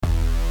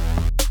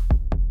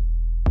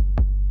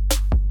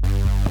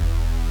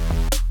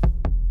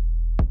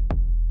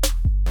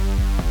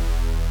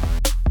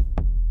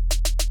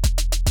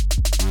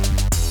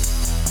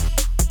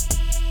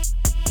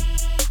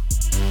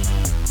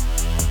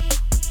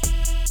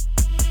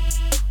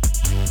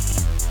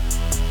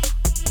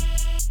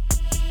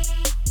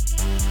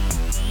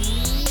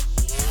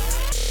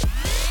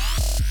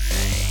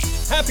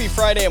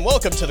Friday, and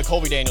welcome to the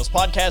Colby Daniels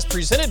Podcast,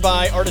 presented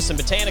by Artisan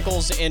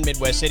Botanicals in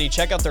Midwest City.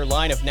 Check out their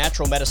line of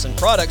natural medicine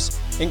products,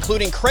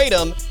 including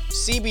Kratom,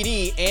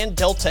 CBD, and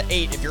Delta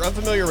 8. If you're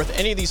unfamiliar with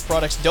any of these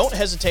products, don't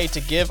hesitate to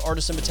give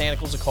Artisan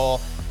Botanicals a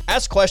call.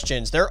 Ask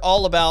questions. They're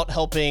all about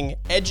helping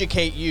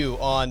educate you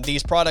on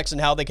these products and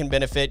how they can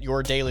benefit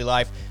your daily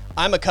life.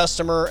 I'm a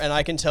customer, and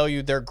I can tell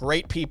you they're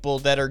great people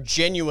that are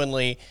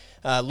genuinely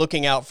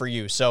looking out for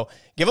you. So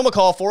give them a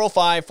call,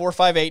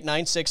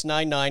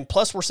 405-458-9699.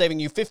 Plus, we're saving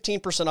you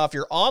 15% off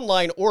your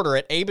online order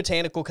at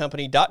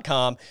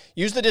abotanicalcompany.com.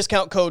 Use the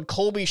discount code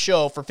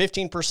ColbyShow for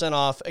 15%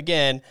 off,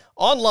 again,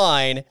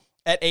 online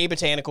at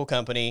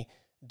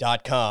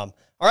abotanicalcompany.com.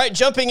 All right,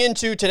 jumping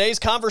into today's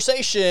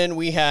conversation,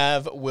 we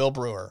have Will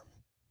Brewer.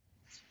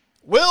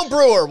 Will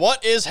Brewer,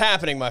 what is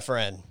happening, my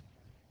friend?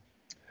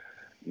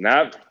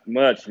 Not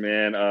much,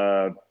 man.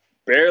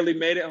 Barely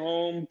made it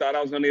home. Thought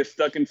I was going to get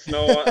stuck in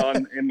snow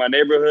in my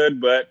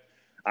neighborhood, but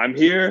I'm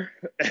here,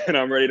 and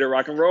I'm ready to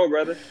rock and roll,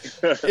 brother.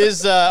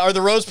 Are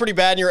the roads pretty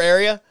bad in your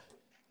area?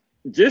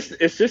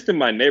 It's just in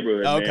my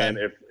neighborhood, okay.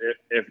 Man.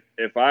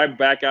 If I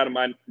back out of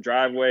my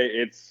driveway,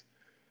 it's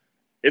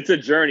a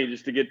journey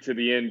just to get to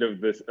the end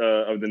of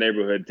the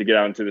neighborhood to get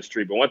out into the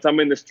street. But once I'm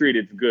in the street,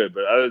 it's good.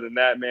 But other than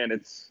that, man,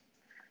 it's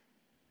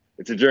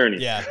a journey.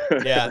 Yeah.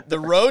 The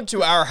road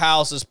to our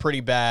house is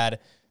pretty bad.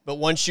 But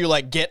once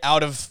you get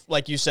out of,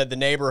 like you said, the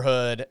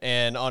neighborhood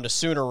and onto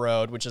Sooner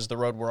Road, which is the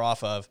road we're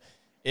off of,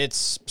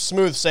 it's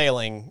smooth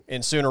sailing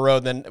in Sooner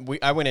Road. Then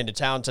I went into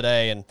town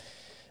today and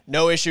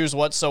no issues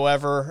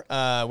whatsoever.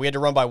 We had to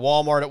run by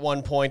Walmart at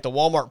one point. The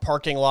Walmart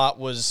parking lot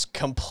was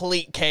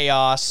complete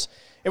chaos.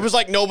 It was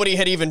like nobody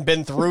had even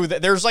been through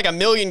that. There's like a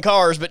million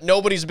cars, but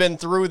nobody's been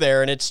through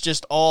there, and it's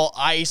just all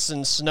ice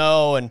and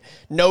snow and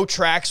no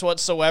tracks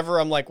whatsoever.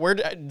 I'm like,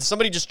 did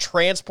somebody just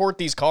transport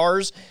these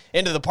cars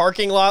into the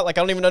parking lot? Like,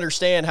 I don't even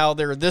understand how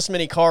there are this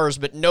many cars,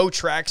 but no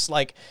tracks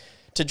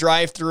to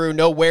drive through,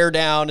 no wear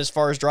down as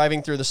far as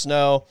driving through the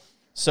snow.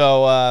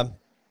 So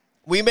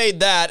we made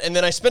that, and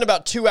then I spent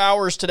about 2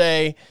 hours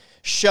today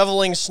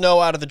shoveling snow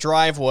out of the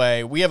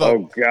driveway. We have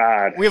a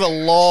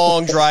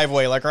long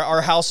driveway. Like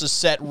our house is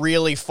set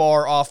really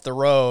far off the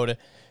road.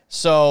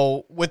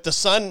 So with the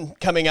sun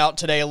coming out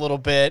today a little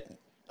bit,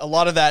 a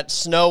lot of that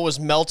snow was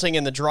melting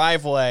in the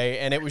driveway,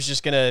 and it was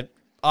just going to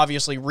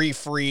obviously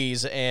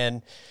refreeze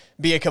and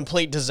be a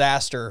complete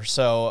disaster.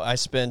 So I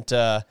spent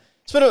a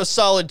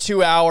solid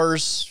 2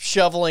 hours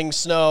shoveling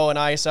snow and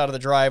ice out of the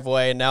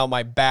driveway, and now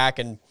my back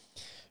and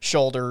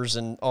shoulders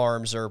and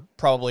arms are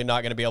probably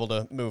not going to be able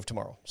to move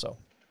tomorrow. So,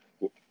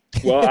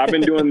 well, I've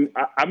been doing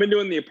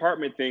the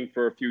apartment thing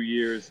for a few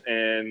years,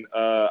 and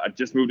I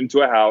just moved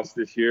into a house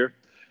this year.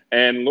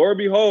 And Lord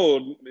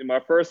behold, in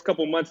my first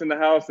couple months in the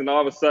house, and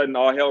all of a sudden,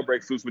 all hell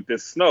breaks loose with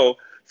this snow.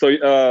 So,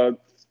 what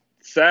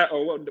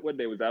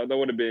day was that? That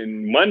would have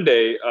been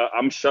Monday.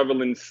 I'm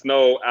shoveling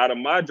snow out of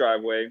my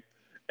driveway,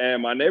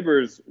 and my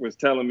neighbors was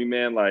telling me,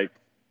 man,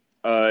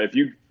 if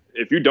you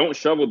don't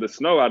shovel the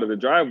snow out of the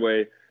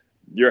driveway,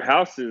 your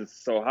house is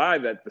so high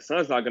that the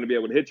sun's not going to be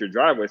able to hit your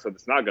driveway, so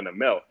it's not going to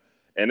melt.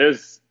 And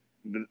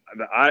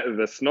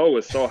the snow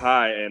is so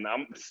high, and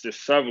I'm just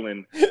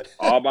shoveling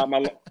all by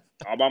my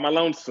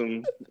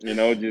lonesome, getting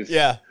it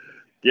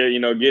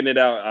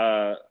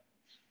out.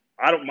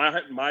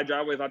 My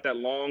driveway is not that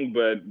long,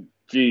 but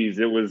geez,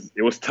 it was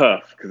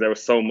tough because there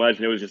was so much,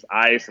 and it was just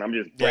ice, and I'm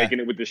just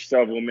breaking it with the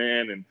shovel,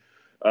 man. And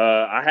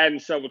I hadn't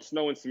shoveled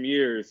snow in some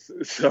years,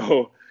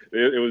 so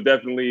it was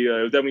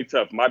definitely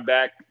tough. My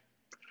back.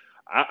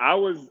 I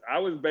was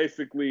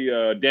basically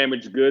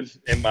damaged goods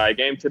in my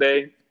game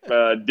today.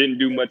 Didn't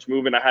do much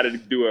moving. I had to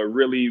do a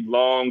really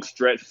long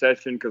stretch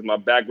session because my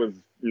back was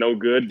no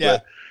good. Yeah.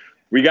 But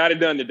we got it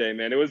done today,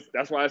 man.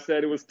 That's why I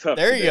said it was tough.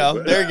 There you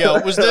go. There you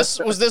go.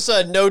 Was this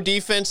a no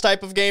defense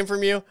type of game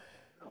from you?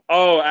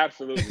 Oh,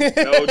 absolutely.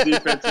 No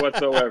defense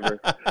whatsoever.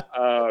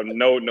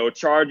 No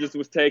charges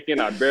was taken.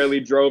 I barely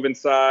drove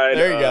inside.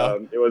 There you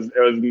go. It was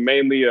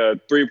mainly a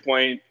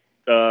 3-point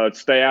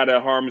stay out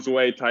of harm's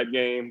way type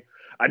game.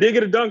 I did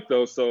get a dunk,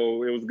 though,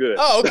 so it was good.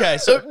 Oh, okay.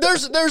 So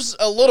there's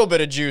a little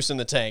bit of juice in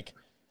the tank.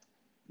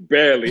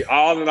 Barely.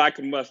 All that I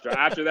could muster.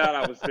 After that,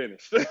 I was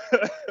finished.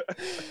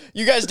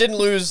 You guys didn't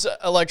lose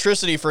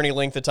electricity for any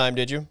length of time,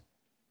 did you?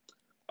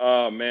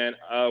 Man.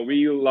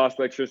 We lost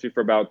electricity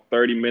for about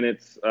 30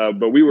 minutes,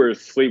 but we were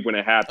asleep when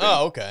it happened.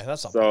 Oh, okay.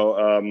 That's all.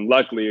 So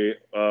luckily,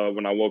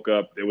 when I woke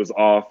up, it was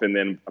off, and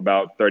then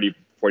about 30,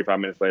 45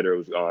 minutes later, it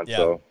was on. Yeah.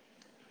 So.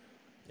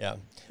 Yeah.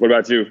 What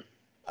about you?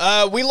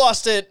 We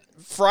lost it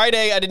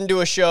Friday. I didn't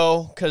do a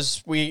show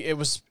because it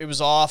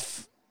was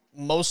off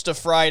most of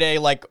Friday.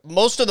 Like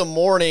most of the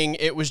morning,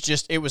 it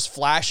was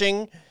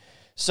flashing.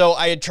 So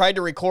I had tried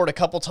to record a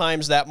couple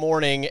times that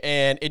morning,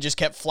 and it just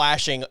kept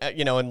flashing,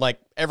 and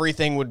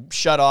everything would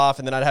shut off,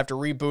 and then I'd have to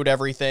reboot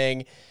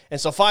everything. And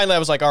so finally I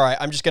was like, all right,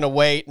 I'm just going to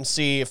wait and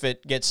see if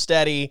it gets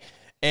steady.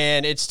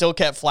 And it still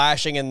kept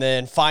flashing, and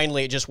then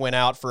finally it just went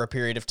out for a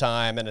period of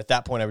time. And at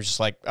that point, I was just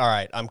like, all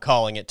right, I'm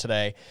calling it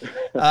today.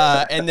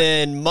 And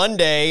then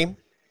Monday,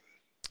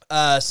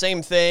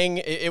 same thing.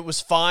 It was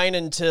fine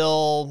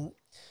until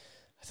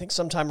I think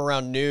sometime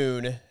around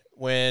noon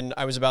when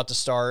I was about to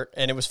start,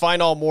 and it was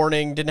fine all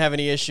morning, didn't have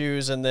any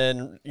issues. And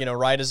then,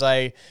 right as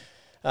I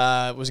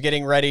was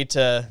getting ready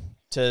to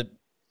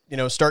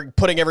start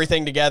putting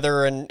everything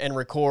together and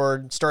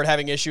record, start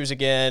having issues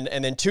again.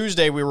 And then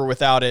Tuesday we were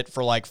without it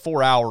for like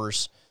 4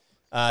 hours.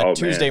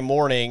 Tuesday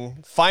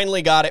morning,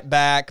 finally got it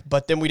back,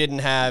 but then we didn't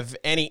have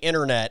any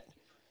internet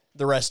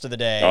the rest of the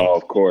day. Oh,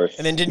 of course.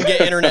 And then didn't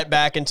get internet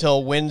back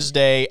until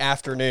Wednesday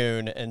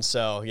afternoon. And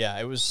so, yeah,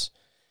 it was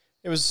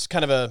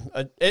kind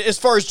of as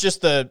far as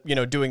just the,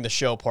 doing the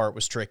show part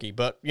was tricky,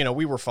 but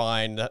we were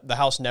fine. The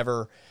house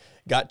never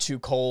got too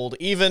cold.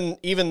 Even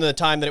the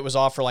time that it was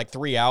off for like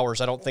 3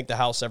 hours, I don't think the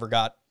house ever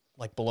got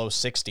like below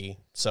 60.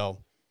 So,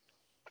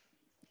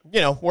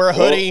 wear a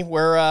hoodie,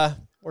 wear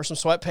some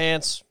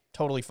sweatpants,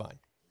 totally fine.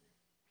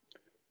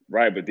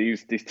 Right, but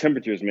these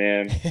temperatures,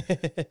 man,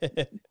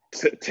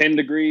 10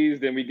 degrees,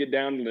 then we get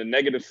down to the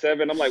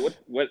 -7. I'm like,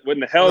 what in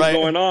the hell is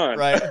going on?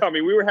 Right. I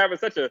mean, we were having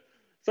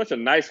such a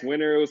nice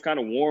winter. It was kind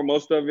of warm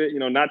most of it,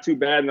 not too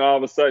bad, and all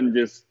of a sudden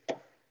just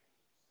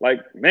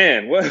like,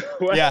 man, what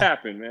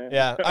happened, man?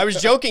 Yeah, I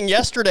was joking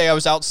yesterday. I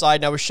was outside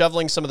and I was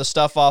shoveling some of the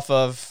stuff off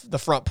of the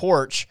front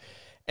porch,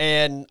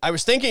 and I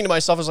was thinking to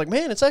myself, I was like,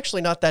 man, it's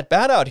actually not that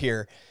bad out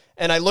here.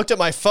 And I looked at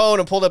my phone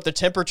and pulled up the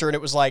temperature, and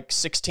it was like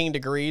 16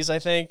 degrees, I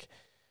think.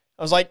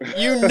 I was like,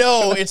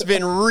 it's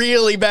been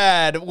really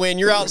bad when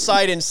you're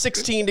outside in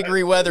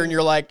 16-degree weather and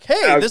you're like,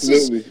 hey, this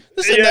isn't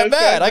that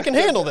bad. I can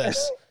handle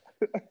this.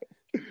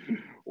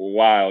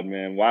 Wild,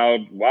 man.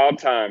 Wild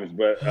times.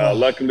 But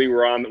luckily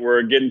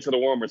we're getting to the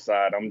warmer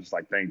side. I'm just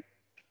like, thank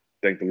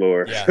the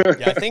Lord. Yeah.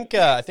 I think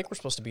we're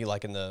supposed to be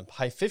like in the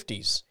high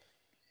 50s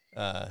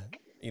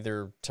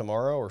either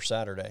tomorrow or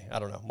Saturday. I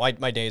don't know.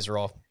 My days are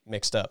all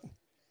mixed up.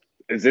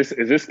 Is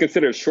this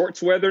considered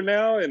shorts weather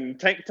now and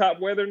tank top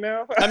weather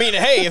now? I mean,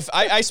 hey, if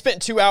I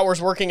spent 2 hours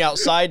working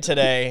outside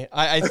today,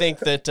 I think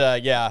that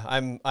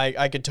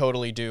I could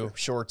totally do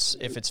shorts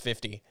if it's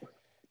 50.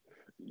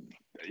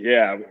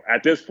 Yeah,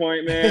 at this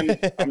point, man,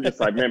 I'm just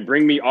like, man,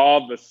 bring me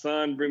all the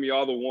sun, bring me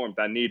all the warmth.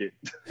 I need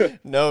it.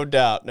 No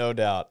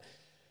doubt.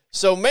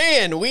 So,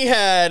 man, we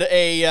had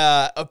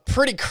a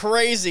pretty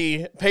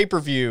crazy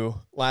pay-per-view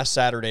last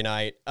Saturday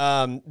night.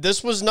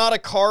 This was not a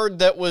card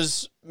that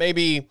was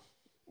maybe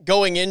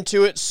going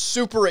into it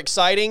super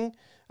exciting.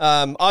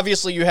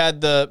 Obviously, you had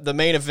the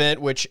main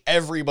event, which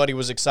everybody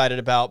was excited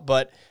about,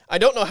 but I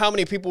don't know how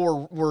many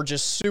people were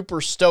just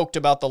super stoked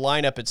about the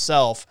lineup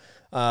itself.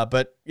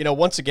 But,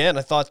 once again,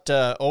 I thought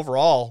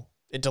overall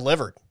it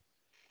delivered.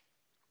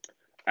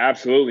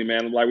 Absolutely,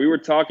 man. Like, we were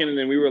talking and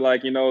then we were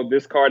like,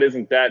 this card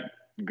isn't that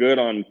good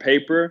on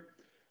paper.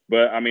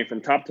 But, I mean,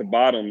 from top to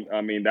bottom, I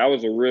mean, that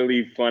was a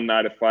really fun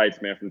night of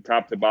fights, man. From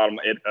top to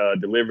bottom, it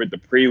delivered the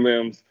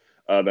prelims,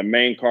 the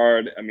main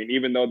card. I mean,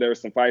 even though there were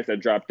some fights that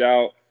dropped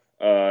out,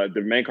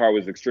 the main card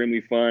was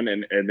extremely fun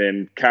and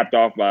then capped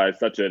off by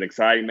such an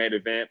exciting main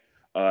event.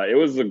 It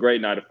was a great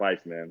night of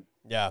fights, man.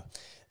 Yeah.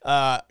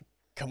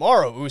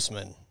 Kamaru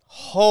Usman,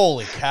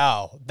 holy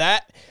cow.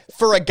 That,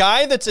 for a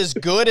guy that's as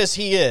good as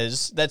he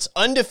is, that's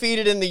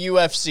undefeated in the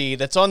UFC,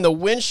 that's on the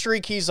win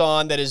streak he's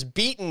on, that has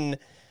beaten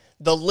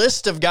the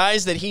list of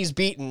guys that he's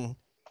beaten,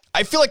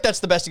 I feel like that's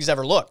the best he's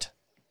ever looked.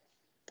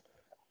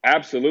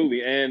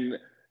 Absolutely. And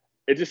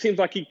it just seems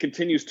like he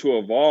continues to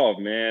evolve,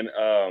 man.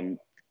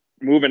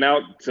 Moving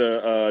out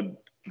to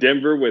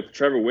Denver with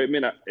Trevor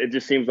Whitman, it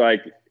just seems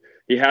like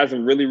he has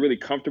him really, really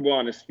comfortable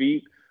on his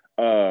feet.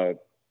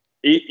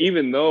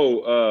 Even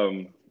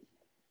though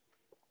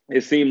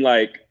it seemed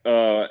like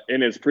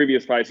in his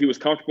previous fights he was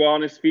comfortable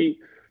on his feet,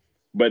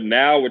 but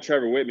now with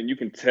Trevor Whitman, you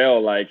can tell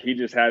like he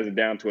just has it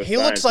down to a science. He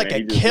looks like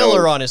man. a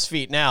killer on his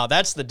feet now.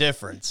 That's the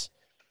difference.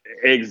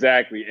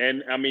 Exactly.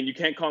 And, I mean, you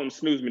can't call him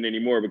Snoozman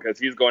anymore because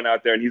he's going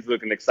out there and he's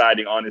looking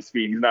exciting on his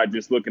feet. He's not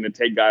just looking to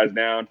take guys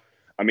down.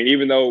 I mean,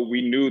 even though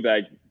we knew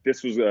that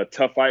this was a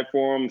tough fight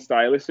for him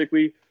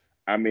stylistically,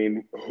 I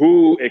mean,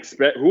 who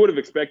would have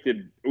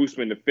expected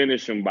Usman to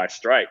finish him by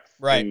strikes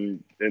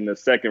in the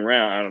second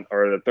round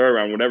or the third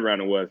round, whatever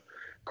round it was?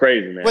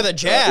 Crazy, man. With a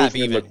jab,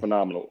 Usman even. looked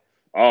phenomenal.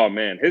 Oh,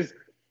 man.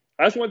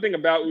 That's one thing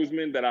about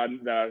Usman that I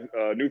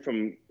knew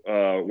from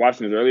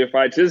watching his earlier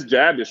fights. His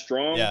jab is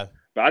strong. Yeah.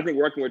 But I think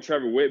working with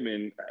Trevor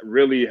Whitman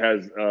really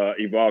has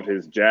evolved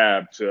his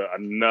jab to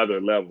another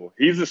level.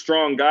 He's a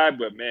strong guy,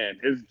 but, man,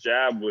 his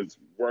jab was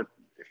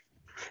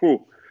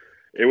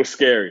it was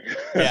scary.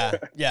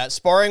 Yeah.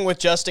 Sparring with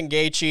Justin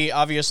Gaethje,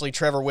 obviously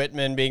Trevor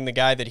Whitman being the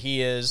guy that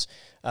he is.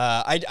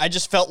 I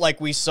just felt like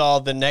we saw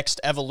the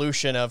next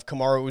evolution of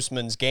Kamaru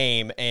Usman's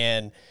game.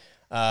 And,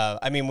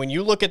 I mean, when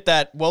you look at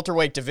that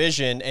welterweight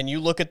division and you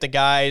look at the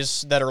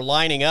guys that are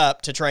lining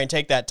up to try and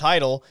take that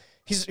title,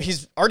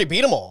 he's already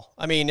beat them all.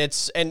 I mean,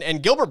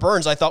 and Gilbert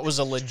Burns I thought was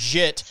a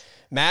legit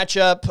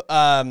matchup.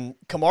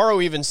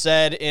 Kamaru even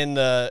said in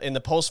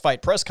the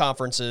post-fight press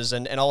conferences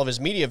and all of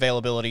his media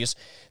availabilities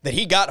that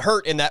he got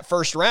hurt in that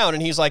first round,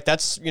 and he's like,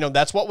 that's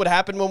what would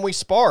happen when we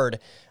sparred.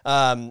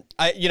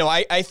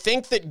 I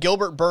think that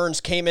Gilbert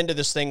Burns came into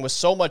this thing with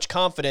so much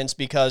confidence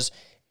because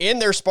in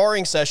their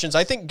sparring sessions,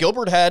 I think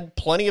Gilbert had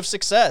plenty of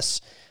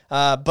success.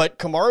 But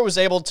Kamaru was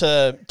able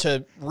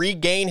to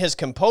regain his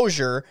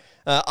composure.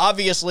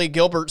 Obviously,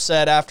 Gilbert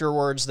said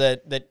afterwards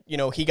that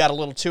he got a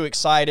little too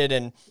excited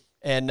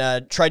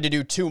and tried to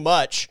do too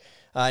much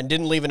and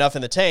didn't leave enough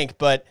in the tank.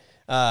 But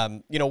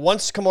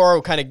once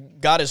Kamaru kind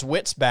of got his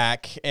wits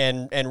back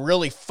and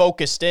really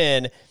focused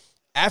in,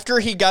 after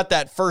he got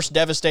that first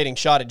devastating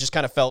shot, it just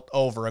kind of felt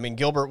over. I mean,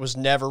 Gilbert was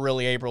never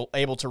really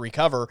able to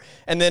recover.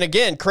 And then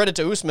again, credit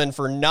to Usman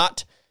for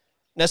not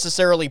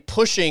necessarily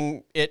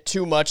pushing it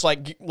too much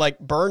like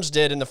Burns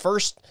did in the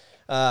first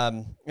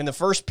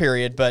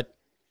period. But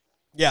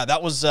yeah,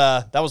 that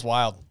was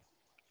wild.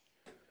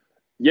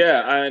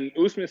 Yeah, and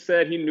Usman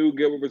said he knew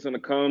Gilbert was going to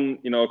come,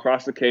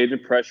 across the cage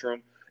and pressure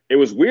him. It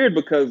was weird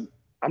because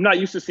I'm not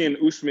used to seeing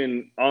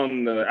Usman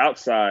on the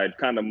outside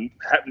kind of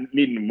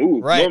needing to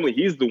move. Right. Normally,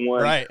 he's the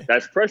one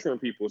that's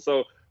pressuring people.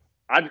 So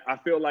I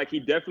feel like he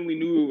definitely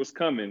knew it was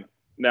coming.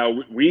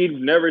 Now, we've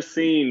never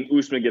seen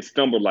Usman get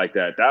stumbled like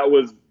that. That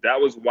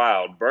was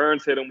wild.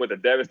 Burns hit him with a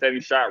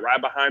devastating shot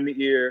right behind the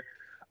ear.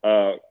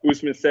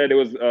 Usman said it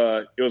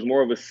was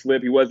more of a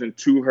slip. He wasn't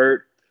too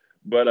hurt,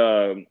 but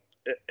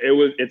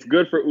it's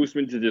good for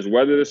Usman to just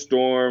weather the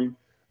storm,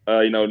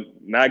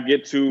 not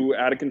get too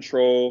out of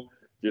control,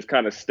 just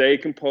kind of stay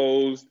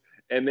composed.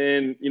 And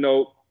then,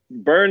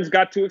 Burns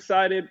got too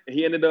excited.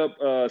 He ended up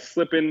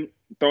slipping,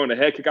 throwing a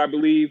head kick, I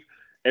believe.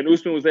 And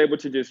Usman was able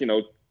to just,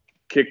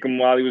 kick him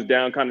while he was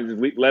down, kind of just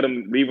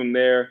leave him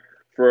there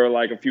for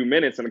like a few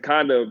minutes, and it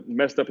kind of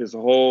messed up his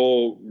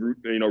whole,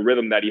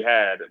 rhythm that he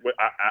had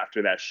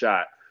after that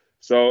shot.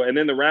 So, and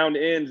then the round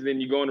ends, and then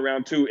you go into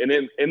round two, and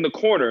then in the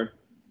corner,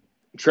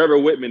 Trevor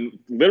Whitman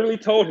literally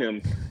told him,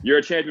 "You're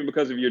a champion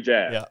because of your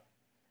jab." Yeah.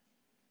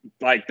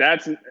 Like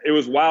it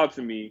was wild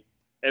to me.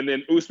 And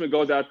then Usman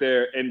goes out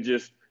there and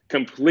just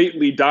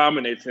completely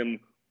dominates him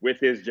with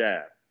his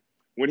jab.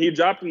 When he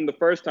dropped him the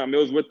first time, it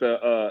was with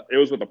a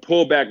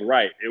pullback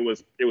right. It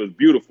was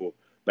beautiful.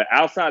 But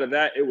outside of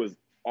that, it was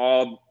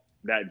all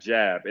that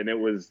jab, and it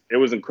was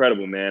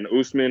incredible, man.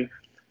 Usman,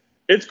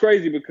 it's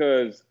crazy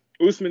because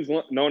Usman's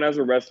known as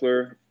a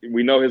wrestler.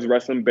 We know his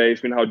wrestling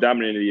base. We know how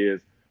dominant he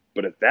is.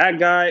 But if that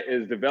guy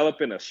is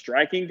developing a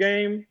striking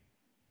game,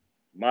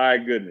 my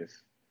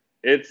goodness,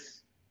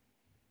 it's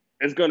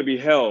going to be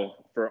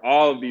hell for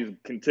all of these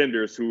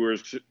contenders who are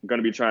going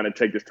to be trying to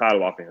take this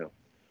title off of him.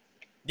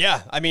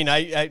 Yeah, I mean,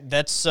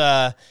 that's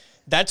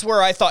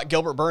where I thought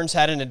Gilbert Burns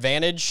had an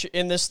advantage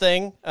in this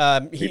thing.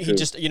 He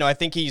just, I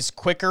think he's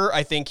quicker.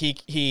 I think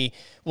he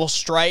will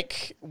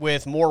strike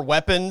with more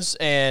weapons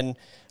and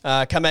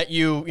come at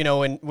you,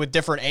 with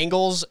different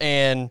angles.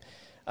 And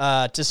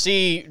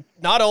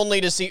not only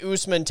to see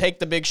Usman take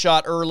the big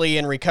shot early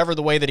and recover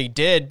the way that he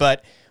did,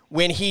 but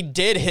when he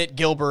did hit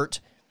Gilbert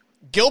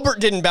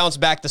didn't bounce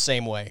back the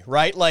same way,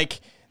 right? Like,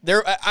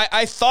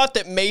 I thought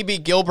that maybe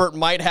Gilbert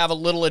might have a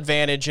little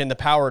advantage in the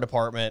power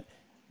department,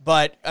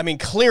 but I mean,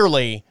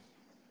 clearly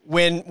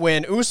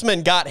when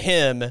Usman got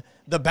him,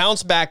 the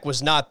bounce back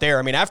was not there.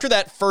 I mean, after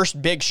that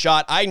first big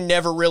shot, I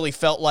never really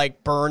felt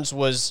like Burns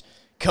was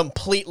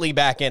completely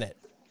back in it.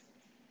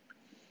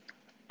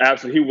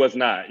 Absolutely, he was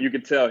not. You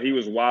could tell he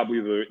was wobbly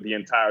the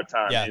entire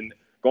time. Yeah. And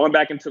going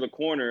back into the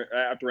corner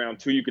after round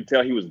two, you could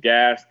tell he was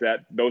gassed,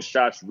 that those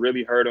shots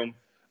really hurt him.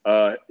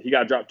 He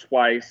got dropped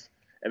twice.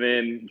 And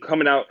then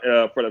coming out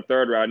for the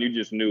third round, you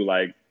just knew,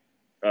 like,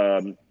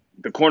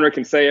 the corner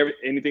can say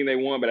anything they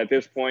want, but at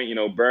this point,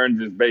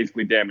 Burns is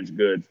basically damaged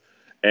goods.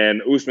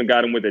 And Usman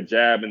got him with a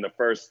jab in the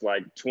first,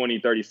 20,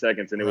 30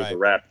 seconds, and it was a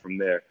wrap from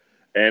there.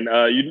 And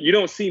you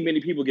don't see many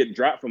people get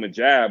dropped from a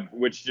jab,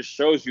 which just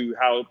shows you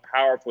how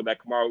powerful that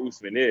Kamaru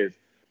Usman is.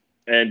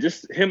 And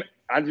just him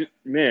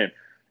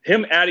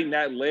adding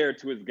that layer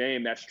to his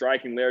game, that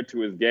striking layer to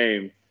his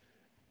game,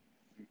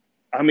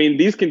 I mean,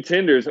 these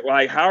contenders,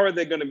 how are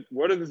they going to –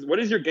 what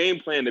is your game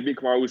plan to beat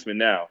Kamaru Usman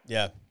now?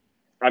 Yeah.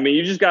 I mean,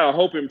 you just got to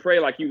hope and pray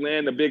you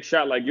land a big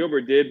shot like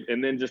Gilbert did,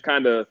 and then just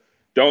kind of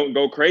don't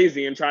go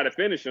crazy and try to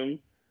finish him.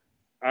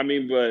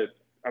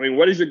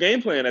 What is your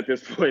game plan at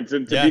this point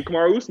to beat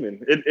Kamaru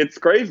Usman? It's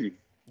crazy.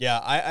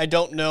 Yeah, I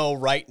don't know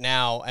right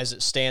now as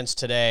it stands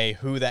today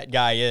who that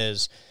guy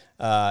is.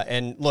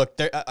 And look,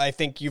 I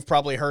think you've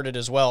probably heard it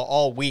as well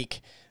all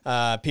week.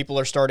 People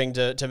are starting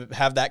to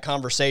have that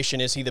conversation.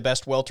 Is he the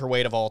best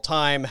welterweight of all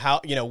time?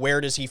 Where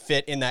does he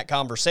fit in that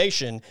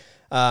conversation?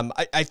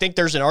 I think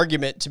there's an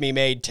argument to be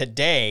made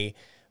today,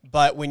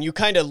 but when you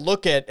kind of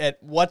look at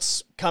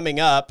what's coming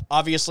up,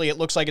 obviously it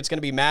looks like it's going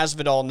to be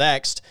Masvidal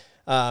next.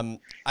 I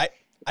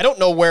don't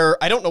know where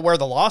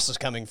the loss is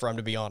coming from,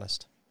 to be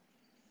honest.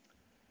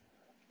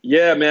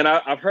 Yeah, man,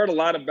 I've heard a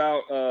lot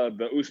about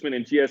the Usman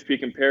and GSP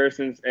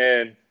comparisons,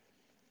 and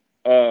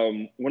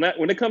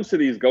when it comes to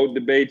these GOAT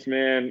debates,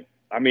 man,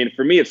 I mean,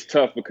 for me it's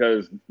tough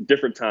because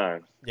different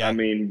times. Yeah. I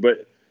mean,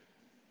 but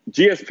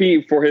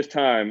GSP for his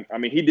time, I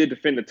mean, he did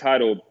defend the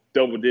title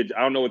double digit.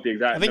 I don't know what the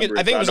exact number is.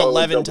 I think it was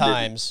 11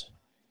 times.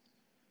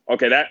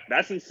 Okay,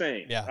 that's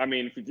insane. Yeah. I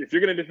mean, if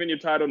you're going to defend your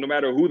title, no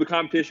matter who the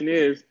competition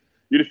is,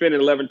 you defend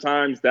it 11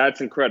 times. That's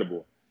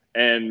incredible.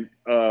 And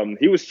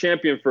he was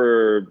champion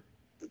for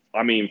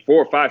I mean, 4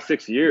 or 5,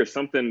 6 years,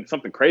 something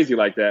crazy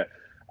like that.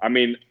 I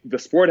mean, the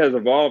sport has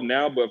evolved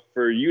now, but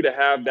for you to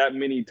have that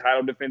many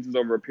title defenses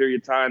over a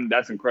period of time,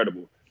 that's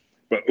incredible.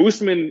 But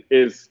Usman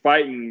is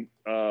fighting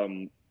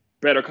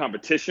better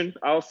competition,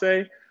 I'll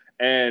say.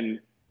 And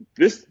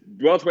this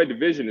welterweight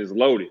division is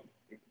loaded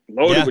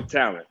with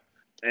talent.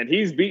 And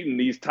he's beaten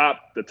the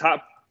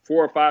top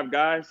 4 or 5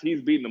 guys.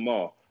 He's beaten them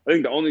all. I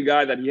think the only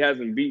guy that he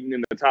hasn't beaten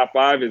in the top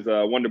 5 is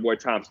Wonderboy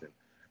Thompson.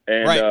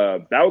 And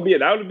that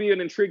would be an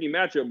intriguing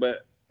matchup.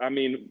 But I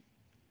mean,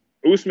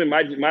 Usman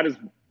might as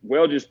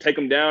well just take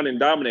him down and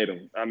dominate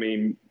him. I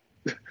mean,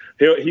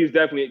 he's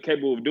definitely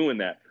capable of doing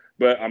that.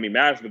 But I mean,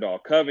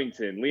 Masvidal,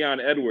 Covington,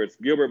 Leon Edwards,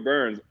 Gilbert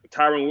Burns,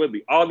 Tyron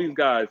Woodley, all these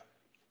guys,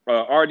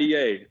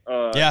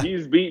 RDA.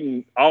 He's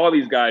beaten all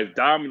these guys,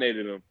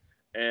 dominated them,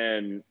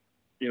 and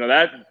you know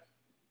that.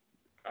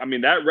 I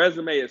mean, that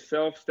resume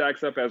itself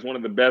stacks up as one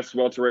of the best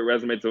welterweight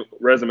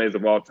resumes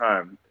of all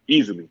time,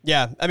 easily.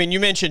 Yeah, I mean, you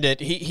mentioned it.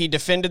 He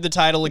defended the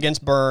title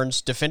against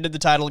Burns, defended the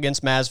title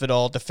against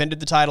Masvidal, defended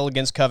the title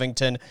against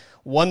Covington,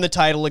 won the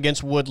title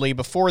against Woodley.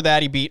 Before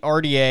that, he beat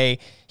RDA.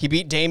 He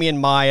beat Damian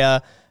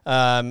Maia.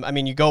 I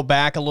mean, you go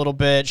back a little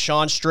bit,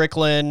 Sean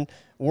Strickland,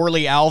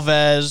 Worley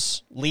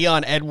Alves,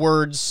 Leon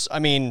Edwards. I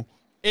mean,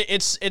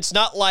 it's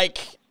not like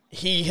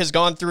he has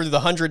gone through the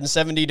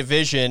 170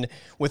 division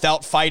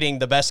without fighting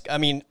the best. I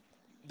mean,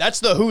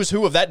 that's the who's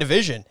who of that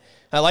division.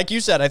 Like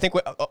you said, I think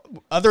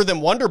other than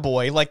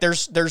Wonderboy, like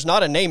there's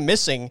not a name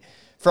missing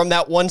from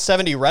that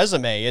 170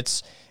 resume.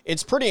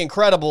 It's pretty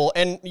incredible.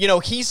 And, you know,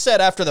 he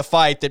said after the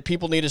fight that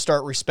people need to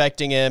start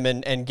respecting him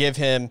and give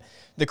him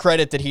the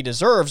credit that he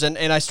deserves. And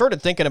I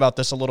started thinking about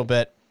this a little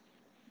bit.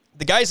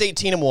 The guy's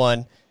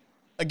 18-1,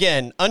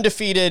 again,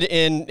 undefeated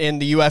in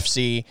the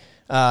UFC.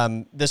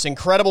 This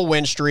incredible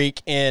win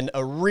streak in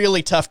a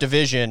really tough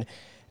division.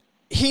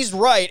 He's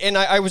right, and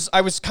I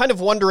was kind of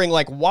wondering,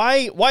 like,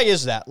 why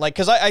is that? Like,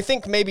 because I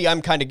think maybe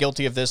I'm kind of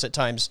guilty of this at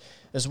times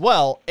as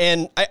well,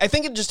 and I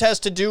think it just has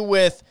to do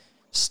with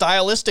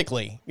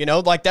stylistically, you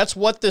know, like that's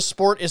what this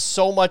sport is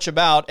so much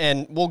about,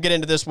 and we'll get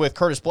into this with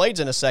Curtis Blaydes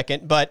in a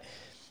second, but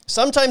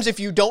sometimes if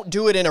you don't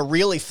do it in a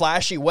really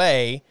flashy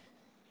way,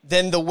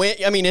 then the win,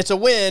 I mean, it's a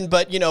win,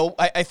 but, you know,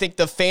 I think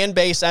the fan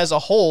base as a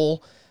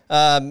whole,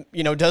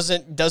 you know,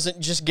 doesn't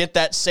just get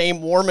that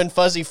same warm and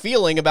fuzzy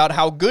feeling about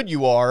how good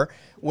you are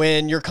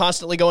when you're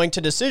constantly going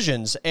to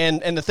decisions.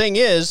 And the thing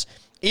is,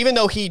 even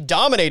though he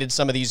dominated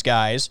some of these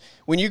guys,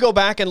 when you go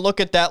back and look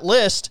at that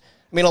list,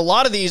 I mean, a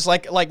lot of these,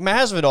 like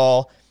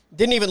Masvidal,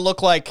 didn't even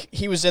look like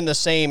he was in the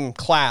same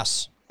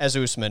class as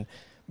Usman.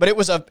 But it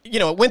was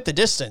it went the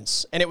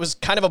distance, and it was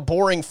kind of a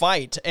boring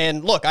fight.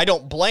 And look, I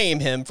don't blame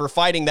him for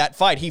fighting that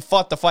fight. He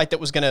fought the fight that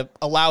was going to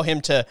allow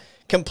him to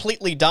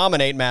completely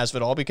dominate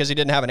Masvidal because he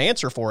didn't have an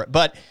answer for it.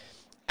 But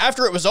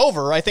after it was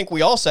over, I think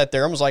we all sat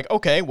there and was like,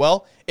 okay,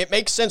 well, it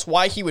makes sense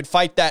why he would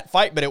fight that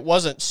fight, but it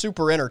wasn't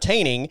super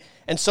entertaining.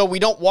 And so we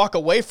don't walk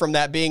away from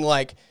that being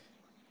like,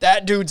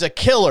 that dude's a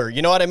killer.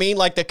 You know what I mean?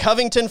 Like the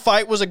Covington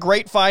fight was a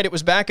great fight. It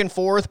was back and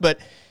forth, but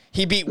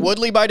he beat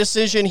Woodley by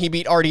decision. He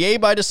beat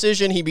RDA by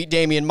decision. He beat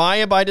Damian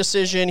Maia by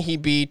decision. He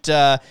beat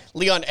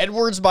Leon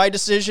Edwards by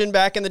decision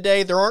back in the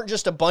day. There aren't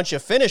just a bunch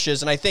of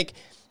finishes. And I think,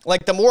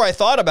 like, the more I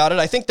thought about it,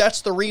 I think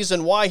that's the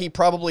reason why he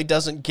probably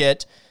doesn't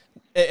get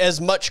as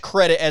much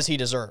credit as he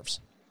deserves.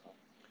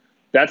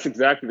 That's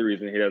exactly the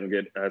reason he doesn't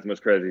get as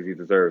much credit as he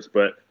deserves.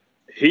 But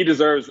he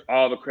deserves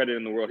all the credit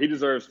in the world. He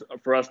deserves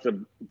for us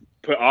to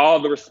put all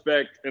the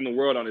respect in the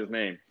world on his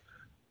name.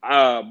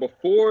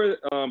 Before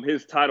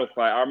his title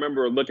fight, I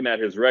remember looking at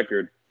his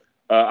record.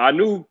 I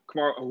knew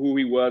who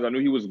he was. I knew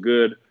he was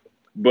good.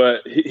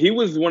 But he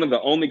was one of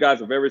the only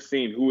guys I've ever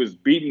seen who was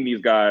beating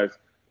these guys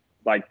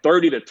like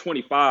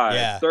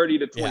 30-25,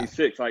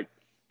 30-26. Like,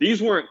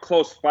 these weren't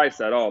close fights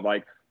at all.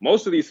 Like,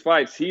 most of these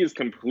fights, he is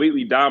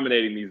completely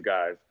dominating these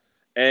guys.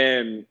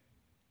 And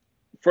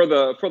for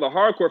the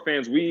hardcore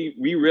fans,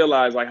 we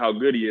realize like how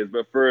good he is.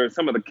 But for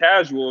some of the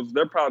casuals,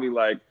 they're probably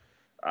like,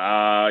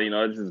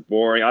 this is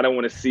boring. I don't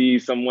want to see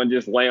someone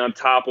just lay on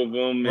top of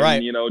him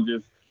and,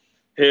 just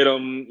hit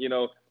him,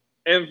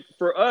 And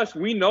for us,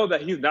 we know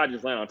that he's not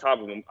just laying on top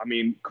of him. I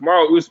mean,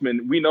 Kamaru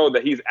Usman, we know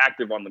that he's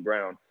active on the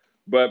ground.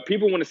 But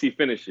people want to see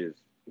finishes.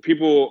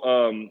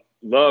 People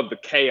love the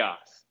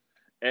chaos.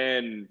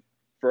 And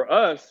for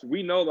us,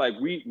 we know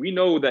we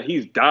know that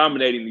he's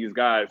dominating these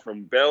guys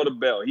from bell to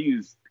bell.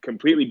 He's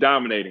completely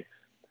dominating.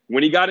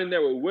 When he got in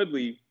there with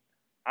Woodley,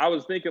 I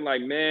was thinking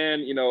like,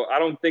 man, I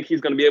don't think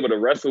he's going to be able to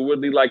wrestle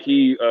Woodley like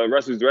he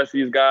wrestles the rest of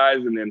these guys.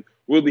 And then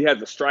Woodley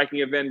has a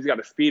striking advantage. He's got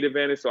a speed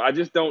advantage. So I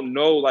just don't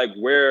know like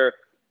where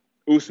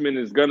Usman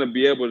is going to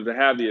be able to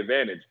have the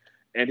advantage.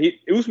 And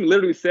Usman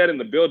literally said in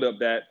the buildup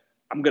that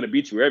I'm going to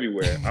beat you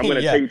everywhere. I'm going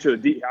to take you to the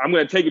deep. I'm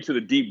going to take you to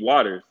the deep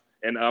waters,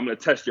 and I'm going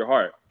to test your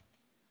heart.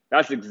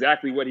 That's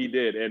exactly what he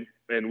did,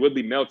 and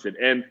Woodley melted.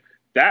 And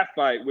that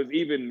fight was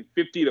even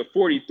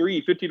 50-43,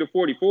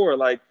 50-44.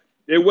 Like,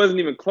 it wasn't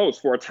even close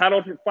for a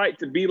title fight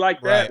to be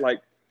like that. Right.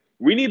 Like,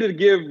 we need to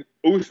give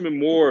Usman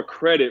more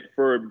credit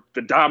for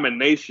the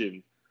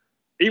domination,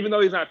 even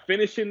though he's not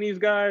finishing these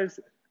guys.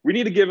 we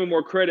need to give him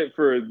more credit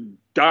for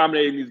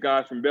dominating these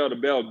guys from bell to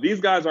bell. These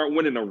guys aren't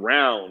winning a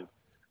round.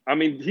 I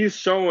mean, he's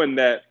showing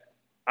that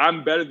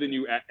I'm better than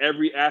you at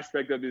every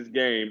aspect of this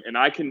game, and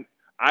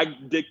I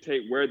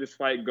dictate where this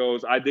fight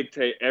goes. I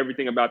dictate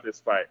everything about this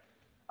fight.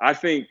 I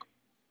think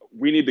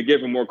we need to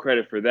give him more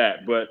credit for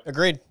that. But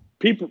agreed.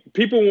 People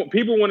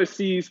want to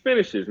see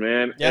finishes,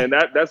 man, yeah. and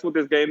that's what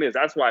this game is.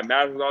 That's why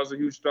Masvidal's a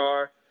huge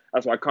star.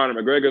 That's why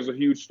Conor McGregor's a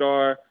huge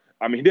star.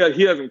 I mean,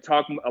 he doesn't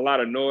talk a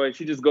lot of noise.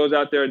 He just goes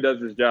out there and does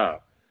his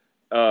job,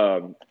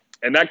 and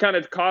that kind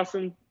of costs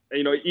him.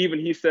 You know, even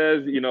he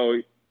says, you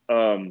know,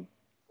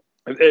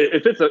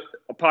 if it's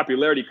a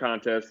popularity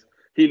contest,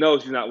 he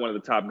knows he's not one of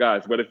the top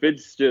guys. But if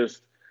it's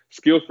just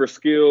skill for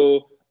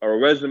skill or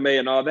resume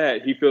and all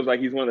that, he feels like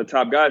he's one of the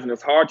top guys, and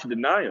it's hard to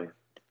deny him.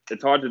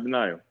 It's hard to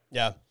deny him.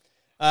 Yeah.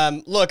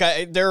 Look,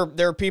 there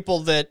are people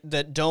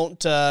that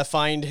don't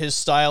find his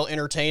style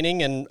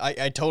entertaining, and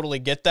I totally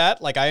get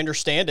that. Like, I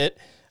understand it,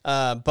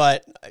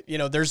 but you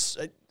know,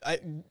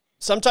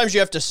 sometimes you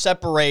have to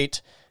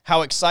separate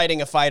how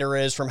exciting a fighter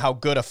is from how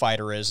good a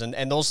fighter is,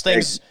 and those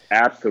things.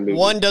 Absolutely.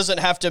 One doesn't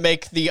have to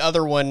make the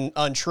other one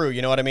untrue.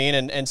 You know what I mean?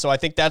 And so I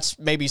think that's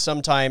maybe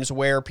sometimes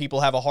where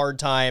people have a hard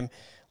time,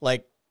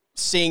 like,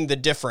 seeing the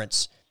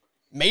difference.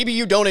 Maybe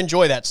you don't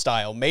enjoy that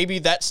style. Maybe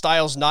that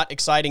style's not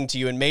exciting to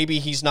you, and maybe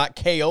he's not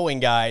KOing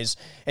guys,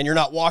 and you're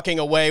not walking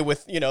away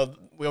with, you know,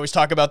 we always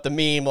talk about the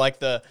meme, like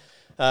the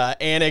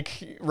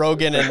Anik,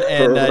 Rogan,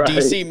 and right.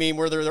 DC meme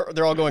where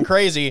they're all going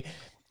crazy.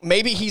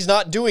 Maybe he's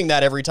not doing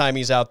that every time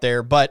he's out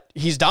there, but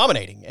he's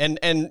dominating.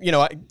 And you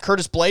know,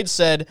 Curtis Blaydes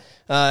said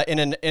in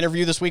an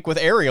interview this week with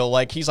Ariel,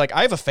 like, he's like,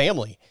 I have a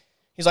family.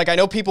 He's like, I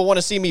know people want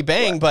to see me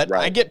bang, but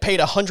I get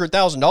paid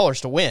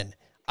 $100,000 to win.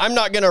 I'm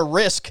not going to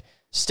risk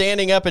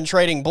standing up and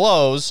trading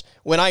blows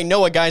when I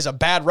know a guy's a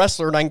bad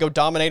wrestler and I can go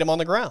dominate him on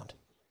the ground.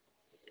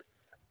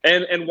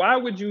 And why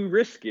would you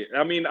risk it?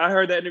 I mean, I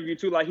heard that interview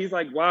too. Like, he's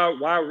like,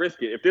 why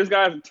risk it? If this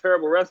guy's a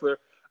terrible wrestler,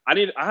 I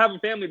have a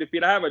family to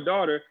feed. I have a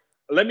daughter.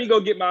 Let me go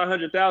get my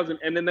 $100,000,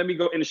 and then let me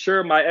go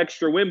insure my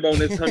extra win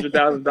bonus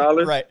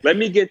 $100,000. Right. Let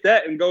me get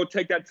that and go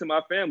take that to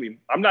my family.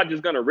 I'm not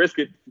just gonna risk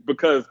it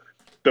because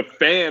the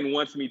fan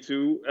wants me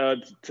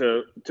to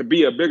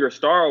be a bigger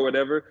star or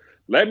whatever.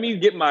 Let me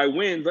get my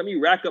wins. Let me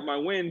rack up my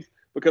wins,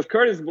 because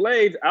Curtis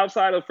Blaydes,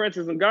 outside of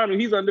Francis Ngannou,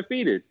 he's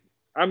undefeated.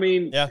 I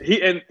mean,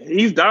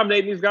 he's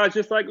dominating these guys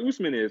just like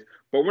Usman is.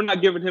 But we're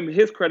not giving him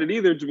his credit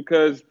either,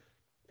 because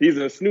he's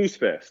a snooze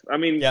fest. I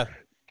mean,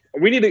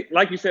 we need to,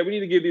 like you said, we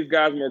need to give these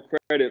guys more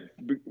credit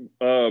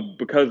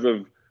because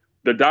of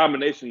the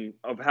domination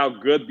of how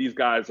good these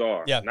guys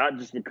are. Yeah. Not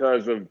just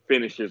because of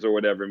finishes or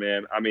whatever,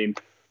 man. I mean,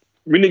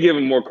 we need to give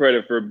them more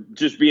credit for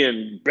just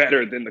being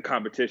better than the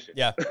competition.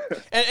 Yeah.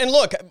 And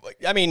look,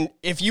 I mean,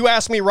 if you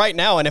ask me right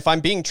now, and if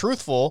I'm being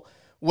truthful,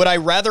 would I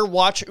rather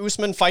watch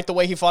Usman fight the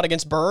way he fought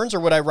against Burns, or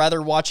would I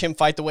rather watch him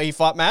fight the way he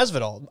fought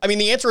Masvidal? I mean,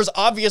 the answer is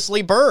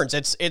obviously Burns.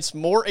 It's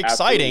more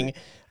exciting.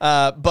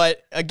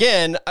 But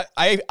again,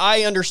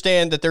 I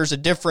understand that there's a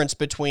difference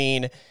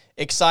between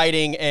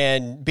exciting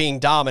and being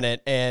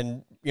dominant,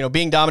 and you know,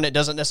 being dominant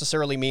doesn't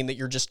necessarily mean that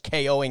you're just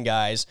KOing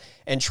guys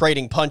and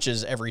trading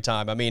punches every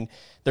time. I mean,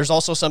 there's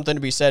also something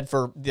to be said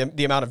for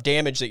the amount of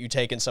damage that you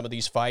take in some of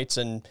these fights.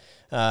 And,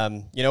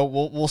 you know,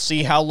 we'll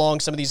see how long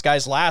some of these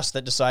guys last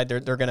that decide they're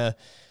going to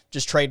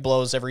just trade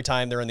blows every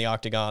time they're in the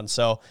octagon.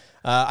 So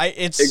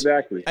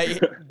exactly,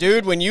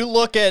 dude, when you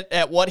look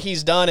at what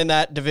he's done in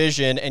that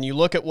division and you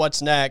look at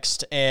what's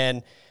next,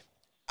 and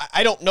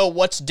I don't know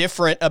what's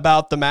different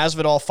about the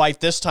Masvidal fight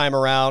this time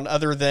around,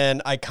 other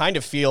than I kind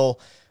of feel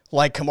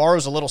like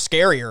Kamaru's a little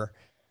scarier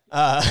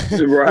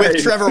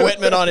with Trevor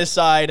Whitman on his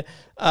side.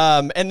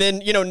 And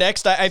then, you know,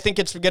 next I think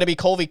it's going to be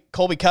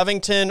Colby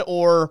Covington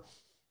or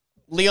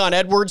Leon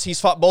Edwards. He's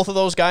fought both of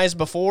those guys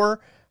before.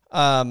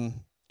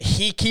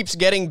 He keeps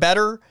getting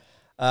better.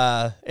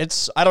 I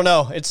don't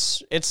know.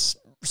 It's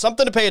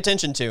something to pay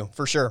attention to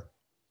for sure.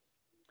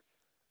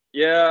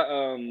 Yeah,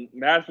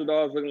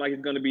 Masvidal is looking like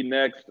he's going to be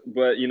next,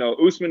 but you know,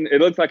 Usman,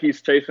 it looks like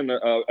he's chasing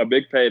a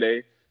big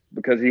payday,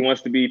 because he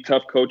wants to be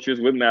tough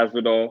coaches with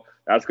Masvidal.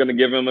 That's going to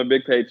give him a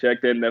big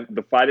paycheck. Then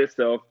the fight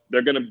itself,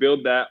 they're going to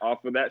build that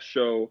off of that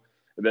show.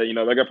 That, you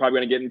know, they're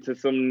probably going to get into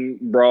some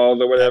brawls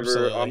or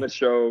whatever on the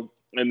show,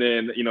 and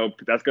then, you know,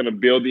 that's going to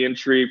build the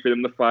intrigue for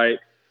them to fight.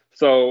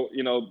 So,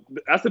 you know,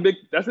 that's a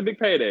big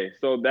payday.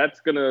 So that's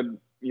going to,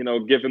 you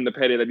know, give him the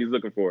payday that he's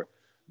looking for.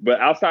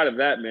 But outside of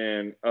that,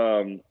 man,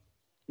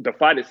 the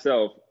fight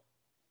itself,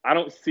 I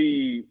don't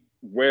see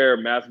where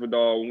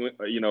Masvidal,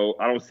 you know,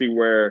 I don't see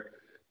where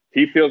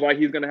he feels like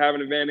he's going to have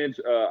an advantage.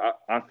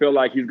 I feel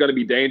like he's going to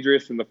be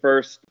dangerous in the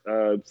first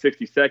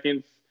 60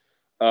 seconds.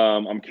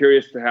 I'm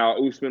curious to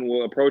how Usman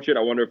will approach it.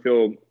 I wonder if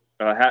he'll,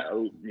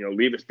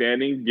 leave it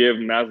standing, give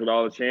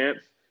Masvidal a chance.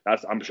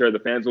 I'm sure the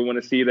fans will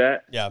want to see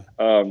that. Yeah.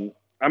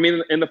 I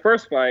mean, in the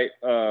first fight,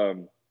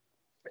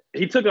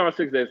 he took it on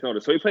 6 days'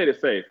 notice, so he played it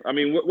safe. I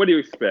mean, what do you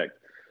expect?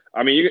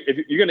 I mean, if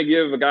you're going to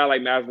give a guy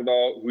like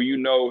Masvidal, who you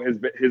know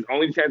his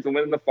only chance of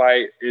winning the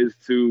fight is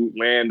to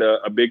land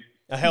a big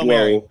A Hail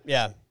Mary. blow.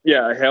 Yeah.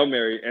 Yeah, a Hail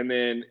Mary. And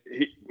then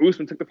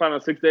Usman took the fight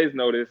on 6 days'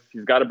 notice.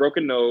 He's got a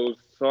broken nose.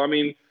 So, I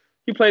mean,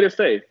 he played it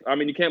safe. I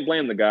mean, you can't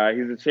blame the guy.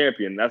 He's a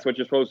champion. That's what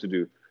you're supposed to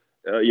do.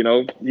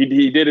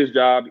 He did his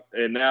job,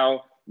 and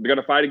now they're going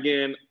to fight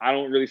again. I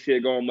don't really see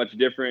it going much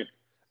different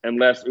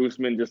unless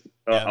Usman just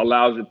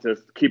allows it to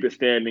keep it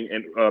standing,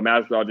 and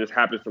Masvidal just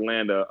happens to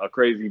land a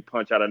crazy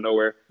punch out of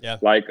nowhere,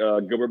 like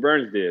Gilbert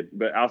Burns did.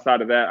 But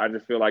outside of that, I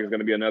just feel like it's going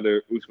to be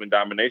another Usman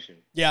domination.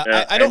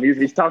 Yeah, I don't. And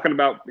he's talking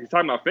about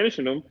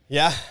finishing him.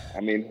 Yeah,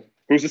 I mean,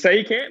 who's to say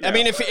he can't now? I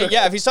mean, if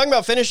he's talking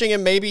about finishing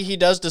him, maybe he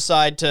does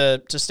decide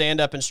to stand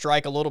up and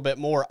strike a little bit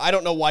more. I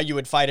don't know why you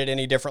would fight it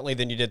any differently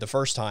than you did the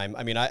first time.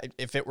 I mean,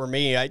 if it were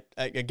me,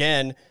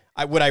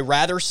 would I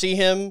rather see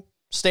him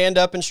stand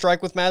up and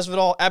strike with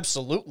Masvidal?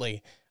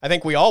 Absolutely. I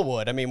think we all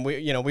would. I mean,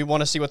 we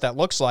want to see what that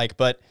looks like.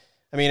 But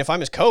I mean, if I'm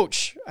his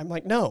coach, I'm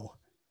like, no.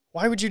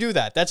 Why would you do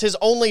that? That's his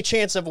only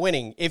chance of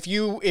winning. If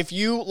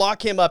you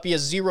lock him up, he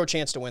has zero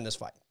chance to win this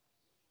fight.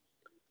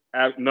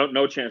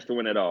 No chance to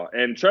win at all.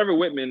 And Trevor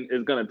Whitman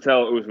is going to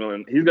tell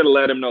Usman, he's going to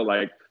let him know,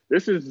 like,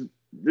 this is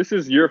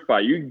your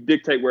fight. You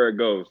dictate where it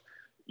goes.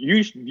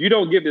 You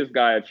don't give this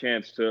guy a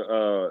chance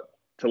to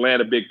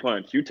land a big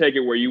punch. You take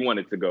it where you want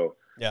it to go.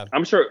 Yeah,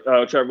 I'm sure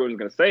Trevor Whitman's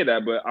going to say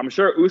that, but I'm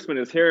sure Usman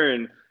is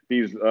hearing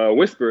these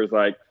whispers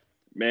like,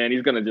 man,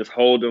 he's going to just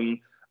hold him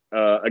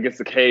against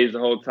the cage the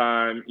whole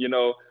time,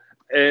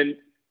 And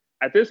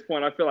at this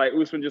point, I feel like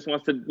Usman just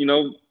wants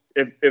to,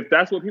 if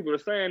that's what people are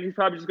saying, he's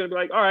probably just going to be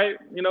like, all right,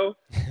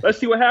 let's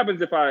see what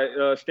happens if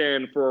I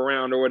stand for a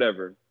round or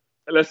whatever.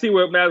 Let's see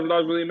what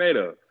Masvidal's really made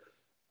of.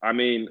 I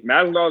mean,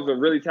 Masvidal's a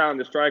really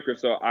talented striker,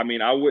 so, I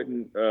mean, I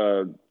wouldn't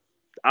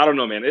I don't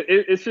know, man.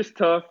 It's just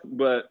tough,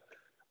 but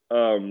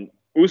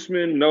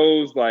Usman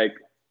knows, like,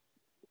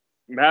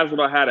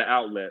 Masvidal had an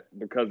outlet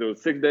because there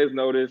was 6 days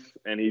notice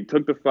and he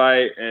took the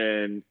fight,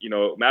 and,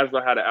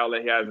 Masvidal had an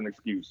outlet. He has an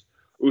excuse.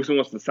 Usman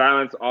wants to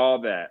silence all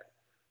that.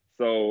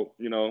 So,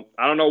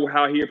 I don't know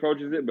how he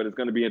approaches it, but it's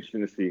going to be interesting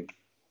to see.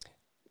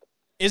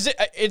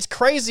 It's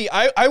crazy.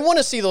 I want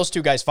to see those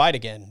two guys fight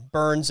again,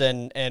 Burns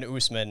and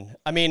Usman.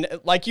 I mean,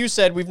 like you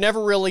said, we've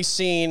never really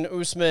seen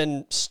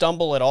Usman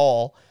stumble at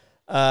all.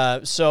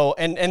 So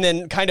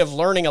then kind of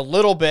learning a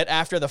little bit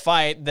after the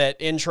fight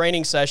that in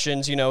training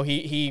sessions,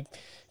 he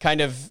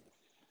kind of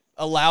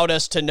allowed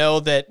us to know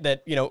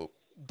that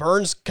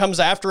Burns comes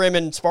after him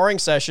in sparring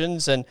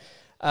sessions. And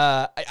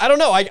I don't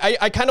know.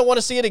 I kind of want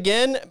to see it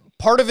again.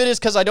 Part of it is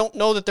because I don't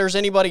know that there's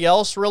anybody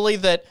else really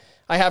that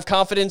I have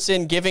confidence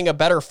in giving a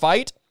better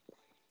fight.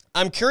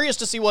 I'm curious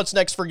to see what's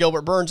next for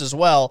Gilbert Burns as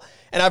well.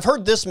 And I've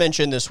heard this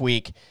mentioned this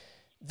week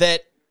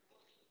that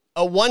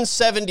a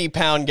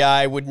 170-pound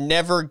guy would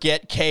never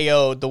get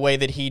KO'd the way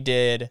that he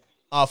did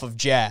off of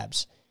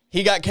jabs.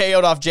 He got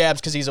KO'd off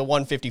jabs because he's a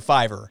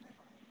 155er.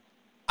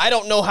 I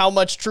don't know how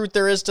much truth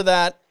there is to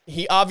that.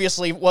 He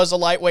obviously was a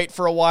lightweight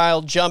for a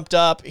while, jumped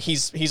up.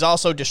 He's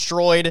also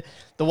destroyed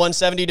the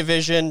 170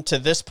 division to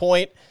this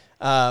point.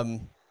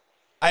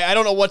 I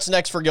don't know what's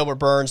next for Gilbert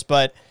Burns,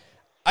 but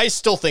I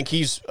still think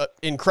he's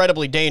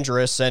incredibly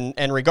dangerous. And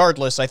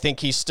regardless, I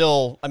think he's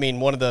still,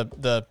 one of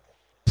the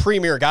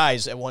premier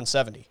guys at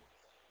 170.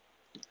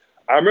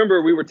 I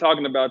remember we were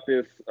talking about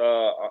this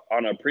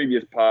on a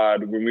previous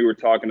pod when we were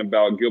talking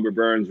about Gilbert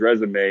Burns'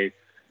 resume,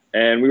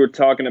 and we were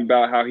talking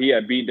about how he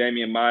had beat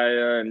Damian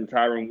Maia and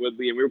Tyron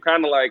Woodley, and we were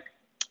kind of like,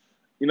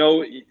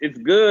 it's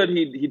good.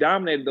 He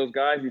dominated those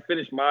guys. He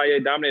finished Maia,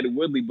 dominated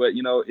Woodley, but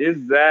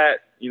is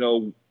that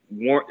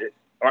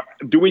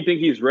do we think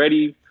he's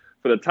ready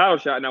for the title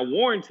shot? Now,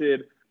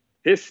 Warranted,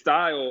 his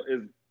style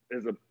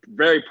is a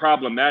very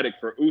problematic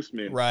for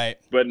Usman. Right.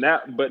 But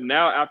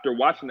now after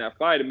watching that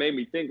fight, it made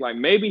me think like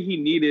maybe he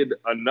needed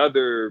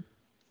another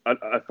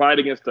a fight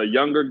against a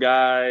younger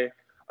guy,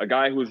 a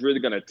guy who was really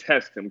going to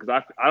test him,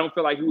 because I don't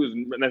feel like he was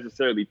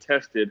necessarily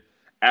tested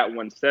at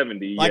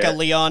 170 like yet. A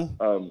Leon.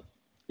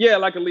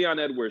 Like a Leon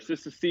Edwards,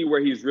 just to see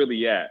where he's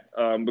really at.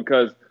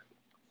 Because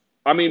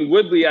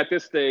Woodley at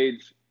this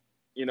stage,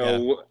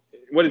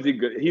 what is he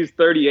good? He's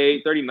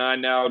 38,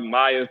 39 now.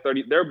 Maia's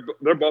 30.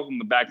 They're both on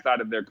the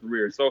backside of their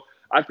career. So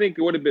I think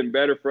it would have been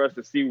better for us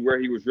to see where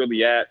he was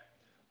really at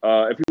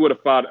if he would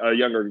have fought a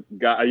younger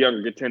guy, a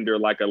younger contender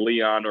like a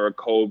Leon or a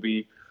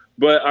Kobe.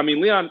 But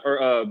Leon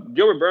or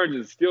Gilbert Burns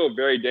is still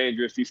very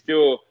dangerous. He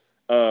still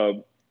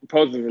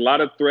poses a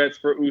lot of threats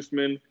for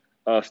Usman.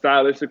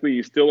 Stylistically,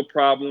 he's still a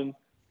problem.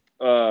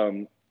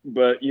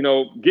 But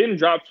getting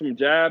dropped from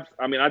jabs,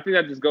 I think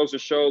that just goes to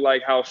show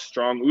like how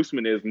strong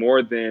Usman is,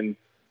 more than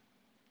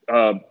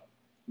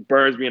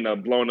Burns being a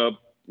blown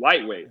up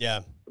lightweight.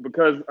 Yeah.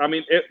 Because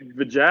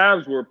the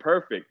jabs were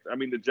perfect.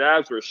 The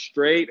jabs were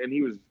straight, and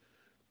he was.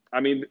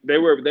 They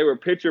were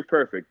picture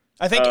perfect.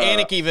 I think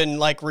Anik even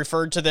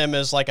referred to them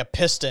as like a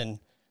piston,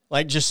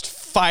 like just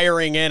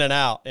firing in and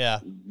out. Yeah.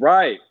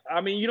 Right.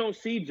 You don't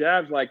see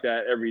jabs like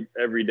that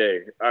every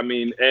day.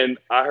 And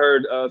I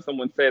heard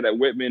someone say that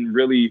Whitman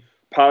really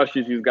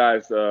polishes these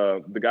guys,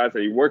 the guys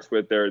that he works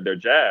with, their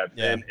jabs,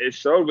 and it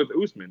showed with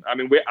Usman.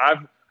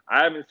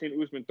 I haven't seen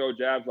Usman throw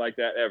jabs like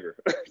that ever.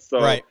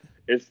 So right.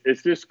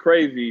 It's just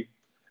crazy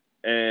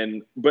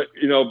But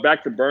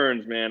back to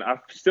Burns, man. I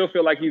still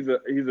feel like he's a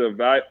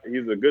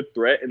good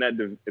threat in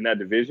that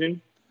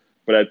division.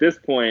 But at this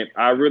point,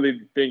 I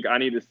really think I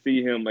need to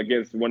see him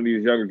against one of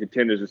these younger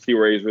contenders to see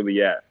where he's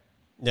really at.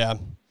 Yeah.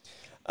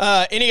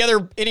 Any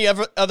other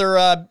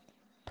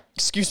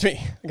excuse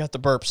me, I got the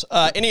burps.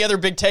 Any other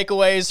big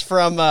takeaways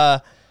from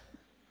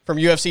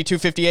UFC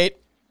 258?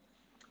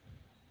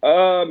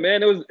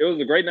 Man, it was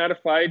a great night of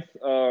fights.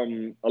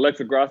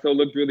 Alexa Grasso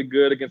looked really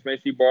good against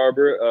Macy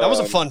Barber. That was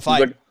a fun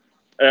fight.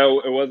 It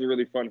was a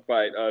really fun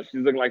fight.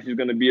 She's looking like she's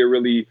going to be a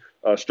really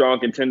strong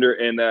contender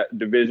in that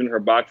division. Her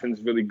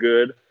boxing's really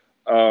good.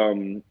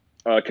 Kelvin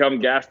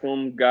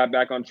Gastelum got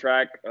back on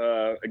track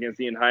against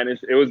Ian Heinisch.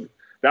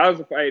 That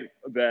was a fight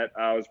that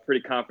I was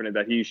pretty confident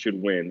that he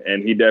should win,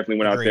 and he definitely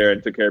went out there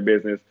and took care of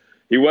business.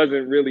 He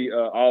wasn't really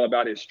all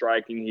about his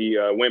striking. He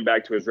went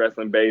back to his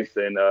wrestling base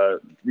and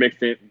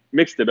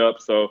mixed it up.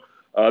 So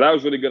that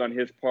was really good on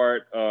his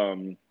part.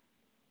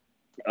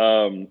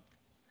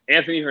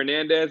 Anthony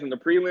Hernandez in the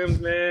prelims,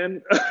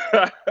 man.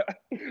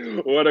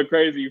 What a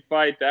crazy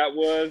fight that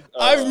was.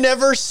 I've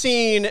never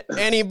seen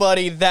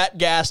anybody that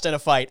gassed in a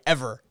fight,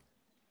 ever.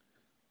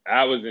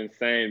 That was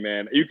insane,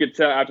 man. You could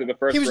tell after the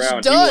first round. He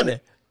was done.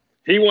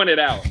 He wanted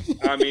out.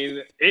 I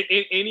mean,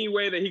 in any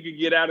way that he could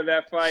get out of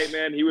that fight,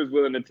 man, he was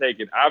willing to take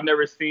it. I've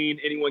never seen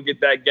anyone get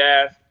that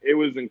gas. It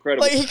was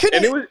incredible. Like, he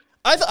couldn't.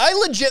 I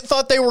legit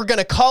thought they were going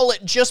to call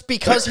it just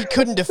because he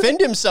couldn't defend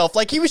himself.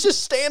 Like, he was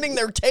just standing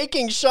there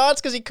taking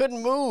shots because he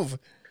couldn't move.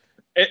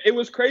 It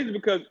was crazy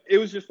because it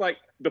was just like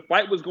the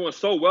fight was going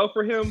so well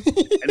for him,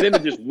 and then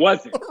it just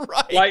wasn't.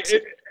 Right.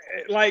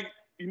 Like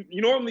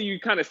normally you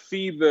kind of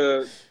see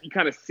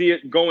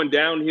it going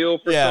downhill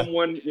for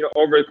someone,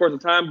 over the course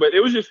of time, but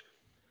it was just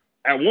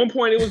at one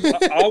point it was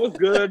all was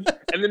good,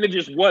 and then it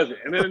just wasn't,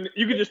 and then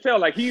you could just tell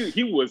like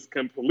he was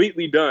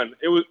completely done.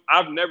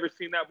 I've never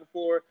seen that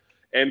before,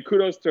 and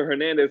kudos to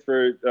Hernandez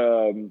for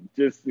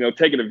just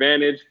taking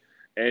advantage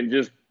and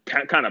just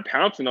kind of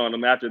pouncing on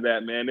him after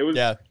that, man. It was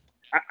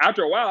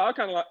after a while I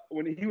kind of like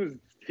when he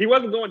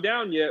wasn't going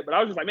down yet, but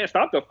I was just like, man,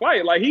 stop the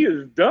fight, like he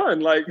is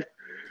done, like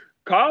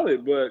call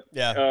it. But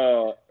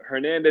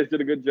Hernandez did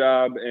a good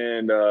job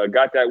and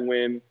got that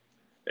win.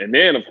 And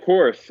then, of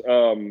course,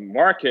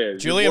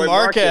 Julian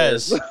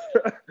Marquez.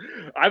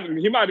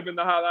 He might have been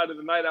the highlight of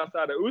the night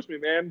outside of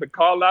Usman, man. The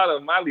call out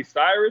of Miley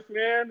Cyrus,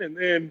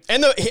 man,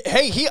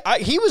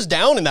 he was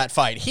down in that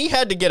fight. He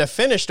had to get a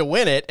finish to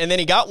win it, and then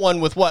he got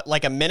one with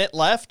like a minute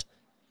left.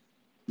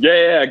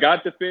 Yeah,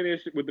 got the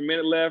finish with the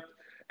minute left,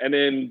 and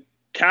then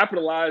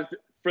capitalized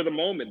for the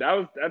moment.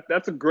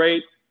 That's a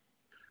great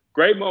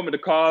moment to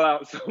call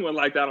out someone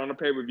like that on a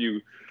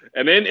pay-per-view,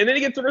 and then he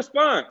gets a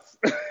response.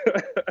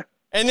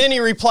 And then he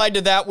replied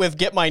to that with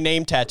 "Get my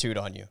name tattooed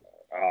on you."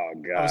 Oh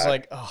God! I was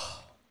like,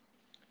 oh.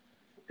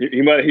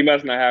 He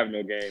must not have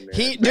no game, man.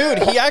 He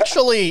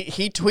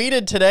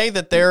tweeted today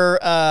that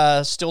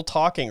they're still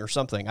talking or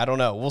something. I don't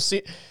know. We'll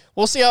see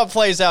how it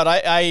plays out.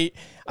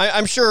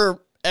 I'm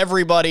sure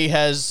everybody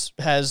has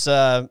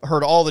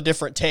heard all the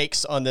different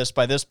takes on this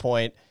by this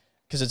point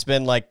because it's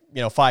been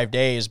 5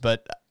 days.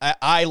 But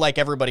I like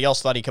everybody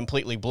else thought he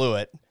completely blew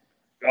it.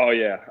 Oh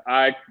yeah,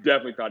 I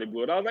definitely thought he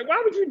blew it. I was like,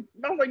 why would you?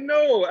 I was like,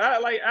 no,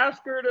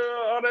 ask her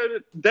on a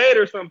date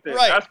or something.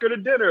 Right. Ask her to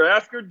dinner.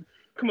 Ask her.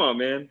 Come on,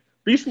 man,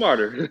 be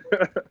smarter.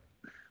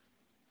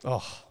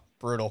 Oh,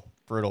 brutal.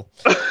 But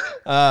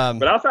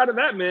outside of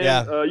that, man,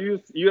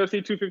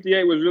 UFC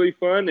 258 was really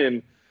fun,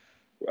 and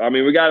I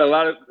mean, we got a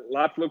lot to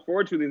look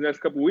forward to these next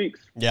couple weeks.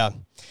 Yeah.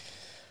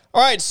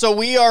 All right, so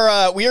we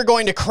are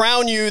going to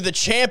crown you the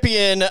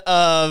champion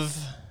of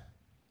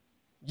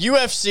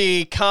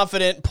UFC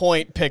Confident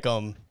Point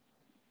Pick'em,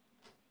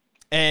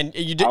 and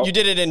you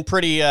did it in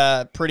pretty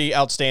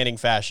outstanding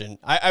fashion.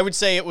 I would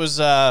say it was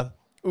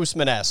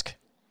Usman-esque,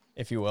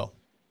 if you will.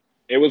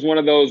 It was one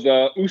of those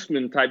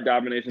Usman type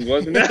dominations,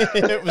 wasn't it?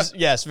 It was,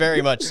 yes,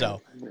 very much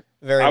so.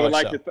 I would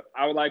like to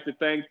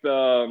thank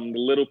the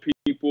little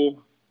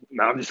people.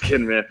 No, I'm just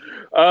kidding, man.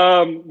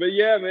 But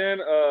yeah, man,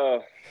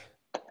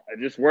 it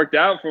just worked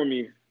out for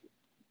me.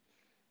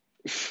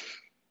 That's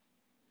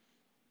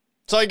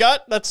all you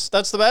got? That's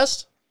the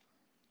best?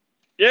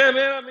 Yeah,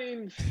 man. I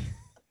mean,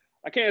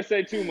 I can't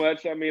say too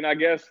much. I mean, I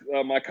guess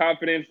my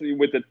confidence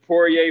with the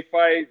Poirier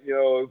fight,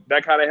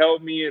 that kind of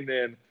helped me. And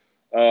then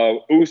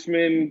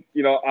Usman,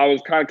 I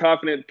was kind of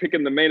confident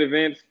picking the main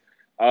events.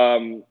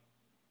 My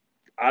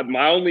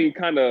only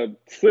kind of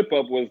slip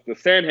up was the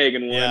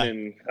Sandhagen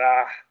one,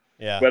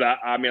 But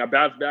I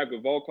bounced back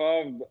with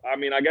Volkov. I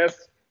mean, I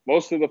guess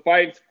most of the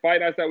fight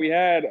nights that we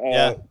had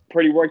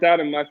pretty worked out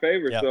in my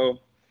favor. Yep. So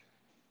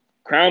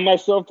crown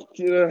myself.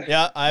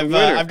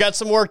 I've got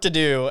some work to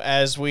do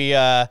as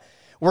we're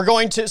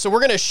going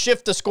to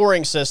shift the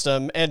scoring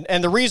system,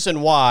 and the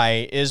reason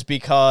why is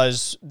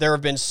because there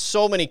have been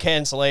so many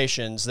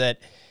cancellations that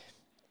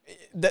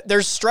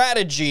there's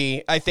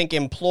strategy, I think,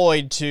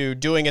 employed to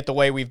doing it the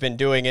way we've been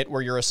doing it,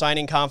 where you're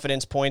assigning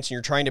confidence points and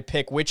you're trying to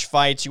pick which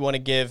fights you want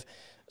to give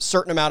a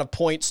certain amount of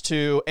points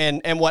to,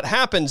 and what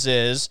happens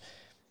is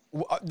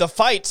the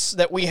fights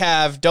that we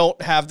have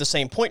don't have the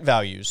same point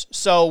values.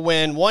 So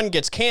when one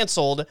gets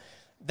canceled,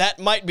 that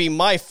might be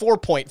my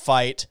 4-point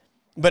fight,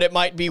 but it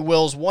might be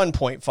Will's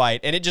 1-point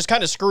fight. And it just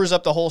kind of screws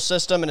up the whole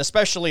system. And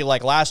especially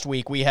like last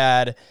week, we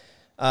had,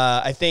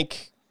 I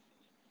think,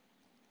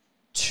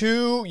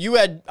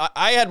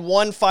 I had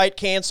 1 fight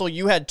cancel,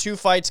 you had 2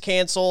 fights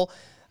cancel.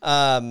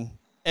 And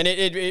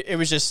it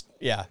was just,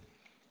 yeah.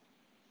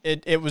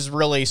 It was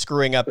really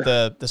screwing up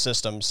the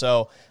system.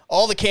 So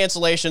all the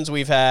cancellations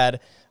we've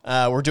had,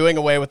 we're doing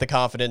away with the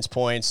confidence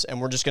points,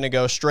 and we're just going to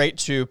go straight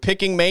to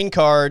picking main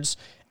cards.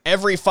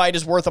 Every fight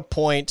is worth a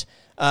point.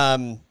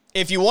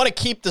 If you want to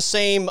keep the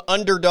same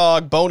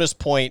underdog bonus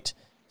point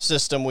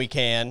system, we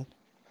can.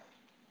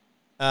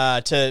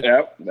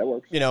 That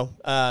works.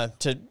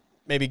 To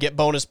maybe get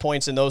bonus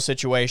points in those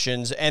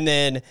situations, and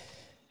then.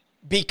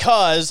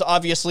 Because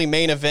obviously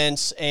main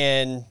events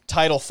and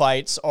title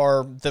fights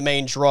are the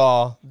main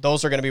draw,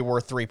 those are going to be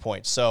worth 3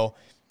 points. So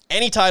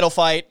any title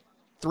fight,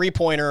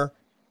 3-pointer,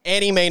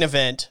 any main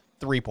event,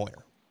 3-pointer.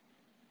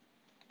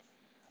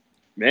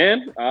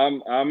 Man,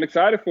 I'm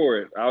excited for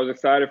it. I was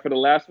excited for the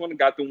last one,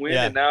 got the win,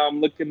 and now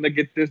I'm looking to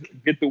get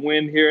the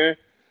win here.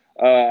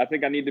 I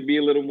think I need to be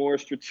a little more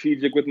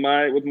strategic with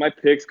my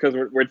picks because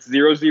we're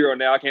 0-0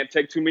 now. I can't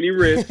take too many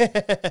risks.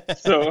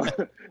 So,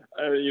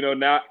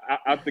 now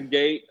out the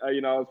gate, I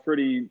was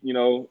pretty,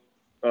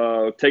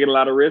 taking a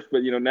lot of risks.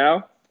 But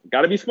now,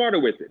 got to be smarter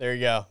with it. There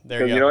you go.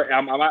 There you go.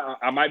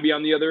 I might be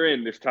on the other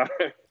end this time.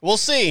 We'll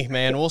see,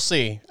 man. We'll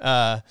see.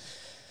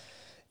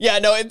 Yeah,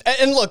 no,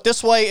 and look,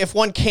 this way, if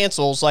one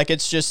cancels, like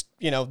it's just,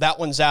 that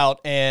one's out,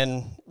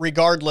 and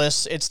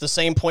regardless, it's the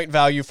same point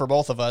value for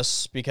both of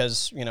us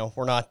because,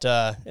 we're not,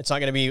 it's not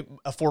going to be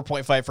a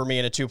 4-point fight for me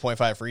and a 2-point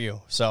fight for you.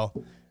 So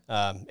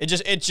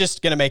it's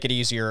just going to make it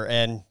easier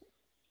and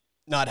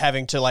not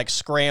having to like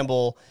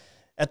scramble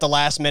at the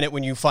last minute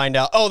when you find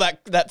out, oh,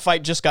 that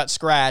fight just got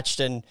scratched,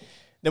 and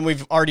then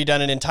we've already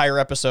done an entire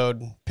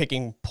episode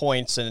picking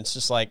points, and it's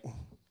just like,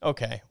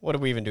 okay, what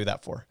did we even do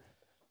that for?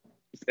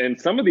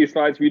 And some of these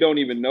fights, we don't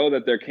even know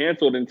that they're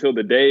canceled until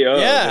the day of.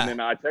 Yeah. And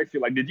then I text you,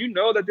 like, did you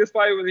know that this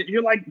fight was –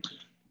 you're like,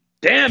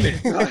 damn it.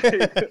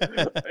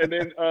 And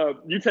then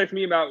you text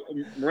me about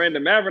Miranda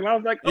Maverick, and I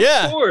was like,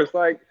 of course.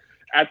 Like,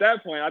 at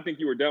that point, I think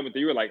you were done with it.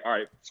 You were like, all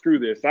right, screw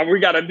this.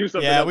 We got to do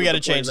something else. Yeah, we got to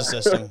change the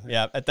system.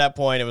 Yeah, at that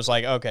point, it was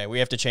like, okay, we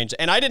have to change it.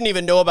 And I didn't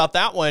even know about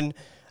that one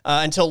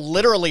until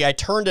literally I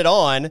turned it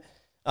on.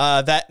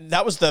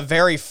 That was the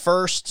very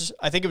first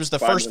 – I think it was the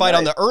first fight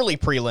on the early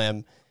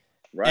prelim.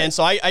 Right. And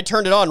so I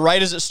turned it on right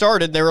as it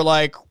started. They were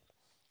like,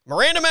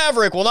 Miranda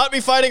Maverick will not be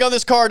fighting on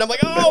this card. I'm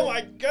like, oh,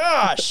 my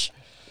gosh.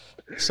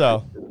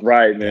 So.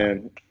 Right,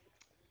 man.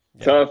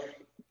 Yeah. Tough,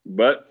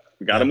 but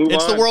we got to move on.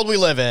 It's the world we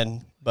live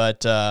in.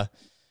 But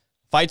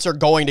fights are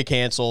going to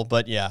cancel.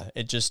 But, yeah,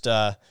 it just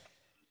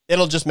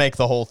it'll just make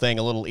the whole thing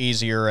a little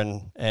easier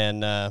and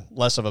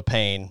less of a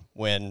pain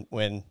when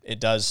it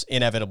does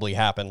inevitably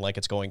happen like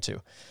it's going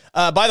to.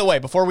 By the way,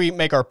 before we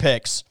make our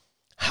picks,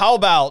 how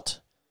about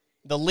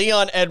the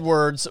Leon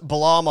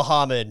Edwards-Bilal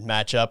Muhammad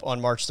matchup on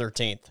March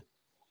 13th?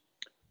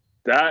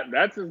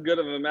 That's as good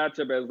of a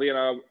matchup as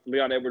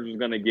Leon Edwards was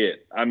going to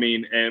get. I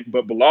mean,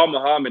 but Bilal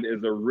Muhammad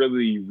is a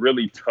really,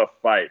 really tough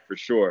fight for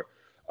sure.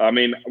 I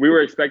mean, we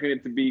were expecting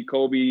it to be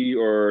Kobe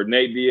or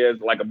Nate Diaz,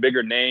 like a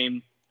bigger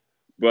name,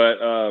 but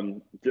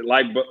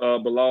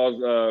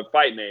Bilal's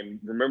fight name.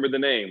 Remember the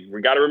name.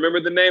 We got to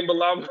remember the name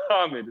Bilal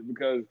Muhammad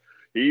because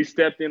he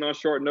stepped in on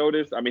short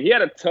notice. I mean, he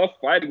had a tough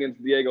fight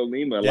against Diego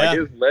Lima. Yeah. Like,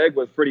 his leg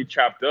was pretty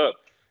chopped up.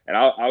 And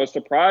I was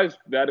surprised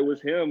that it was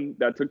him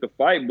that took the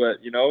fight. But,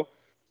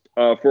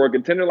 for a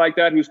contender like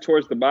that who's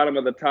towards the bottom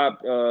of the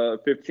top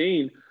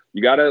 15,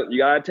 you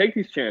gotta take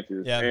these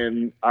chances. Yeah.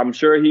 And I'm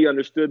sure he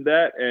understood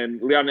that.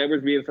 And Leon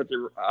Edwards being such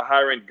a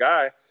high-ranked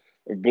guy,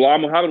 if Bilal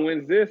Muhammad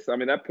wins this, I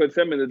mean, that puts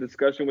him in the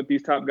discussion with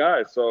these top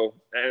guys. So,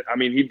 I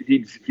mean,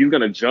 he's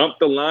going to jump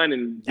the line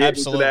and get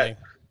into that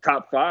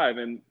top 5.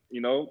 And,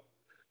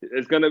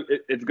 it's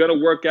gonna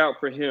work out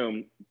for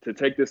him to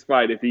take this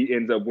fight if he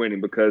ends up winning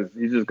because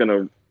he's just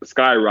gonna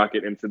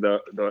skyrocket into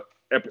the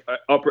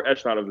upper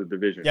echelon of the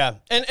division. Yeah,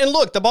 and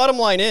look, the bottom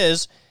line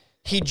is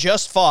he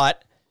just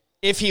fought.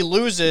 If he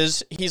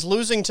loses, he's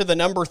losing to the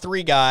number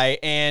 3 guy,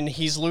 and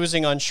he's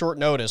losing on short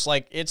notice.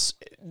 Like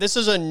this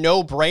is a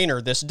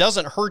no-brainer. This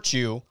doesn't hurt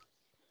you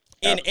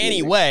in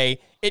any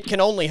way. It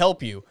can only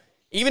help you.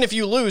 Even if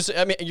you lose,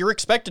 I mean, you're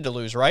expected to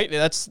lose, right?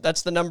 That's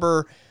the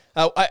number.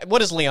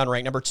 What is Leon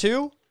ranked? Number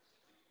 2?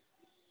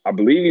 I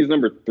believe he's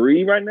number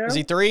 3 right now. Is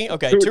he 3?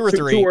 Okay, 2 or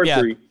 3. 2 or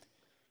 3.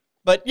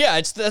 But yeah,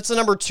 that's the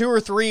number 2 or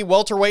 3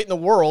 welterweight in the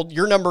world.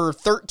 You're number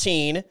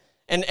 13.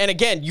 And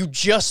again, you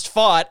just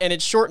fought, and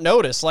it's short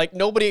notice. Like,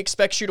 nobody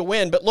expects you to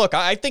win. But look,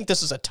 I think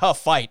this is a tough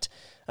fight.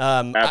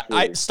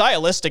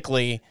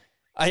 Stylistically,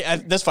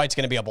 this fight's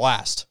going to be a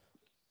blast.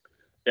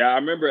 Yeah, I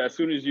remember as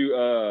soon as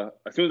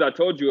I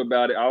told you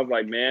about it, I was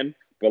like, man,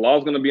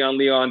 Bilal's going to be on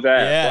Leon's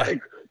ass. Yeah.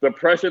 Like, the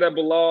pressure that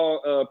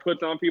Bilal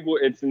puts on people,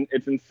 it's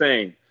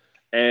insane.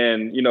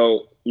 And,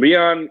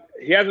 Leon,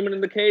 he hasn't been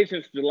in the cage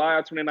since July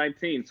of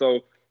 2019.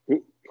 So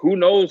who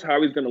knows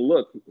how he's going to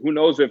look? Who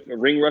knows if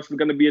ring rust is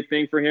going to be a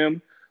thing for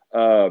him?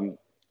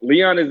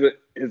 Leon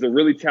is a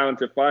really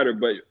talented fighter,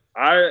 but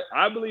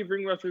I believe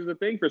ring rust is a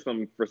thing for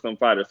some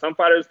fighters. Some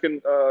fighters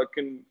can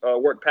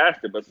work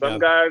past it, but some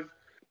guys,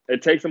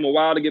 it takes them a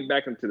while to get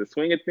back into the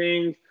swing of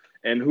things.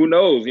 And who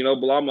knows?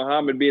 Bilal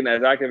Muhammad being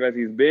as active as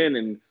he's been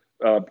and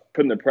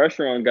putting the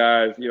pressure on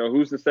guys,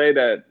 who's to say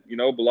that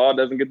Bilal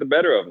doesn't get the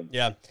better of him?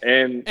 Yeah.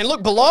 And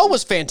look, Bilal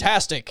was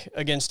fantastic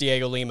against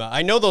Diego Lima.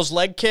 I know those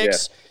leg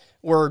kicks. Yeah.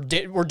 Were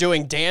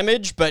doing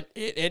damage, but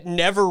it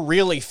never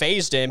really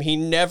fazed him. He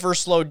never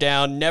slowed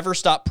down, never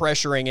stopped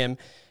pressuring him,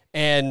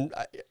 and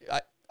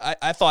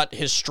I thought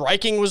his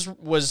striking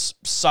was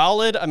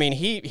solid. I mean,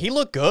 he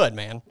looked good,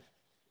 man.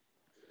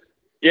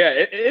 Yeah,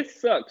 it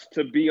sucks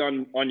to be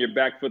on your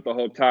back foot the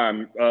whole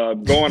time,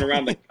 going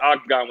around the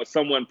octagon with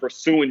someone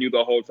pursuing you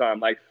the whole time.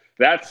 Like,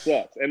 that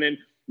sucks. And then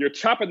you're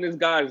chopping this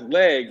guy's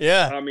leg,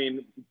 I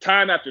mean,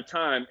 time after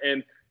time,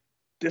 and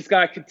this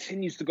guy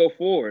continues to go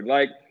forward.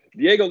 Like,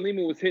 Diego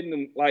Lima was hitting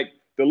them, like,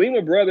 the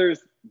Lima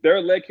brothers,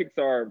 their leg kicks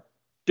are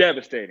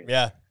devastating.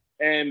 Yeah.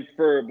 And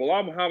for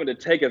Bilal Muhammad to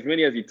take as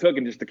many as he took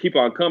and just to keep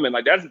on coming,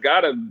 like, that's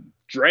got to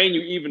drain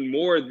you even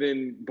more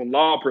than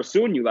Bilal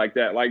pursuing you like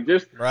that. Like,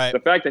 just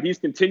the fact that he's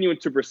continuing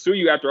to pursue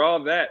you after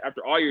all that,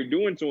 after all you're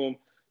doing to him,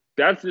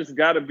 that's just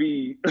got to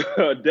be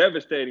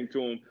devastating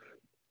to him.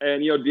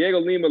 And, Diego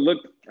Lima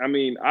looked, I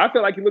mean, I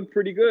feel like he looked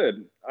pretty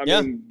good. I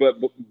mean, but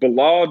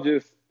Bilal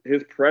just,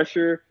 his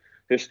pressure,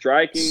 his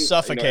striking,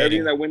 suffocating.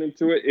 Everything that went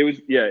into it, it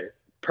was,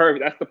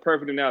 perfect. That's the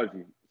perfect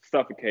analogy.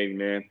 Suffocating,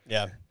 man.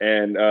 Yeah.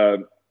 And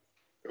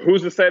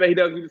who's to say that he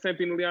doesn't do the same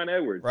thing to Leon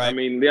Edwards? Right. I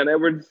mean, Leon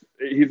Edwards,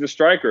 he's a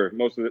striker,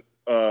 most of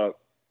the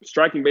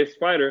striking-based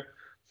fighter.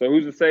 So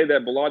who's to say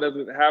that Bilal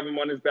doesn't have him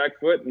on his back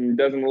foot and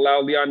doesn't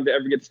allow Leon to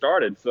ever get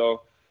started?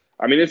 So,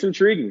 I mean, it's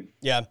intriguing.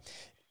 Yeah.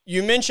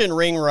 You mentioned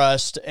ring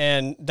rust,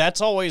 and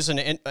that's always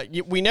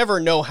we never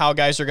know how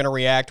guys are going to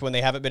react when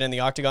they haven't been in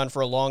the octagon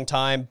for a long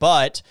time,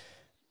 but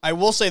I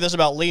will say this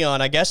about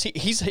Leon. I guess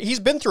he's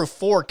been through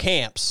 4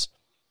 camps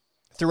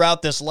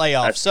throughout this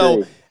layoff. That's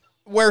so true.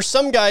 Where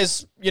some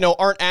guys,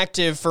 aren't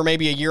active for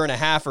maybe a year and a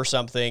half or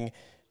something,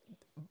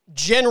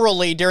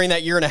 generally during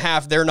that year and a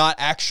half, they're not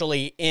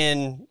actually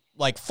in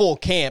like full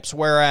camps.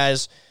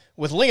 Whereas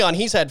with Leon,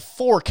 he's had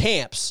 4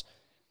 camps,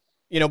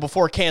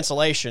 before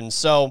cancellation.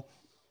 So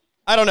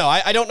I don't know.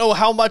 I don't know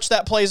how much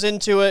that plays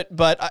into it,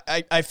 but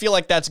I feel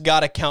like that's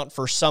got to count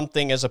for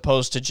something as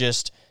opposed to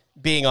just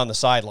being on the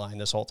sideline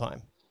this whole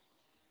time.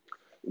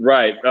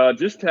 Right.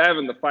 Just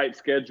having the fight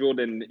scheduled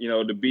and,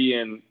 to be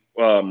in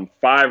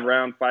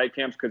 5-round fight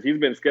camps, because he's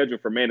been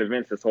scheduled for main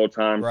events this whole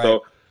time. Right.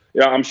 So,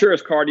 I'm sure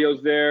his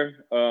cardio's there.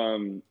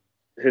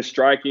 His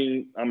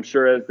striking, I'm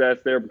sure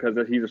that's there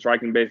because he's a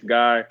striking-based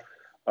guy.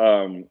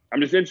 I'm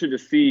just interested to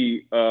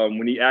see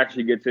when he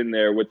actually gets in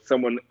there with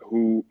someone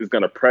who is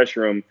going to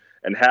pressure him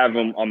and have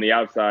him on the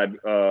outside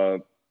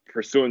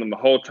pursuing him the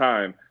whole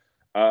time.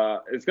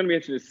 It's going to be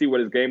interesting to see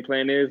what his game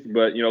plan is.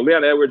 But,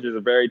 Leon Edwards is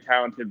a very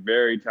talented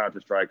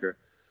striker.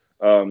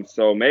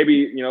 So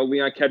maybe,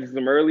 Leon catches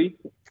him early.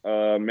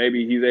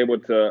 Maybe he's able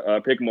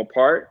to pick him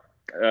apart.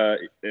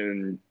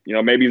 And,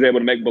 maybe he's able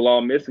to make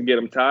Bilal miss and get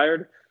him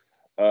tired.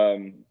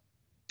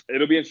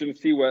 It'll be interesting to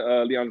see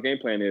what Leon's game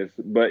plan is.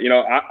 But,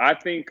 I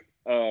think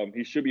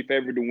he should be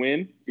favored to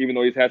win, even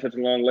though he's had such a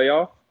long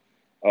layoff.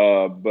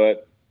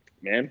 But,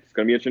 man, it's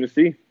going to be interesting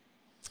to see.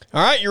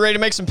 All right, you ready to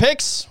make some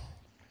picks?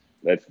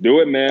 Let's do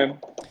it, man.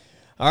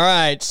 All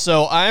right,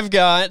 so I've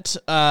got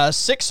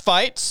 6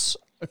 fights,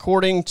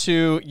 according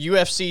to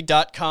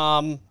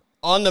UFC.com,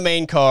 on the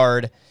main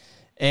card.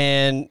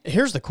 And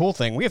here's the cool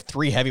thing. We have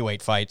 3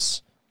 heavyweight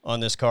fights on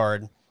this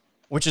card,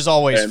 which is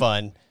always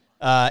fun.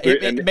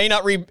 It may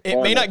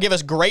not give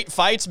us great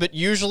fights, but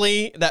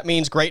usually that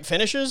means great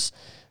finishes.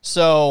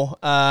 So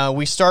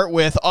we start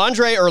with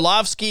Andre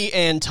Arlovsky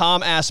and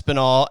Tom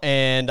Aspinall,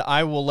 and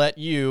I will let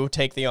you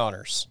take the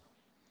honors.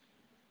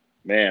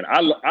 Man,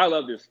 I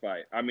love this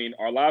fight. I mean,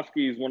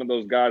 Arlovsky is one of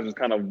those guys who's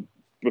kind of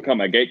become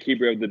a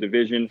gatekeeper of the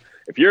division.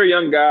 If you're a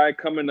young guy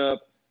coming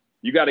up,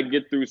 you got to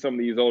get through some of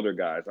these older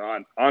guys.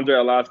 Andre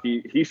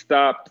Arlovsky, he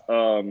stopped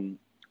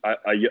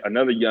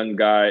another young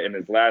guy in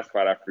his last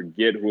fight. I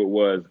forget who it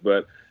was,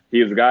 but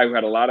he was a guy who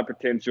had a lot of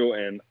potential,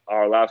 and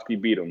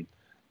Arlovsky beat him.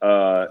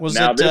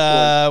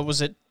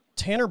 Was it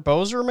Tanner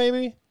Boser,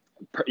 maybe?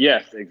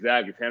 Yes,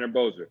 exactly, Tanner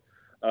Boser.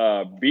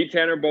 Beat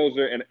Tanner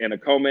Boser in a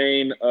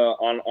co-main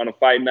on a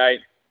fight night,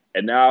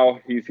 and now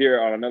he's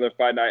here on another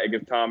fight night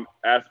against Tom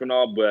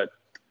Aspinall. But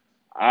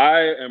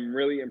I am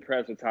really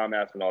impressed with Tom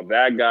Aspinall.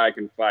 That guy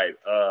can fight.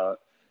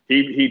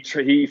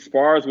 He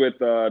spars with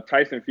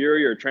Tyson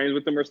Fury or trains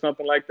with him or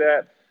something like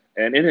that.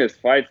 And in his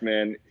fights,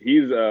 man,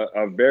 he's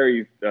a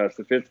very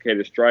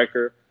sophisticated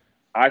striker.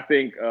 I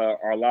think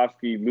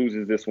Arlovsky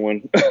loses this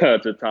one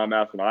to Tom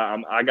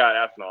Aspinall. I got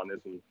Aspinall on this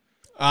one.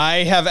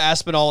 I have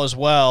Aspinall as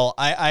well.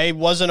 I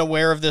wasn't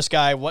aware of this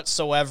guy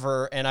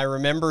whatsoever, and I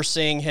remember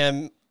seeing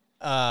him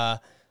on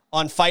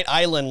Fight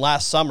Island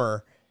last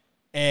summer,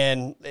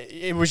 and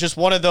it was just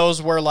one of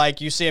those where,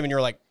 like, you see him and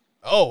you're like,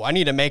 oh, I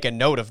need to make a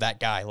note of that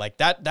guy. Like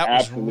that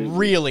was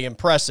really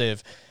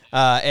impressive.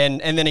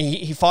 And then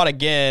he fought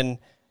again,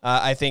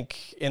 I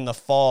think in the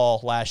fall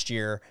last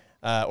year,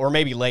 or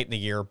maybe late in the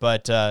year.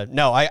 But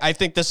no, I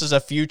think this is a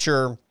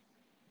future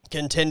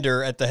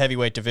contender at the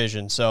heavyweight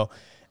division. So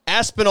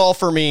Aspinall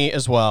for me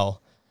as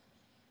well.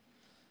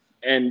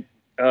 And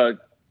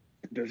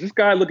does this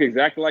guy look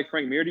exactly like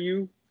Frank Mir to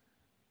you?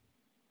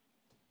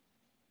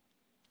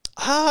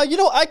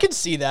 I can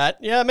see that.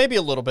 Yeah, maybe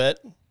a little bit.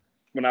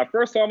 When I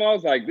first saw him, I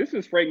was like, this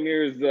is Frank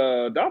Mir's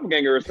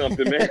doppelganger or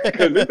something, man,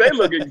 because they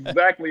look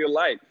exactly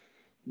alike.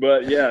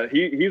 But, yeah,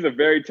 he's a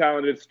very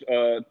talented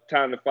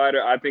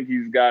fighter. I think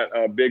he's got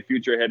a big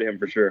future ahead of him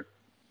for sure.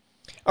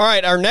 All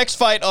right, our next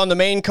fight on the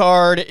main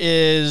card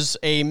is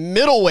a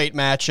middleweight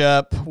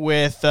matchup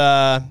with,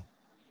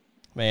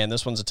 man,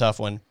 this one's a tough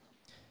one.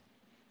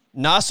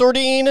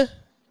 Nassourdine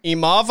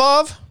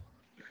Imavov?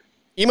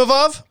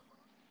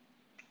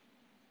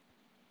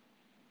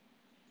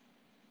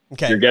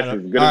 Okay. Your guess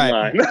is good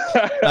as mine.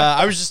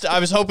 I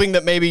was hoping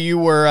that maybe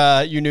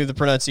you knew the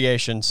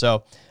pronunciation.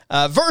 So,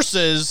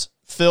 versus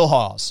Phil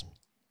Hawes.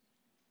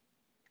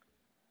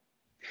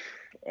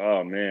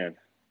 Oh man,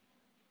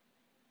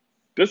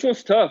 this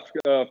one's tough.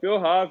 Phil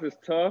Hawes is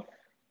tough,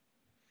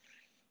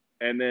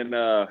 and then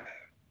man,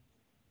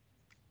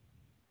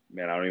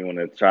 I don't even want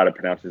to try to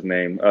pronounce his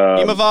name.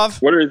 Imavov.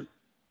 What is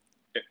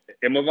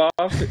Imavov?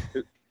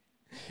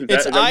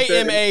 It's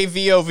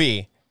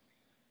Imavov.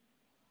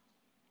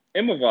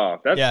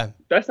 Imavov.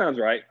 That sounds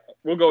right.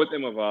 We'll go with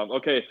Imavov.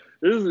 Okay,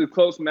 this is a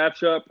close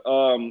matchup.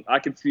 I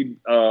could see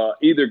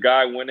either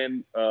guy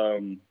winning.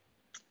 I'm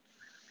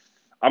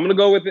gonna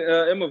go with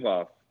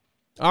Imavov.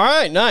 All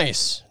right,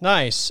 nice.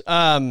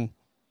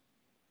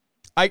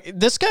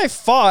 This guy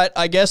fought,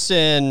 I guess,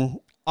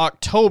 in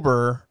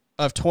October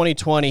of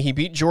 2020. He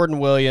beat Jordan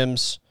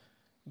Williams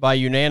by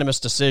unanimous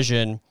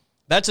decision.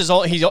 That's his.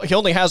 He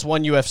only has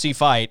one UFC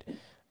fight,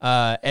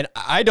 and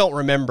I don't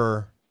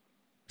remember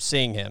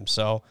seeing him.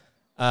 So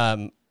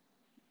I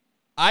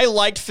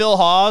liked Phil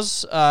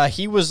Hawes.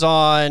 He was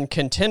on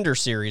Contender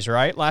Series,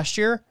 right, last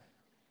year?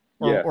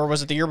 Or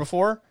was it the year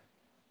before?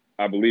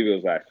 I believe it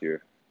was last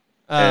year.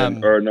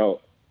 Or no,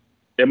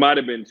 it might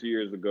have been 2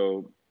 years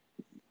ago.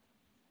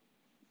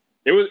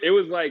 It was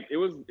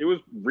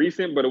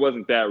recent, but it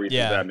wasn't that recent.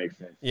 Yeah. If that makes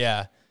sense.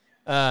 Yeah.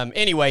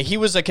 Anyway, he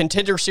was a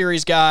Contender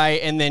Series guy,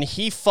 and then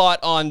he fought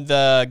on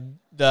the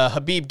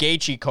Khabib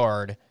Gaethje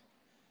card.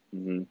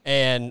 Mm-hmm.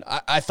 And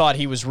I thought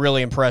he was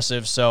really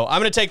impressive. So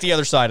I'm going to take the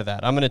other side of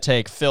that. I'm going to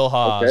take Phil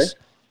Hawes.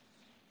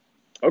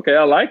 Okay,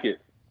 I like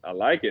it.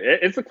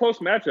 It's a close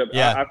matchup.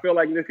 Yeah. I feel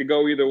like this could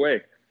go either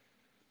way.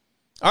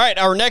 All right,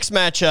 our next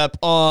matchup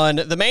on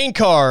the main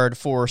card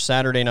for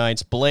Saturday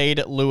night's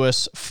Blade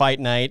Lewis Fight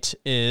Night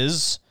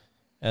is,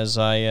 as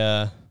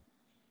I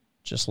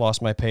just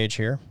lost my page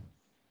here.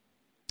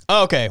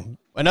 Okay,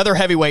 another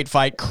heavyweight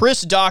fight,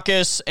 Chris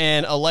Daukaus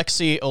and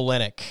Alexei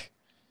Oleinik.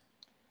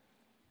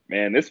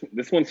 Man, this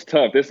one's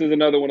tough. This is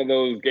another one of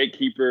those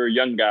gatekeeper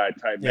young guy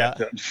type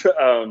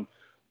matchups.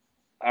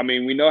 I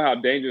mean, we know how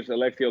dangerous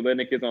Alexei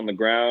Oleinik is on the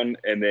ground,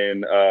 and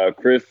then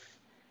Chris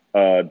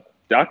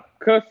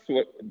Daukaus.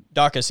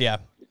 Daukaus, yeah.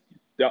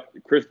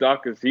 Chris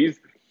Daukaus,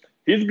 he's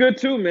good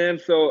too, man.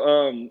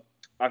 So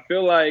I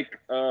feel like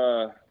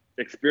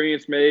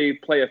experience may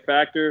play a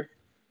factor.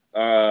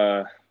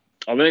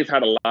 Oleinik's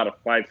had a lot of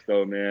fights,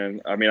 though,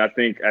 man. I mean, I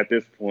think at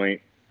this point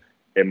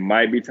it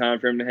might be time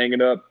for him to hang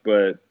it up,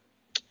 but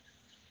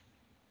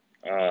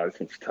this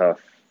one's tough.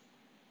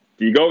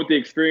 Do you go with the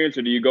experience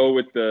or do you go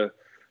with the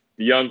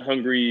young,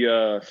 hungry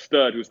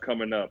stud who's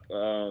coming up?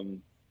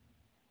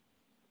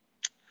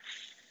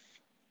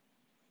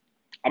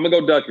 I'm going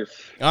to go Daukaus.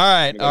 All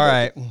right.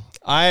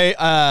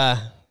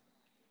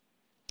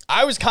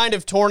 I was kind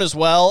of torn as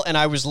well, and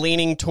I was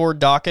leaning toward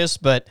Daukaus,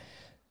 but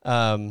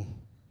man,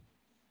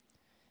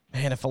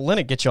 if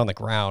Oleinik gets you on the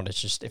ground,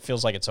 it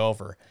feels like it's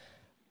over.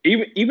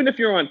 Even if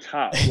you're on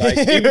top, like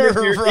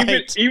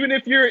even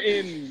if you're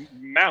in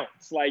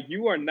mounts, like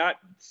you are not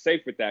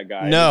safe with that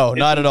guy. No,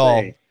 not at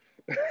all.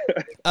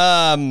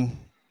 I'll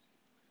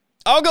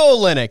go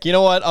Oleinik. You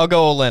know what? I'll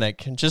go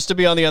Oleinik just to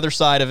be on the other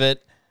side of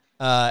it.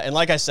 And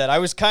like I said, I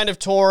was kind of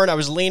torn. I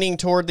was leaning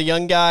toward the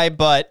young guy,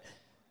 but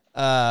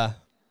not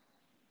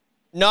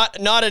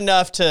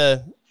enough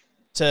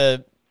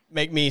to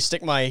make me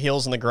stick my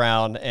heels in the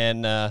ground.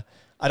 And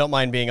I don't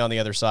mind being on the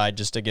other side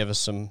just to give us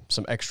some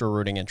extra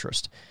rooting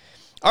interest.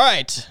 All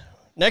right,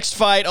 next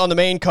fight on the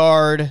main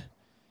card,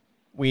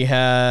 we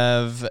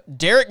have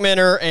Derek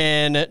Minner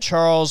and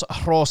Charles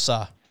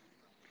Rosa.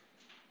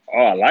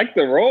 Oh, I like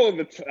the role.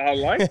 I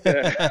like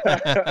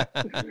that.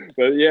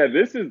 But yeah,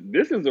 this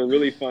is a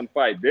really fun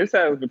fight. This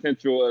has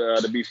potential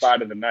to be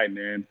fight of the night,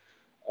 man.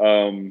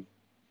 Oh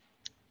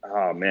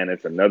man,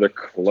 it's another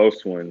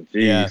close one.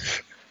 Jeez. Yeah.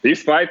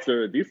 These fights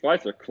are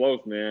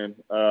close, man.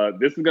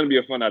 This is gonna be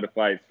a fun night of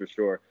fights for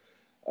sure.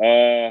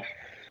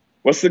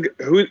 What's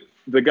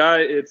the guy?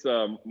 It's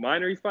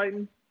Minner he's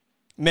fighting.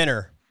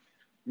 Minner.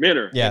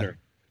 Yeah.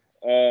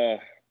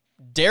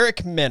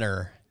 Derek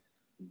Minner.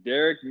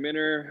 Derek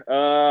Minner.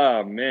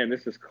 Man,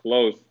 this is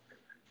close.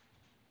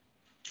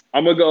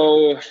 I'm gonna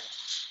go.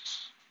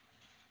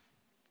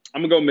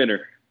 I'm gonna go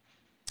Minner.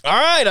 All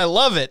right, I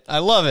love it.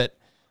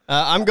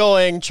 I'm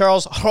going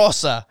Charles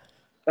Rosa.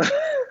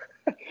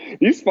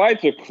 These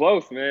fights are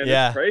close, man.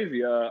 Yeah. It's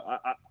crazy.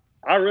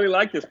 I really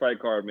like this fight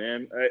card,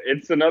 man.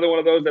 It's another one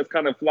of those that's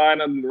kind of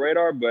flying under the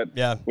radar, but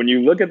Yeah. when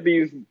you look at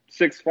these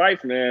 6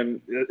 fights, man,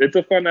 it's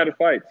a fun night of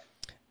fights.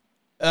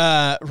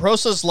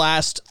 Rosa's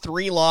last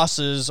 3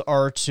 losses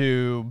are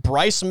to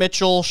Bryce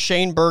Mitchell,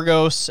 Shane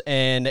Burgos,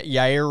 and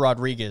Yair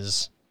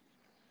Rodriguez.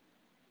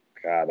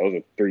 God, those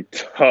are 3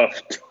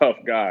 tough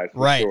guys.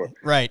 Right, sure.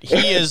 right.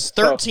 He is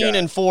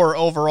 13-4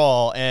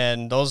 overall,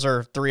 and those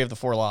are 3 of the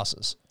 4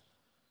 losses.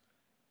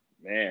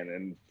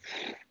 Man,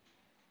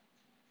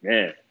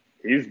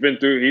 he's been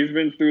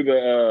through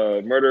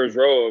the murderer's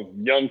row of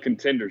young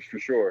contenders for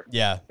sure.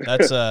 Yeah,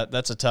 that's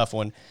a tough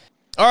one.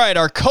 All right,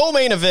 our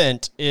co-main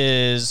event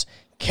is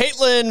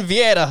Caitlin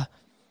Vieira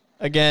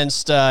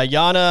against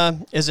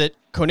Yana. Is it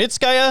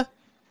Konitskaya?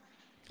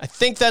 I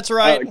think that's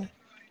right.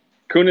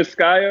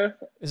 Kuniskaya?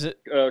 Is it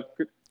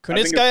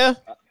Konitskaya?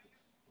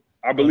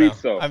 I believe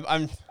so.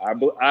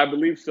 I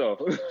believe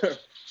so.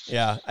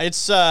 Yeah,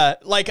 it's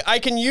like I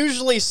can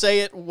usually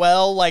say it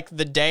well like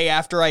the day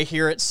after I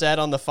hear it said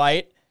on the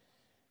fight.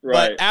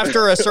 Right. But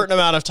after a certain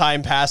amount of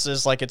time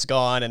passes, like it's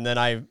gone, and then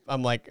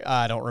I'm like,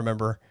 I don't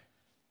remember.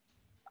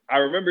 I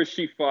remember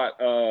she fought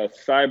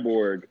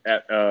Cyborg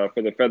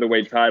for the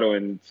featherweight title,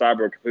 and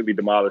Cyborg completely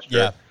demolished her.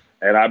 Yeah.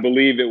 And I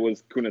believe it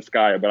was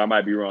Kuniskaya, but I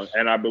might be wrong.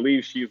 And I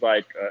believe she's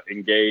like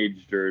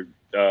engaged or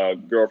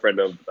girlfriend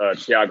of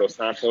Thiago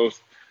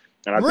Santos.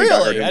 And I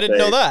didn't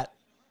know that.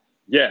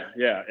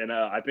 Yeah. And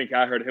I think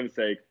I heard him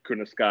say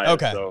Kuniskaya.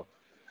 Okay. So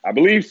I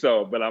believe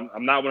so, but I'm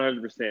not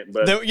 100%.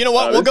 But you know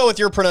what? We'll go with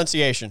your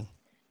pronunciation.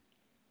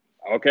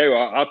 Okay,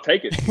 well, I'll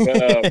take it.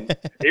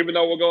 But, even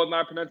though we'll go with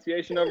my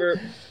pronunciation of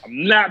her,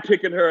 I'm not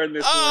picking her in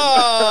this one.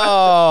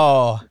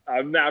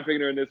 I'm not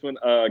picking her in this one.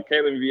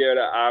 Caitlin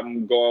Vieira,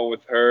 I'm going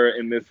with her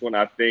in this one.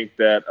 I think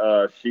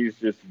that she's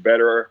just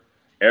better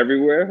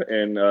everywhere,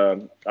 and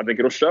I think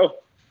it'll show. All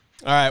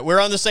right,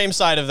 we're on the same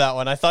side of that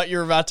one. I thought you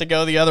were about to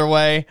go the other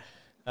way,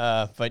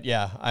 but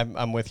yeah,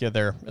 I'm with you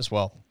there as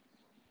well.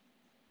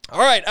 All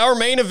right, our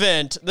main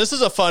event. This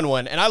is a fun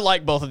one, and I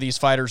like both of these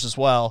fighters as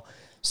well.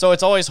 So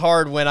it's always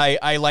hard when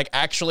I like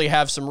actually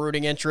have some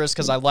rooting interest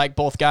because I like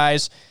both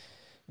guys.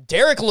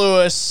 Derek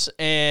Lewis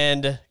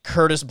and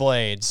Curtis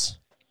Blaydes.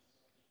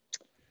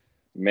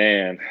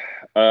 Man,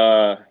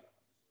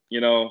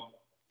 you know,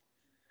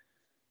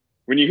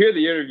 when you hear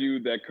the interview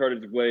that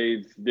Curtis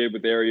Blaydes did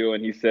with Ariel,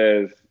 and he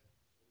says,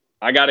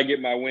 "I got to get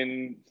my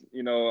win.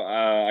 You know,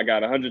 I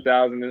got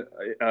 100,000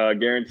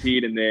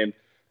 guaranteed, and then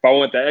if I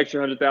want that extra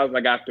 100,000, I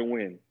got to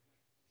win."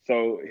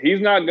 So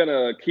he's not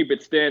gonna keep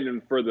it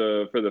standing for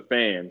the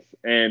fans.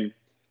 And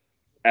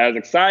as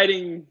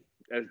exciting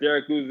as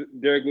Derek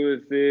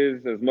Lewis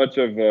is, as much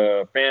of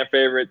a fan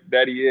favorite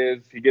that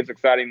he gets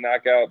exciting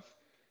knockouts.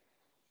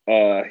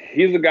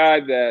 He's a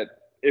guy that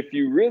if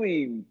you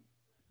really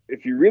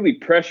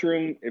pressure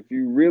him, if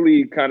you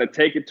really kind of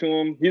take it to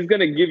him, he's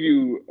gonna give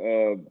you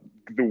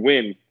the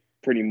win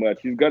pretty much.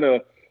 He's gonna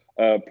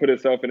put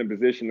himself in a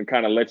position to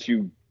kind of let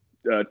you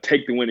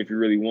take the win if you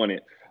really want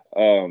it.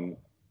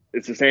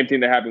 It's the same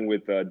thing that happened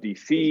with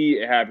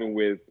DC. It happened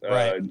with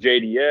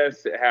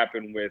JDS. It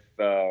happened with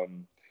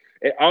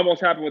it almost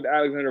happened with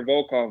Alexander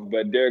Volkov,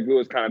 but Derek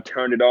Lewis kind of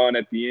turned it on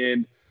at the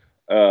end.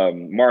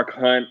 Mark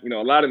Hunt, you know,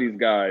 a lot of these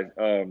guys.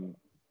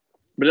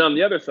 But on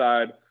the other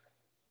side,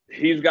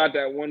 he's got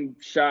that one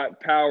shot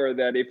power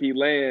that if he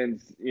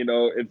lands, you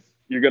know,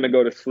 you're gonna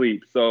go to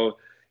sleep. So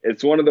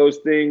it's one of those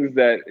things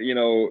that, you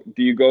know,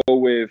 do you go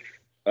with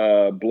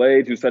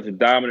Blaydes, who's such a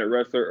dominant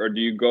wrestler, or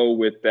do you go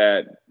with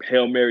that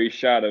Hail Mary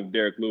shot of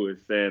Derek Lewis?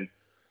 And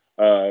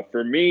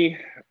for me,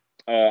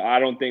 I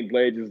don't think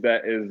Blaydes is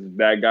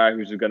that guy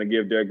who's just going to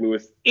give Derek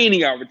Lewis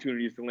any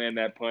opportunities to land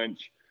that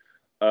punch.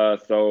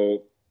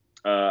 So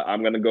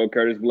I'm going to go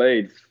Curtis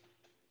Blaydes.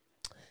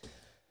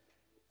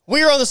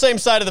 We are on the same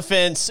side of the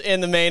fence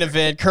in the main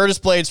event. Curtis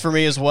Blaydes for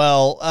me as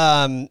well.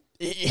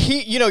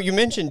 You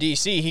mentioned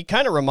DC. He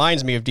kind of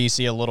reminds me of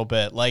DC a little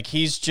bit. Like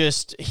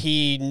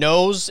he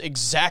knows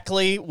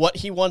exactly what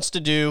he wants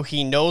to do.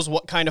 He knows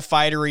what kind of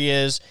fighter he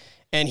is,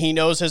 and he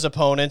knows his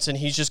opponents, and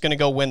he's just going to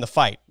go win the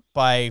fight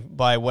by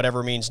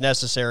whatever means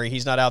necessary.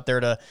 He's not out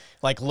there to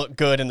like look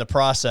good in the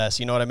process.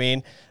 You know what I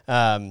mean?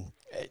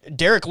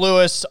 Derek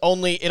Lewis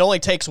it only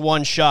takes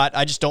one shot.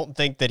 I just don't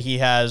think that he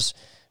has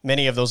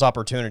many of those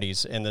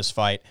opportunities in this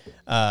fight.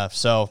 I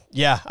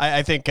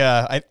think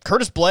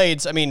Curtis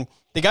Blaydes, I mean,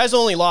 the guy's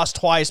only lost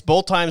twice.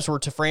 Both times were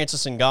to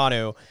Francis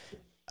Ngannou.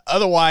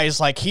 Otherwise,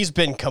 like, he's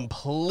been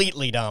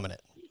completely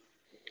dominant.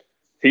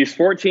 He's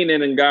 14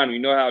 in Ngannou. You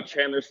know how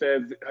Chandler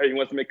says he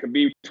wants to make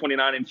Khabib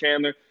 29 in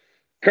Chandler?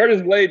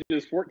 Curtis Blaydes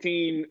is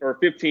 14 or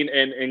 15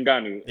 in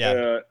Ngannou.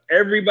 Yeah.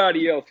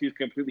 Everybody else, he's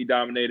completely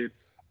dominated.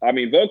 I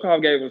mean,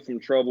 Volkov gave him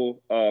some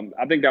trouble.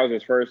 I think that was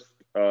his first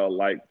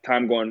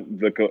time going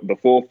the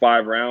full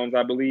 5 rounds,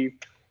 I believe.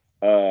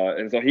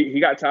 And so he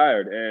got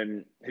tired,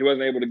 and he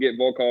wasn't able to get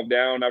Volkov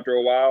down after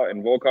a while,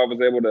 and Volkov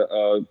was able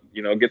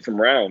to, get some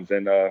rounds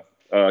and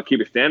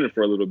keep it standing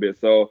for a little bit.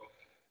 So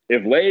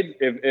if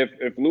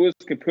Lewis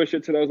can push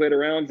it to those later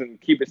rounds and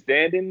keep it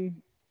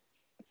standing,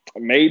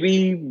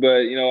 maybe,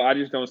 but I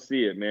just don't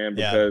see it, man,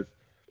 because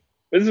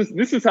this is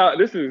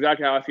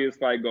exactly how I see this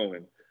fight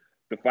going.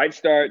 The fight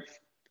starts,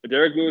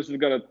 Derek Lewis is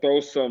gonna throw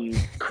some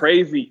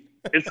crazy.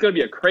 It's gonna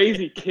be a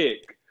crazy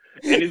kick.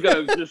 And he's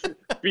going to just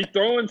be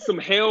throwing some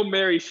Hail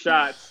Mary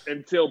shots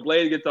until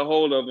Blaydes gets a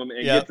hold of him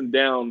and gets him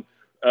down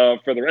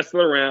for the rest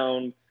of the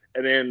round.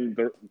 And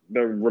then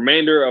the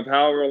remainder of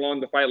however long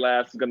the fight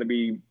lasts is going to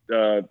be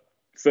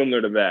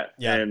similar to that.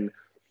 Yeah. And,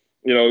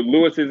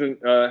 Lewis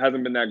hasn't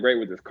been that great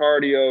with his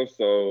cardio.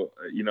 So,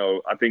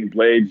 I think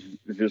Blaydes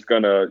is just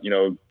going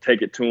to,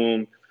 take it to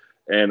him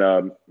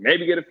and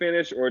maybe get a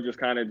finish or just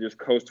kind of just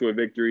coast to a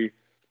victory.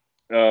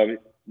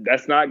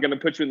 That's not going to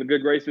put you in the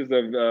good graces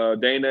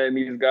of Dana and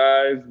these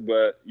guys,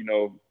 but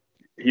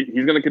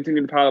he's going to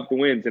continue to pile up the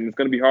wins, and it's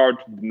going to be hard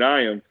to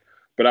deny him.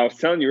 But I was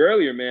telling you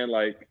earlier, man,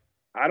 like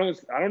I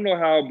don't know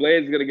how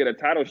Blaydes is going to get a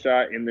title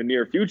shot in the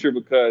near future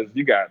because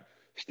you got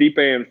Stipe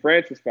and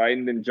Francis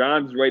fighting, then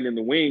John's waiting in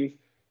the wings.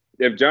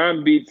 If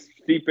John beats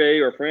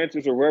Stipe or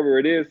Francis or whoever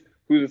it is,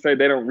 who's to say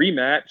they don't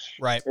rematch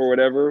or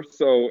whatever?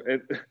 So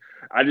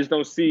I just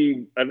don't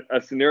see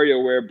a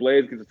scenario where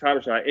Blaydes gets a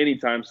title shot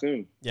anytime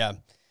soon. Yeah.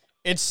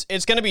 It's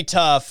going to be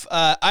tough.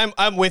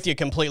 I'm with you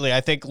completely.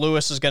 I think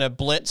Lewis is going to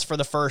blitz for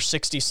the first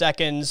 60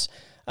 seconds,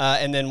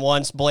 and then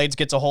once Blaydes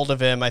gets a hold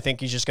of him, I think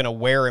he's just going to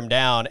wear him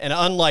down. And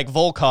unlike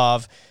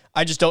Volkov,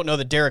 I just don't know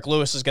that Derek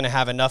Lewis is going to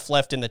have enough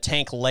left in the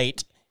tank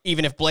late,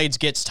 even if Blaydes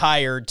gets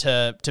tired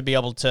to be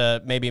able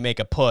to maybe make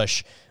a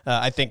push.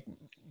 I think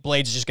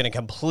Blaydes is just going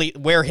to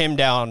wear him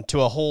down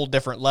to a whole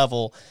different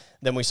level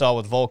than we saw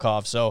with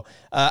Volkov. So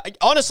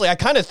honestly, I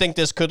kind of think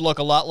this could look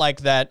a lot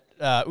like that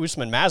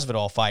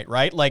Usman-Masvidal fight,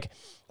 right? Like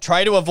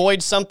try to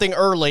avoid something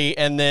early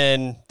and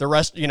then the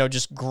rest,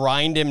 just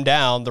grind him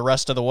down the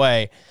rest of the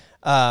way.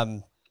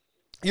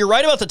 You're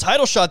right about the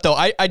title shot, though.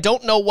 I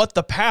don't know what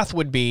the path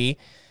would be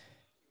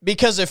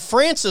because if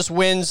Francis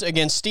wins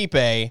against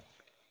Stipe,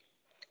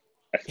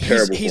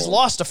 he's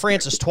lost to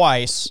Francis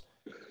twice.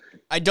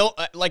 I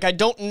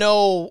don't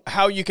know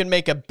how you can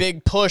make a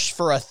big push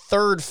for a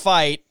third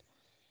fight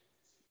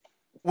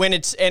when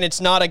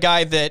it's not a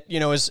guy that,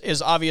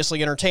 is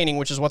obviously entertaining,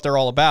 which is what they're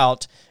all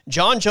about.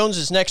 John Jones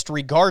is next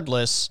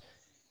regardless.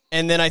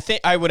 And then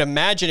I would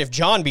imagine if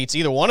John beats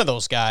either one of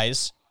those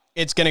guys,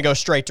 it's going to go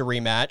straight to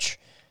rematch.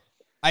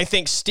 I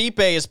think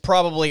Stipe has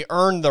probably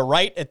earned the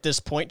right at this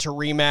point to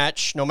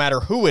rematch no matter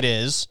who it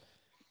is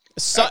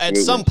at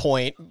some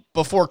point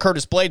before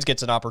Curtis Blaydes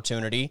gets an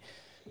opportunity.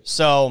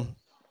 So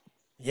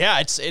yeah,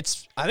 I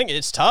think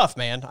it's tough,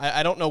 man.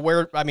 I don't know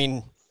where,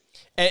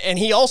 and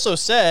he also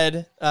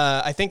said,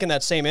 I think in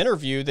that same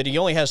interview, that he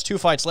only has 2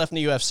 fights left in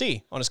the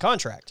UFC on his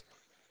contract.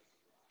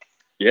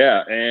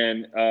 Yeah,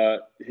 and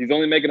he's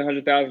only making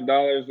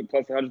 $100,000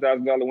 plus a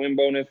 $100,000 win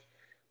bonus.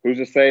 Who's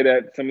to say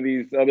that some of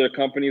these other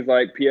companies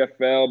like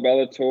PFL,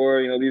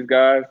 Bellator, these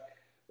guys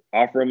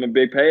offer him a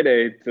big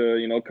payday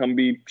to, come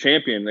be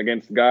champion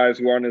against guys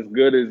who aren't as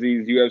good as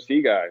these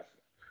UFC guys.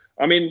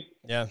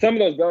 Some of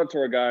those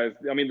Bellator guys,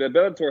 the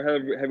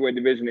Bellator heavyweight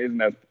division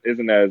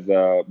isn't as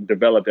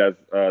developed as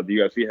the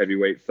UFC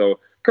heavyweight.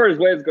 So Curtis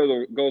Blaydes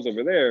goes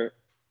over there,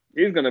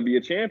 he's going to be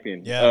a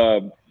champion.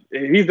 Yeah.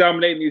 He's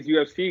dominating these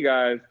UFC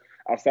guys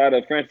outside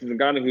of Francis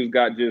Ngannou, who's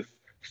got just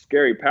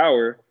scary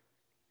power.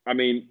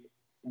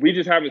 We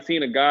just haven't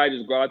seen a guy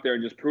just go out there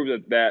and just prove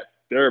that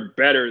they're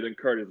better than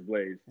Curtis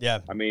Blaydes. Yeah.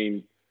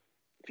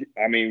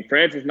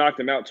 Francis knocked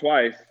him out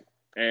twice.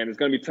 And it's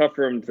going to be tough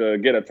for him to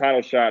get a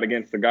title shot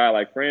against a guy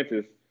like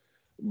Francis.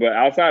 But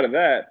outside of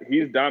that,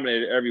 he's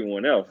dominated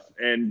everyone else.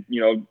 And,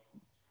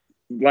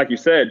 like you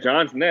said,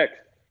 John's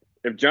next.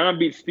 If John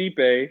beats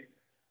Stipe,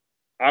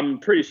 I'm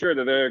pretty sure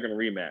that they're going to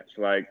rematch.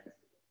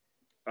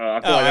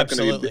 I feel like that's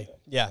absolutely.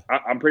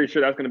 I'm pretty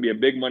sure that's going to be a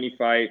big money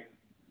fight.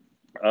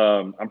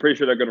 I'm pretty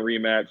sure they're going to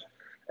rematch.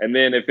 And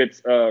then if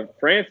it's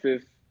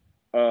Francis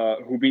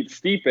who beats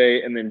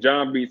Stipe and then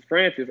John beats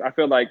Francis, I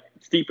feel like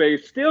Stipe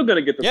is still going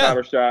to get the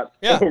title shot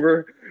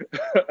over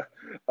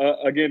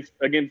against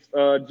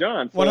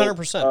John.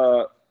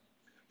 100%.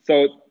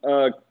 So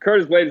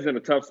Curtis Blaydes is in a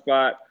tough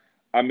spot.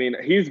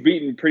 He's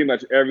beaten pretty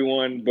much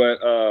everyone, but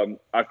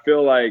I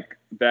feel like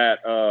that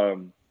I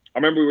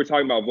remember we were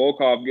talking about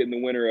Volkov getting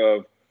the winner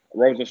of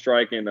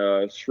Rosenstrike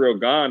and Shrill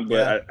Gane,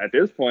 but at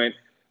this point,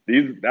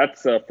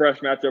 that's a fresh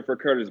matchup for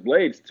Curtis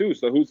Blaydes too.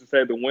 So who's to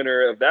say the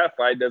winner of that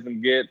fight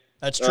doesn't get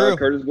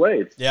Curtis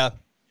Blaydes? Yeah,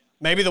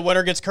 maybe the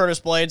winner gets Curtis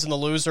Blaydes and the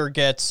loser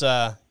gets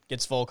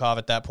Volkov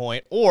at that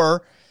point.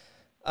 Or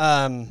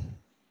I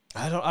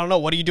don't know.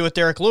 What do you do with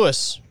Derek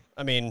Lewis?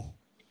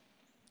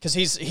 Because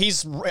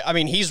he's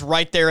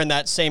right there in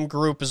that same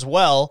group as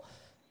well,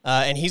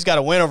 and he's got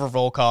a win over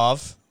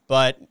Volkov.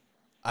 But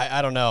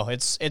I don't know.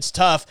 It's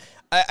tough.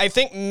 I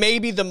think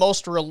maybe the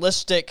most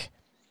realistic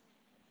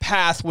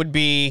path would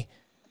be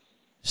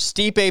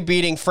Stipe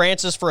beating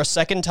Francis for a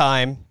second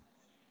time,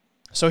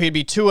 So he'd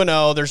be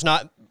 2-0. There's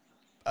not,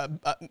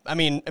 I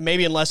mean,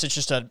 maybe unless it's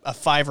just a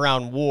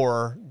 5-round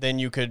war, then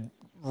you could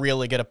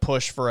really get a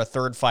push for a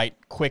third fight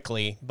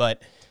quickly.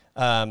 But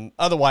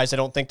otherwise, I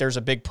don't think there's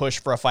a big push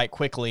for a fight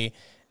quickly.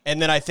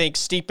 And then I think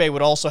Stipe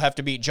would also have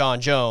to beat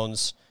John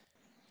Jones.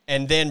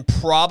 And then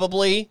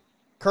probably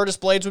Curtis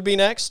Blaydes would be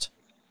next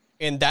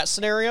in that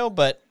scenario.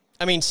 But,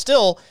 I mean,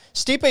 still,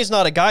 Stipe's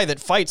not a guy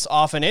that fights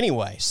often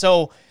anyway.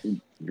 So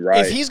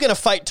if he's going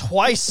to fight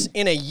twice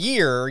in a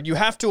year, you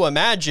have to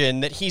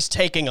imagine that he's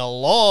taking a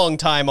long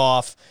time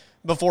off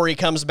before he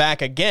comes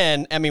back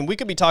again. I mean, we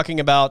could be talking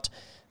about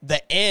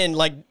the end,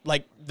 like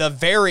the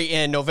very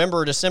end, November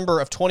or December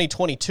of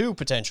 2022,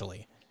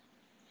 potentially.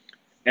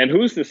 And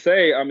who's to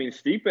say, I mean,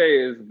 Stipe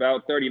is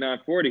about 39,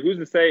 40. Who's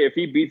to say if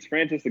he beats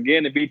Francis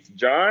again and beats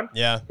John?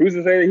 Yeah. Who's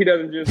to say that he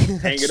doesn't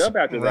just hang it up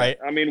after right.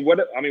 that? I mean,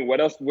 what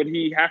else would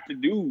he have to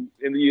do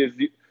in his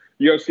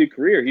UFC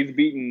career?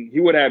 He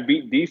would have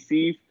beat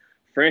DC,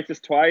 Francis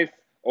twice,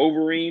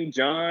 Overeem,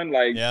 John,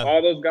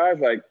 all those guys.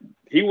 Like,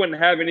 he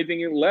wouldn't have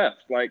anything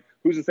left. Like,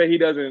 who's to say he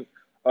doesn't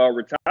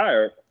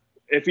retire?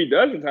 If he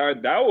does retire,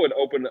 that would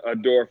open a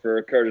door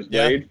for Curtis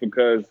Blaydes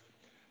because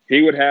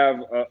he would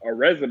have a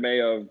resume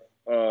of,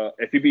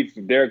 if he beats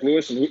Derek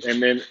Lewis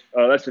and then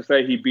let's just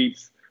say he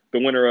beats the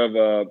winner of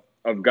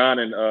Gane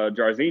and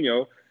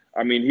Jairzinho,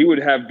 I mean, he would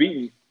have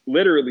beaten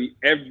literally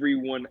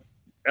everyone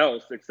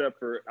else except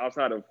for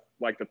outside of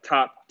like the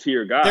top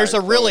tier guys. There's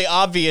a really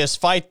obvious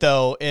fight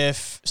though.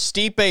 If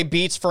Stipe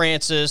beats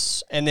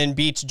Francis and then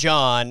beats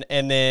John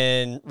and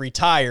then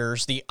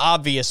retires, the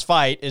obvious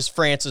fight is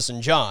Francis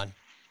and John.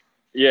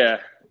 Yeah,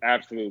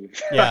 absolutely.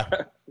 Yeah.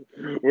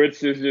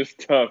 Which is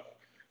just tough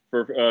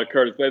for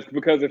Curtis Blaydes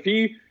because if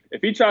he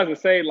tries to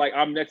say, like,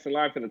 I'm next in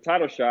line for the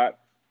title shot,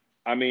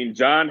 I mean,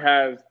 John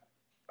has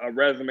a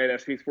resume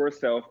that speaks for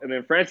itself. And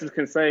then Francis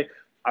can say,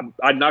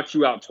 I knocked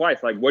you out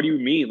twice. Like, what do you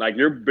mean? Like,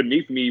 you're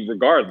beneath me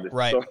regardless.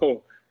 Right.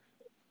 So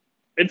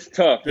it's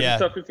tough. It's a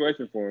tough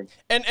situation for him.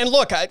 And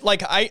look,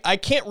 I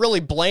can't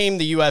really blame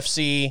the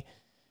UFC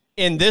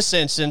in this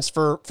instance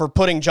for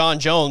putting John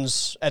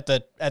Jones at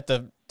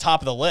the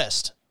top of the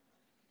list.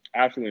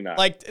 Absolutely not.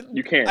 Like,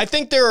 you can't. I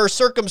think there are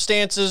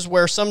circumstances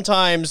where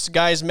sometimes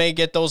guys may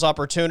get those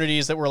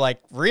opportunities that were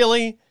like,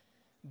 really?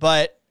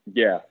 But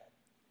yeah,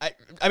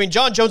 I mean,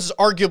 John Jones is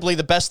arguably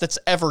the best that's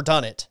ever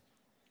done it.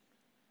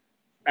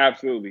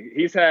 Absolutely.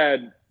 He's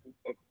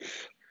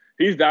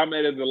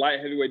dominated the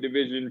light heavyweight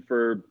division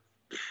for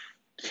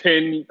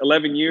 10,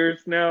 11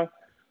 years now.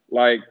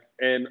 Like,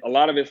 and a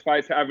lot of his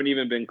fights haven't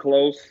even been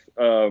close,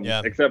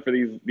 except for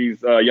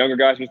these younger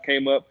guys who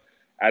came up.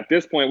 At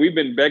this point, we've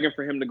been begging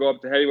for him to go up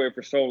to heavyweight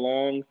for so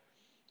long.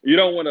 You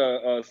don't want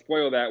to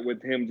spoil that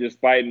with him just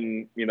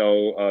fighting,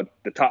 the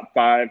top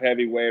 5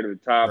 heavyweight or the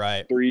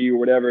top 3 or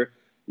whatever.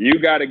 You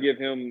got to give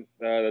him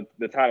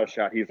the title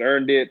shot. He's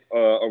earned it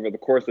over the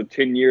course of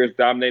 10 years,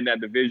 dominating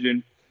that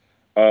division.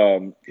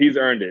 He's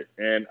earned it.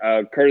 And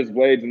Curtis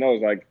Blaydes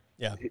knows,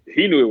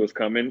 he knew it was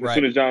coming. As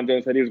soon as John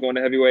Jones said he was going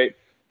to heavyweight,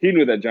 he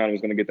knew that John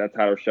was going to get that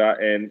title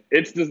shot. And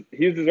he's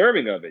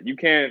deserving of it. You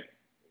can't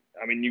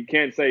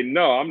say,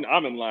 no,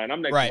 I'm in line.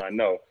 I'm next in line.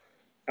 No.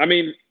 I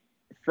mean,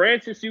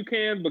 Francis you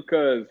can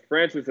because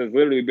Francis has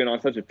literally been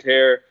on such a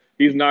tear.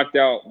 He's knocked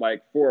out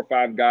like 4 or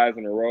 5 guys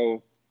in a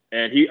row,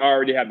 and he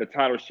already had the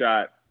title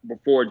shot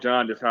before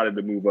John decided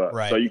to move up.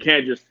 Right. So you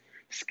can't just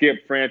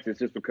skip Francis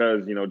just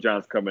because,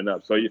 John's coming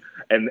up. So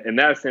and in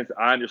that sense,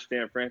 I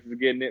understand Francis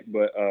getting it,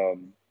 but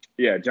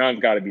John's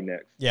got to be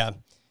next. Yeah.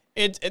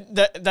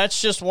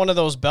 That's just one of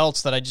those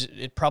belts that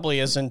it probably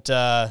isn't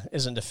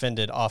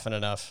defended often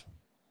enough.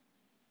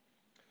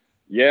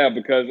 Yeah,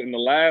 because in the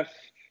last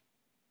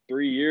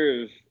 3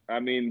 years, I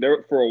mean,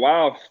 for a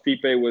while,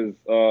 Stipe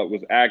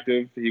was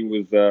active. He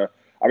was. I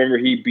remember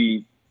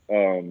he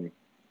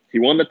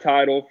won the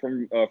title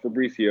from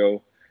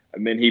Fabricio,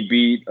 and then he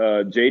beat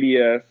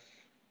JDS,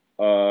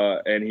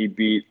 and he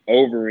beat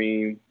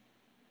Overeem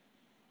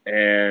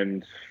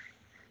and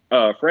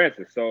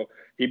Francis. So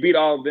he beat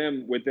all of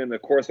them within the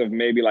course of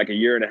maybe like a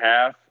year and a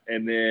half,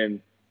 and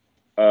then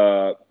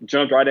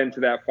jumped right into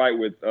that fight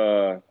with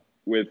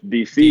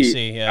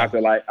DC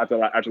after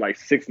like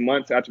 6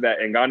 months after that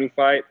Ngannou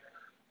fight.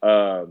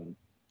 Got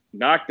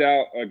knocked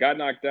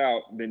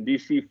out. Then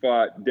DC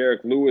fought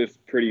Derek Lewis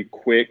pretty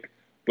quick.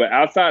 But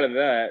outside of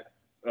that,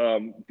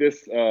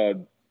 this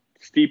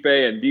Stipe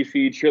and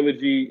DC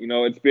trilogy,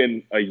 it's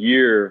been a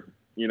year,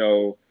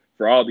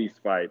 for all these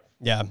fights.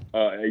 Yeah.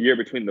 A year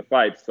between the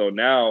fights. So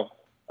now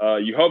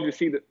you hope to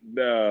see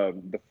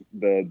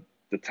the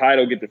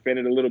title get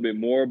defended a little bit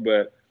more,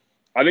 but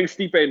I think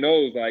Stipe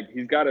knows,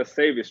 he's got to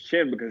save his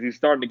chin because he's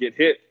starting to get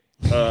hit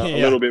a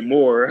little bit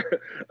more.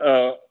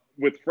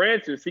 With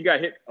Francis, he got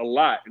hit a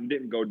lot and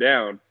didn't go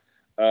down,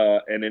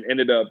 and then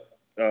ended up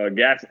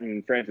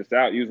gassing Francis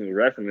out using the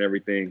wrestling and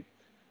everything.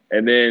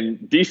 And then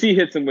DC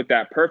hits him with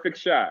that perfect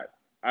shot.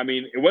 I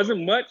mean, it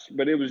wasn't much,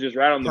 but it was just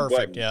right on the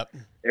button. Yep.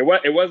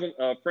 It wasn't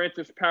a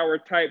Francis power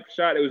type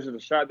shot. It was just a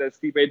shot that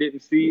Stipe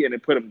didn't see, and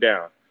it put him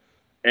down.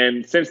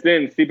 And since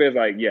then, Stipe's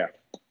like, yeah,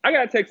 I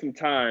gotta take some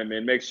time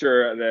and make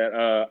sure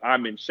that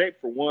I'm in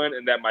shape for one,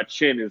 and that my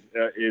chin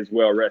is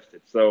well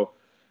rested. So,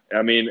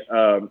 I mean,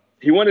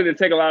 he wanted to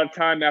take a lot of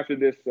time after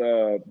this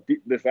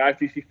last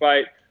DC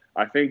fight.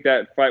 I think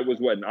that fight was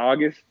in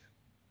August.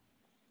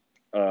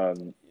 Yeah,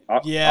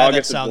 that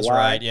August or sounds July.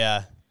 right.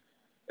 Yeah.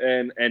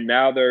 And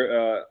now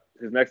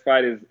his next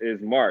fight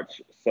is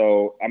March.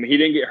 So I mean, he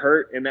didn't get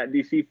hurt in that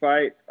DC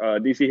fight.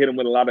 DC hit him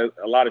with a lot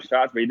of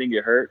shots, but he didn't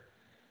get hurt.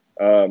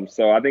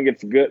 So I think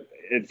it's good.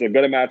 It's a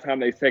good amount of time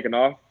that he's taken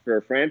off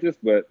for Francis.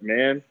 But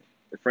man,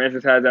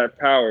 Francis has that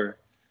power,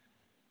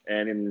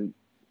 and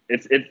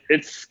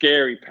it's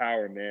scary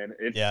power, man.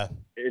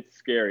 It's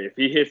scary. If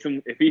he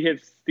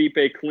hits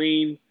Stipe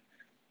clean,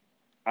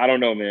 I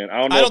don't know, man.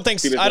 I don't think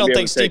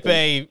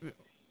Stipe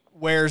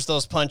wears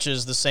those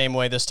punches the same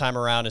way this time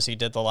around as he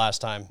did the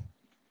last time.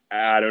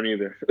 I don't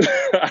either.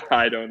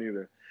 I don't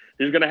either.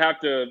 He's gonna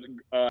have to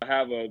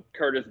have a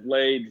Curtis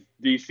Blaydes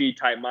DC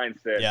type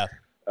mindset. Yeah.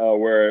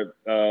 Where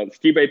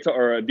Stipe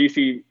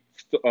DC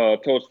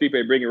told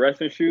Stipe bring your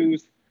wrestling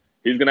shoes.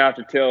 He's gonna have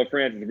to tell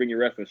Francis to bring your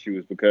wrestling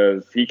shoes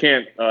because he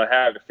can't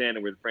have a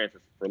standing with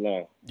Francis for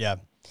long. Yeah.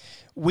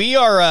 We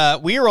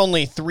are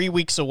only 3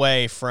 weeks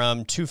away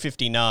from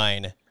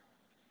 259.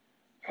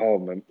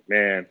 Oh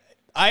man.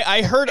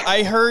 I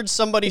heard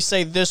somebody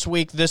say this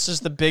week this is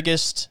the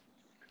biggest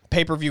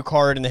pay-per-view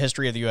card in the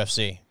history of the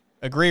UFC.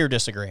 Agree or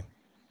disagree?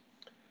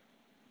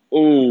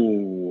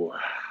 Ooh.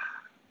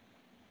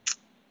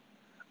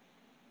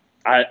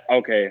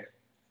 Okay.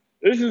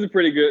 This is a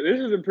pretty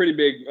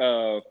big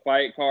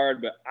fight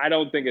card, but I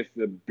don't think it's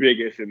the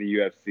biggest in the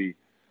UFC.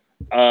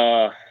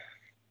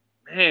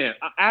 Man,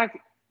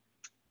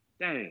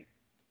 dang.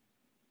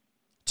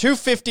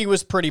 250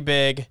 was pretty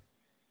big.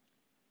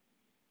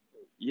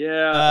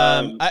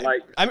 Yeah.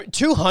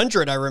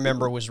 200 I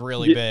remember was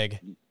really big.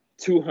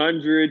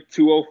 200,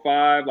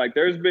 205. Like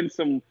there's been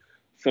some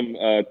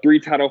 3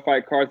 title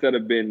fight cards that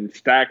have been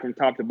stacked from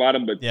top to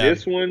bottom, but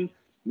this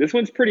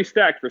one's pretty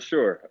stacked for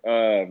sure.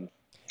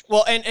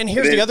 Well, and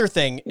here's the other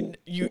thing.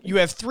 You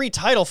have 3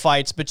 title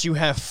fights, but you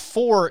have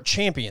 4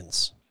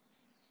 champions.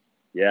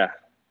 Yeah.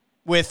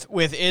 With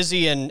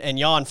Izzy and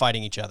Jan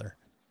fighting each other.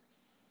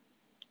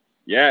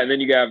 Yeah, and then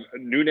you have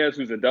Nunes,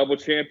 who's a double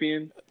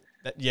champion.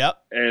 Yep.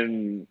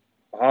 And,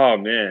 oh,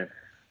 man.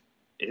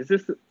 Is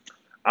this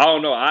 – I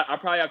don't know. I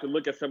probably have to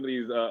look at some of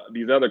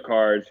these other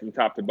cards from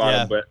top to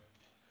bottom, but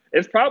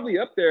it's probably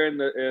up there in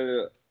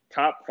the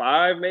top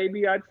 5,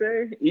 maybe, I'd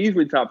say.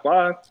 Easily top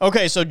 5.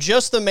 Okay, so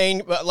just the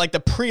main, like the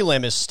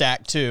prelim is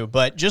stacked too,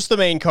 but just the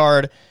main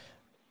card,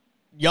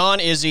 Jan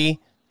Izzy,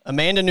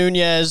 Amanda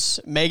Nunes,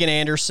 Megan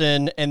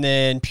Anderson, and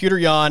then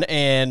Petr Yan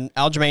and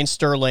Aljamain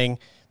Sterling.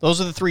 Those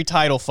are the 3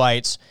 title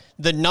fights.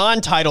 The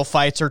non-title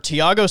fights are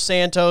Thiago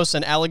Santos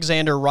and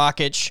Alexander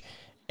Rakic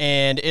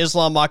and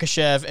Islam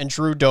Makhachev and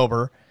Drew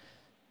Dober.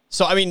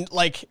 So, I mean,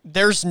 like,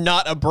 there's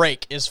not a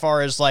break as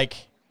far as, like,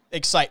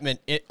 excitement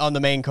on the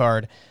main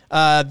card.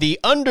 The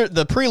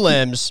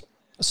prelims,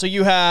 so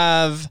you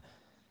have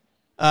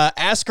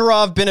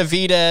Askarov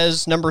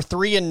Benavidez, number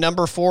 3 and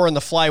number 4 in the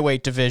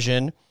flyweight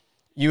division.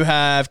 You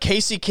have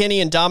Casey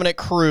Kinney and Dominic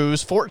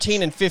Cruz,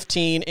 14 and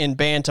 15 in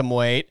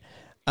bantamweight.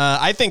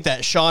 I think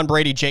that Sean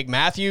Brady-Jake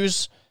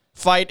Matthews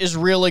fight is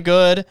really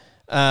good.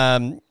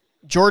 Jordan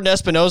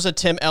Espinoza,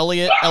 Tim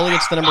Elliott.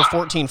 Elliott's the number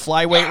 14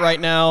 flyweight right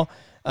now.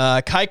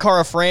 Kai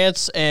Kara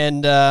France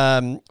and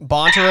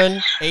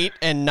Bontarin,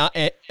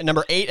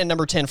 number 8 and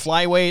number 10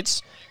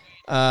 flyweights.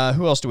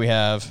 Who else do we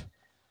have?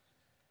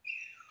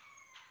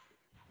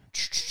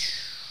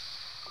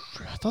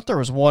 I thought there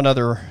was one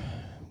other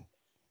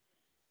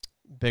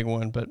big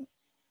one, but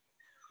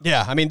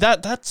yeah, I mean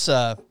that's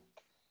a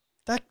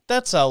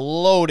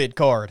loaded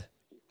card.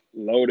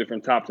 Loaded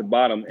from top to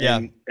bottom.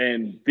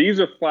 And these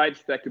are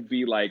fights that could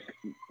be like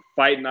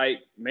fight night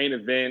main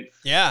events.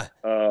 Yeah.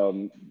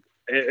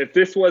 If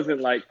this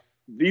wasn't like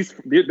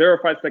there are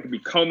fights that could be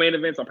co-main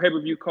events on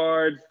pay-per-view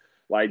cards.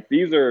 Like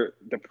the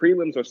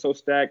prelims are so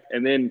stacked,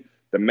 and then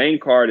the main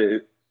card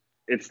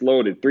it's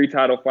loaded. 3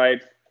 title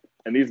fights,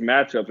 and these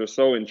matchups are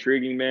so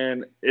intriguing,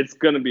 man. It's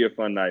gonna be a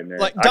fun night, man.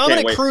 Like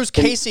Dominic Cruz,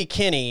 Casey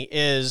Kinney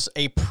is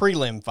a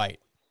prelim fight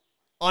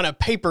on a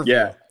pay-per-view.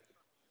 Yeah.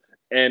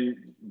 And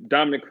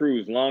Dominic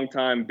Cruz,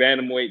 longtime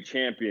bantamweight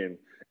champion,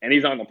 and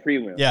he's on the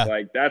prelims. Yeah.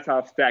 Like that's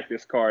how stacked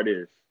this card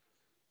is.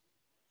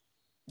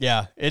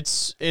 Yeah,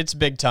 it's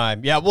big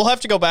time. Yeah, we'll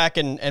have to go back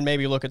and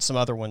maybe look at some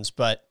other ones,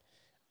 but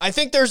I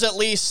think there's at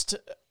least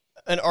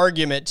an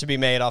argument to be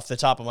made off the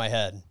top of my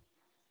head.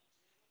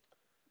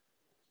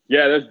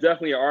 Yeah, there's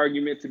definitely an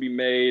argument to be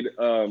made.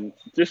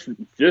 Just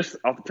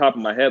off the top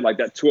of my head, like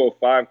that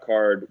 205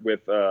 card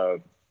with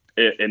an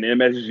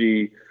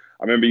MSG.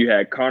 I remember you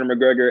had Conor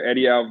McGregor,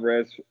 Eddie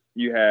Alvarez.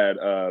 You had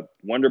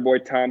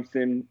Wonderboy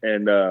Thompson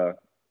and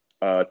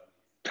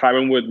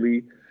Tyron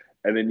Woodley.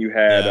 And then you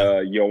had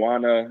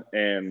Joanna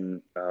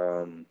and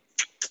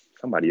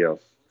somebody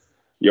else.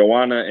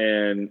 Joanna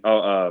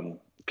and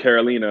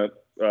Carolina,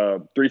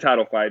 3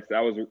 title fights.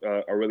 That was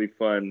a really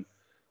fun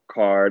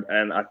card.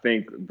 And I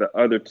think the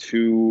other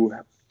 2,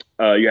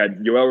 You had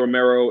Yoel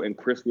Romero and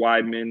Chris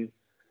Weidman,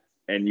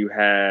 and you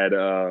had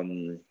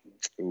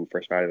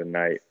first fight of the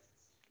night.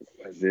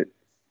 What was it?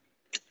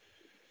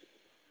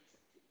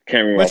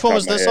 Can't remember. Which one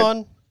was this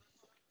on?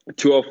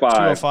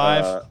 205.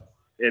 205.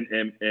 In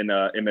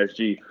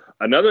MSG.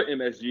 Another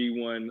MSG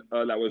one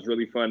that was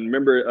really fun.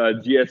 Remember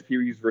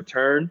GSP's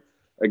return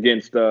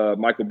against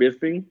Michael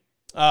Bisping?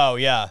 Oh,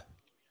 yeah.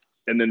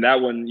 And then that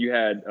one, you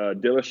had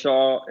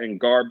Dillashaw and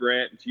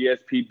Garbrandt,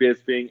 GSP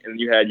Bisping, and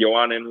you had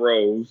Joanna and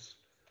Rose.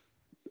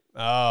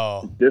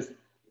 Oh.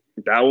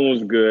 That one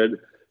was good.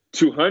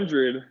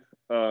 200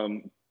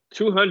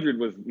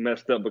 was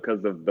messed up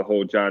because of the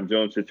whole John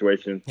Jones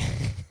situation.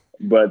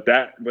 But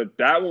that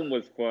one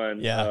was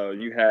fun. Yeah.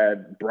 You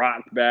had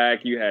Brock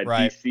back. You had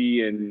right.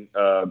 DC and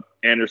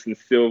Anderson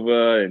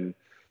Silva and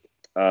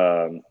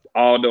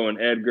Aldo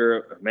and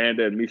Edgar,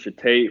 Amanda and Misha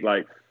Tate.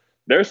 Like,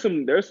 there's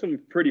some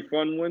pretty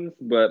fun ones.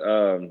 But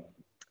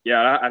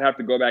yeah, I'd have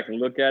to go back and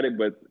look at it.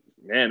 But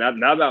man,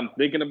 now that I'm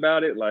thinking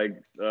about it,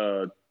 like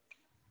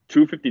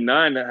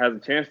 259 has a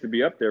chance to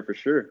be up there for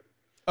sure.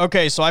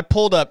 Okay, so I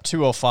pulled up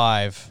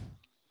 205.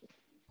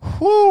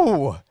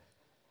 Whew.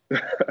 All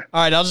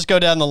right, I'll just go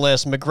down the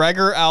list.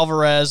 McGregor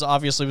Alvarez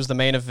obviously was the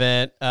main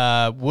event.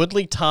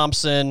 Woodley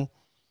Thompson,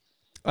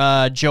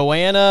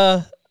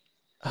 Joanna.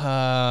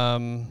 I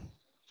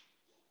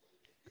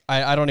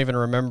don't even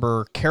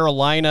remember.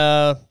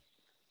 Carolina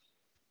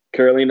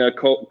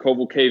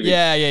Kovalevich.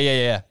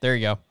 Yeah. There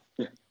you go.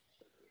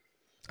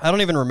 I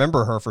don't even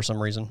remember her for some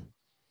reason.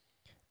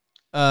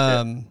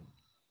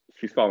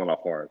 She's falling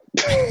off hard.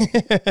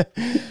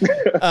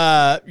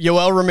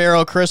 Yoel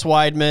Romero, Chris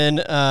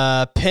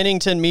Weidman,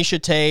 Pennington, Misha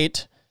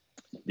Tate.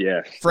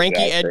 Yes. Frankie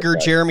Edgar,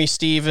 Jeremy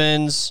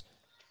Stevens,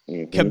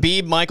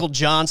 Khabib, Michael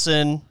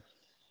Johnson.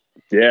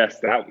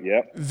 Yes,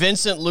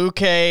 Vincent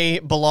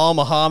Luque, Bilal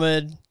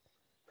Muhammad.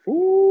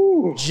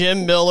 Ooh.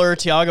 Jim Miller,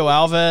 Thiago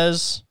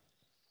Alves.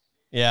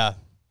 Yeah.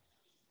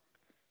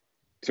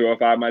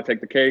 205 might take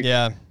the cake.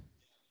 Yeah.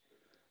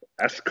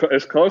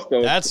 It's close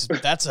though. That's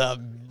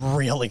a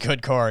really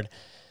good card.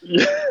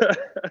 Yeah.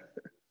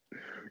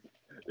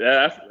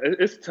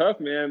 It's tough,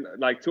 man.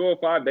 Like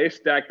 205, they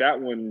stacked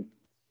that one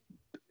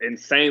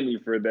insanely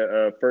for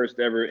the first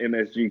ever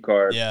MSG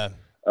card. Yeah.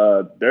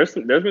 There's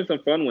been some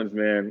fun ones,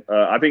 man.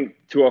 I think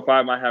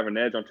 205 might have an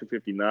edge on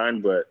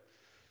 259, but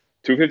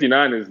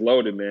 259 is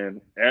loaded,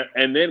 man.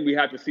 And then we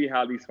have to see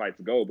how these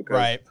fights go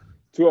because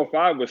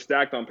 205 was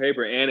stacked on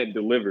paper and it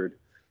delivered.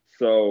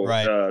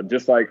 So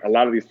just like a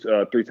lot of these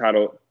 3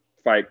 title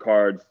fight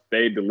cards,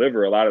 they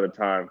deliver a lot of the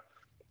time.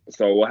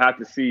 So we'll have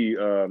to see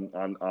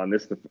on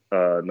this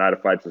night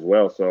of fights as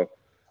well. So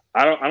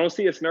I don't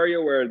see a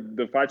scenario where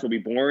the fights will be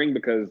boring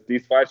because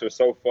these fights are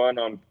so fun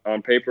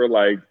on paper.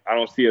 Like I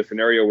don't see a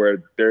scenario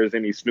where there's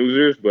any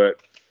snoozers,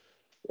 but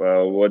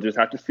we'll just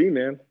have to see,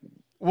 man.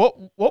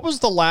 What was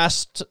the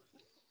last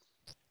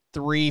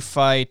 3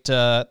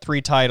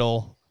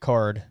 title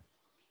card?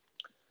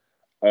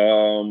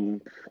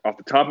 Off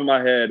the top of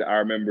my head, I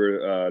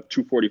remember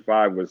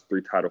 245 was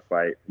 3 title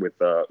fight with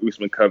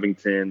Usman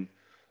Covington,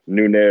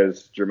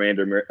 Nunes, Jermaine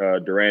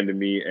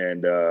Durandamy,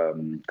 and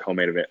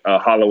co-main event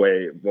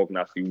Holloway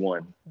Volkanovski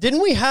won.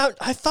 Didn't we have?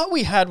 I thought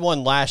we had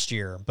one last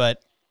year,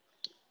 but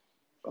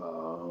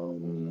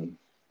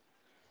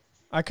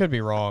I could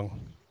be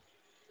wrong.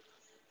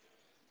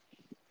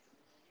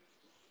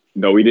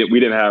 No, we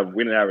didn't have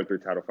a 3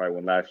 title fight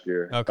one last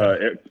year.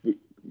 Okay.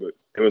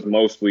 It was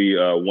mostly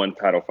 1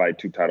 title fight,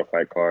 2 title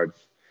fight cards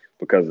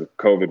because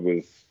COVID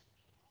was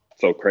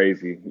so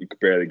crazy. You could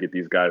barely get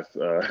these guys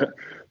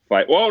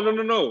fight. Oh,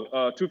 no.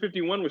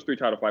 251 was 3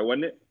 title fight,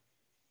 wasn't it?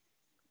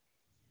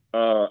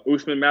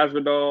 Usman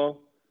Masvidal,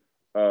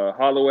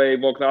 Holloway,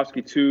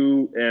 Volkanovski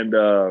 2, and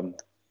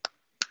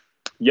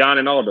Jan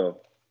and Aldo.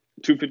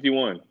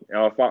 251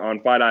 on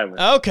Fight Island.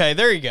 Okay,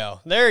 there you go.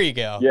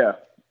 Yeah.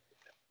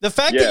 The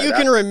fact that you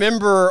can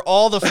remember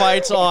all the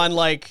fights and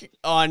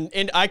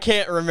I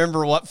can't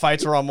remember what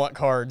fights were on what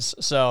cards.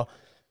 So,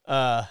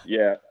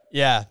 yeah,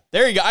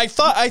 there you go. I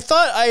thought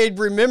I had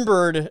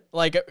remembered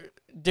like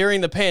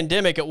during the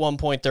pandemic at one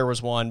point there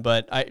was one,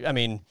 but I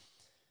mean,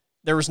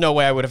 there was no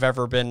way I would have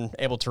ever been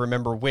able to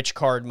remember which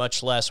card,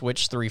 much less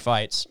which 3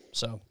 fights.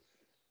 So,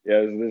 yeah,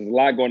 there's a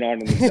lot going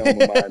on in the film of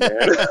mine,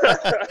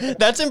 man.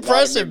 That's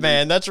impressive,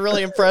 man. That's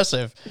really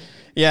impressive.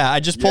 Yeah, I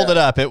just pulled it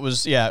up. It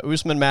was,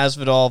 Usman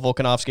Masvidal,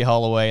 Volkanovski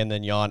Holloway, and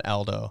then Jan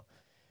Aldo.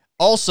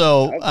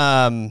 Also,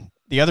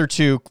 the other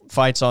 2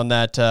 fights on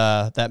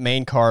that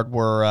main card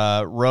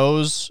were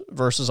Rose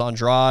versus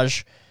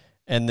Andrade,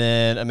 and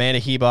then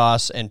Amanda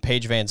Hebos and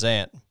Paige Van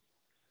Zandt.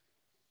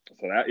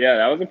 So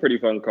that was a pretty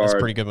fun card. That's a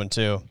pretty good one,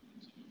 too.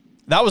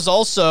 That was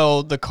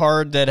also the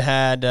card that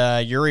had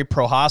Yuri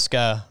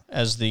Prohaska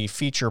as the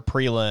feature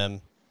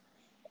prelim.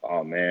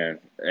 Oh, man.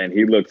 And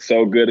he looked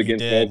so good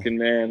against Volkan,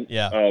 man.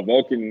 Yeah.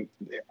 Volkan,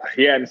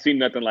 he hadn't seen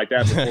nothing like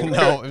that before.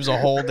 No, it was a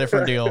whole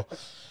different deal.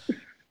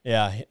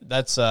 Yeah,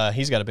 that's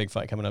he's got a big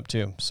fight coming up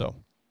too. So,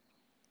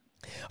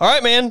 all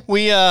right, man.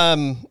 We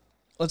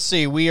let's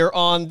see. We are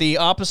on the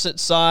opposite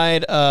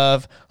side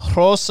of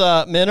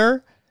Rosa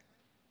Minner.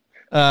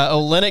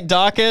 Olenek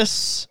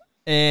Dacus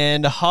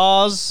and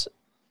Haz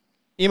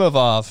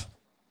Imovov.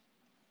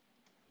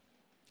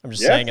 I'm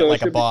just saying it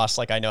like a boss,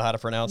 like I know how to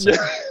pronounce it.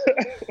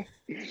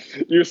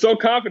 You're so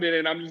confident,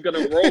 and I'm just going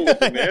to roll with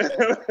it,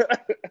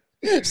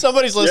 man.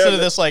 Somebody's listening to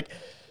this like,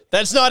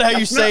 that's not how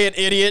you say it,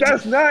 idiot.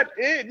 That's not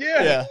it,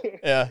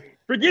 Yeah.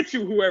 Forget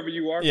you, whoever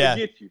you are. Yeah.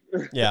 Forget you.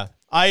 Yeah.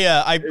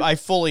 I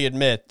fully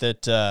admit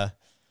that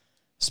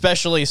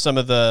especially some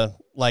of the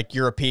like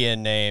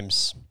European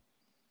names,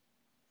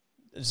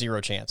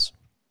 zero chance.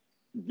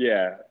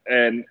 Yeah,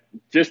 and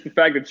just the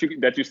fact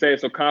that you say it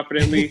so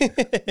confidently,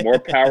 more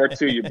power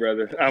to you,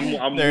 brother.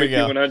 I'm with you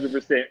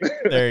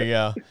 100%. There you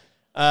go.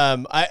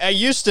 I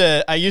used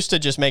to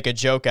just make a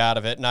joke out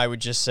of it, and I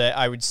would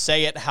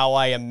say it how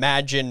I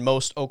imagine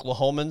most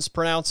Oklahomans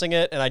pronouncing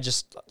it, and I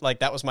just like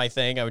that was my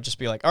thing. I would just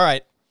be like, all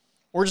right,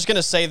 we're just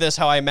gonna say this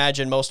how I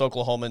imagine most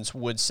Oklahomans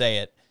would say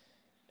it,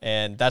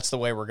 and that's the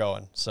way we're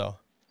going. So.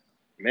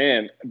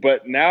 Man,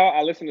 but now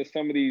I listen to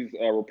some of these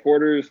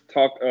reporters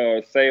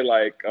say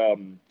like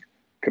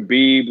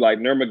Khabib, like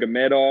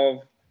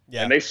Nurmagomedov,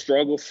 and they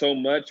struggle so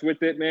much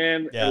with it,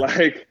 man. Yeah.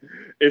 Like,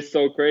 it's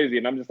so crazy.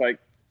 And I'm just like,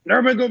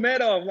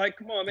 Nurmagomedov, like,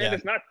 come on, man,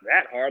 it's not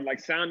that hard. Like,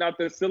 sound out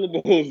the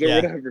syllables or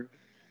whatever.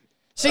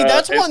 See,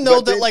 that's one,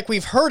 though, that, like,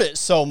 we've heard it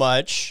so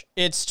much.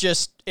 It's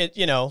just,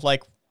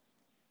 like,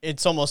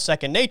 it's almost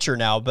second nature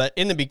now. But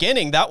in the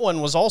beginning, that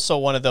one was also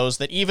one of those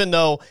that even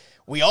though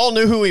we all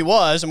knew who he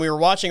was and we were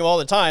watching him all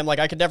the time, like,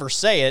 I could never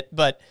say it.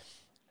 But,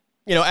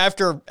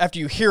 after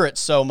you hear it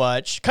so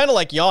much, kind of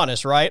like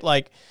Giannis, right?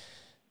 Like,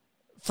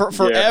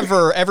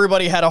 forever,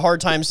 everybody had a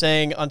hard time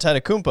saying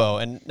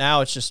Antetokounmpo. And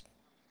now it's just,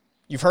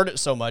 you've heard it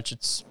so much,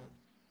 it's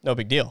no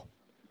big deal.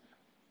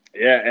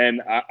 Yeah,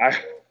 and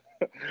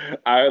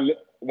I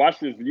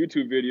watched this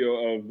YouTube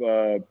video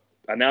of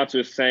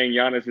announcers saying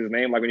Giannis'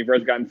 name, like when he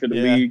first got into the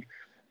league.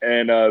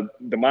 And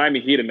the Miami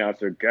Heat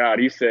announcer, God,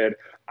 he said,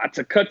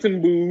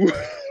 Atakatumbu.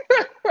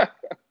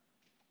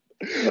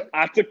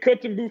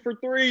 Atakatumbu for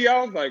 3.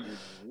 I was like,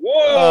 whoa.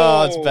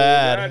 Oh, it's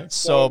bad. It's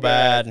so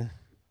bad.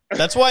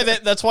 That's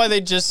why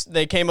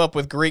they came up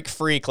with Greek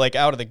Freak like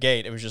out of the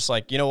gate. It was just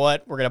like, you know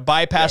what? We're going to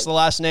bypass the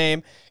last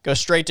name, go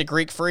straight to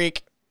Greek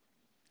Freak.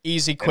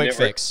 Easy, quick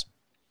fix.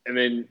 And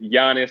then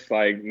Giannis,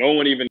 like, no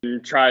one even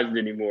tries it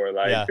anymore.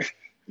 Like,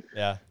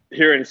 yeah.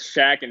 Hearing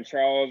Shaq and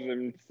Charles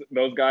and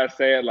those guys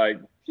say it,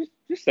 like,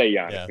 just say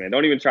Giannis, man.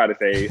 Don't even try to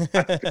say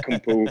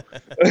Kumpu.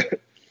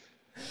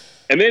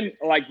 And then,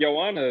 like,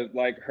 Joanna,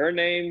 like, her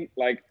name,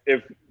 like,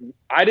 if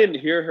I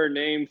didn't hear her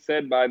name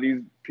said by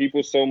these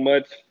people so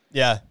much,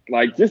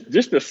 like,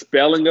 just the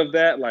spelling of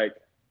that, like,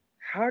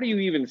 how do you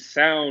even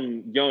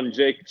sound Jon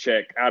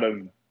Jacek out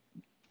of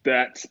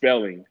that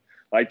spelling?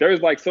 Like,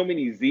 there's, like, so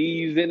many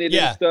Z's in it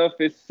and stuff.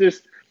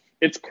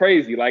 It's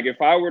crazy. Like, if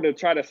I were to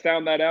try to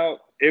sound that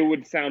out, it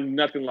would sound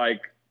nothing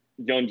like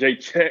Jon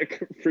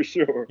Jacek for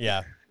sure.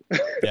 Yeah.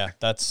 Yeah,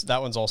 that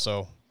one's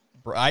also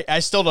 – I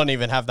still don't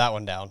even have that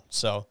one down,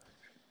 so –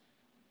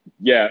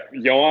 yeah,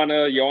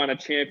 Joanna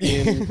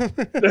champion.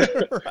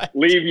 Right.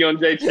 Leave Jon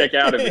Jacek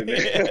out of it,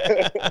 man.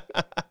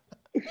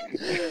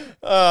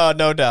 Oh,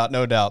 no doubt.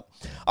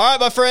 All right,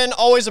 my friend,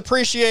 always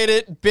appreciate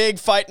it. Big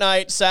fight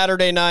night,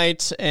 Saturday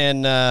night,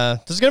 and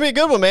this is going to be a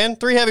good one, man.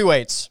 3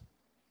 heavyweights.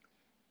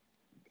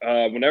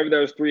 Whenever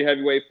there's 3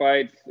 heavyweight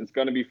fights, it's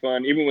going to be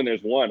fun, even when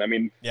there's one. I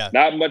mean,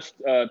 not much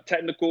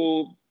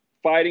technical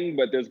fighting,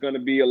 but there's going to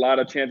be a lot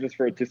of chances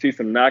to see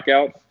some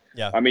knockouts.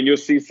 Yeah, I mean, you'll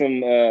see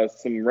some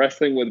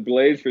wrestling with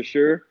Blaydes for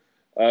sure,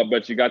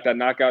 but you got that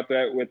knockout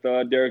there with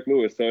Derek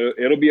Lewis. So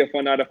it'll be a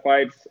fun night of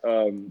fights.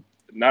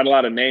 Not a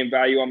lot of name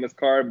value on this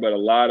card, but a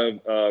lot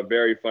of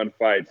very fun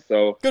fights.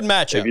 So good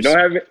matchups.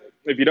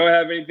 If you don't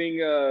have anything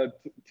to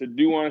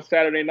do on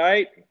Saturday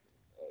night,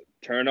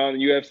 turn on the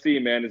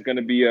UFC, man. It's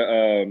gonna be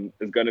a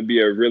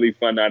really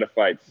fun night of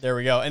fights. There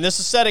we go. And this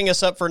is setting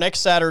us up for next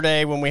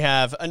Saturday when we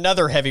have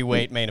another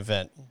heavyweight main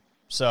event.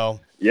 So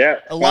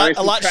a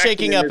lot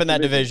shaking up in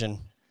that division.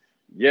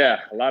 Yeah,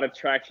 a lot of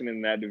traction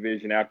in that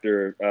division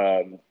after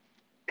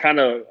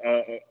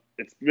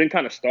it's been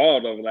kind of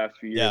stalled over the last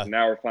few years. Yeah. And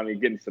now we're finally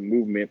getting some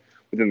movement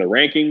within the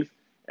rankings,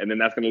 and then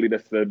that's going to lead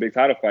us to the big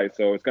title fight.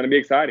 So it's going to be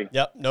exciting.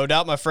 Yep, no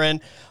doubt, my friend.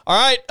 All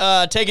right,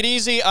 take it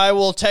easy. I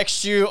will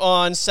text you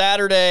on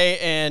Saturday,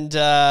 and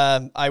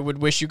I would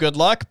wish you good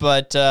luck.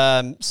 But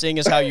seeing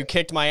as how you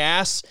kicked my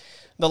ass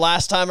the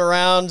last time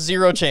around,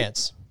 zero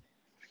chance.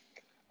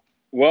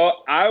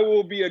 Well, I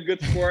will be a good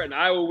sport, and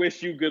I will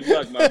wish you good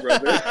luck, my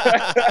brother.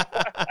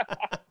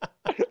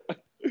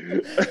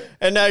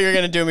 And now you're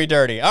going to do me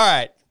dirty. All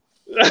right.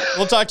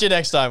 We'll talk to you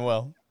next time,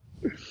 Will.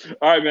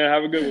 All right, man.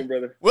 Have a good one,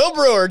 brother. Will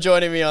Brewer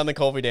joining me on the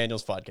Colby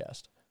Daniels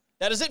podcast.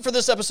 That is it for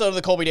this episode of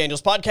the Colby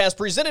Daniels podcast,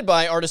 presented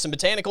by Artisan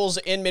Botanicals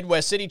in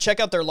Midwest City.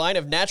 Check out their line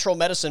of natural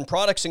medicine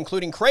products,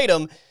 including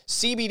Kratom,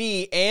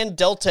 CBD, and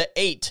Delta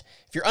 8.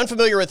 If you're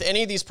unfamiliar with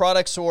any of these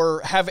products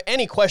or have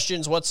any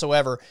questions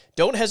whatsoever,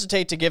 don't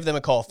hesitate to give them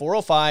a call,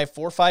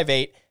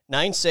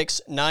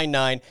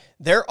 405-458-9699.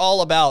 they're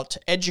all about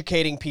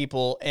educating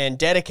people and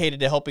dedicated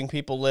to helping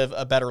people live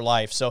a better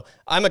life. So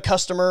I'm a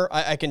customer.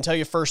 I can tell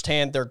you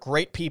firsthand, they're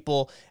great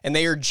people, and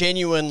they are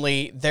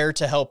genuinely there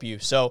to help you.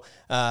 So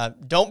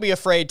don't be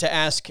afraid to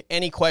ask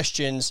any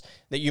questions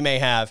that you may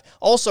have.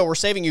 Also, we're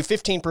saving you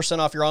 15%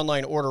 off your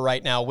online order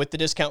right now with the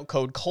discount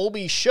code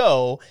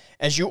ColbyShow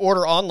as you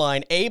order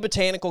online,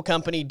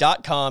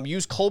 abotanicalcompany.com.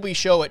 Use Colby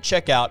Show at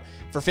checkout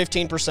for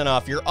 15%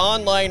 off your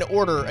online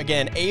order.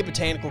 Again,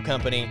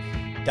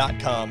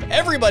 abotanicalcompany.com.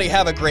 Everybody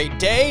have a great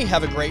day.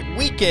 Have a great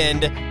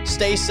weekend.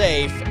 Stay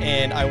safe,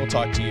 and I will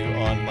talk to you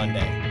on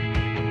Monday.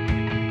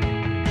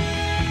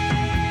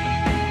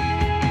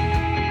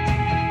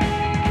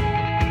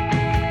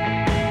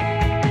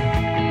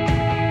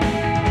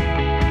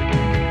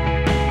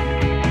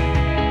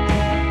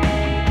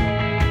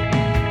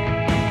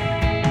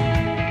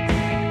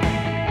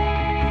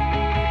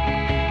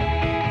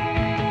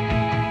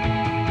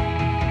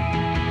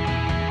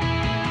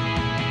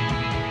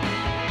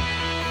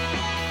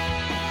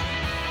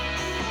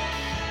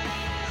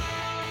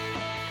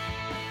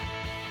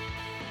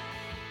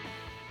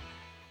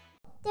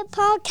 The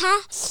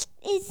podcast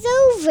is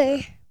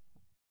over.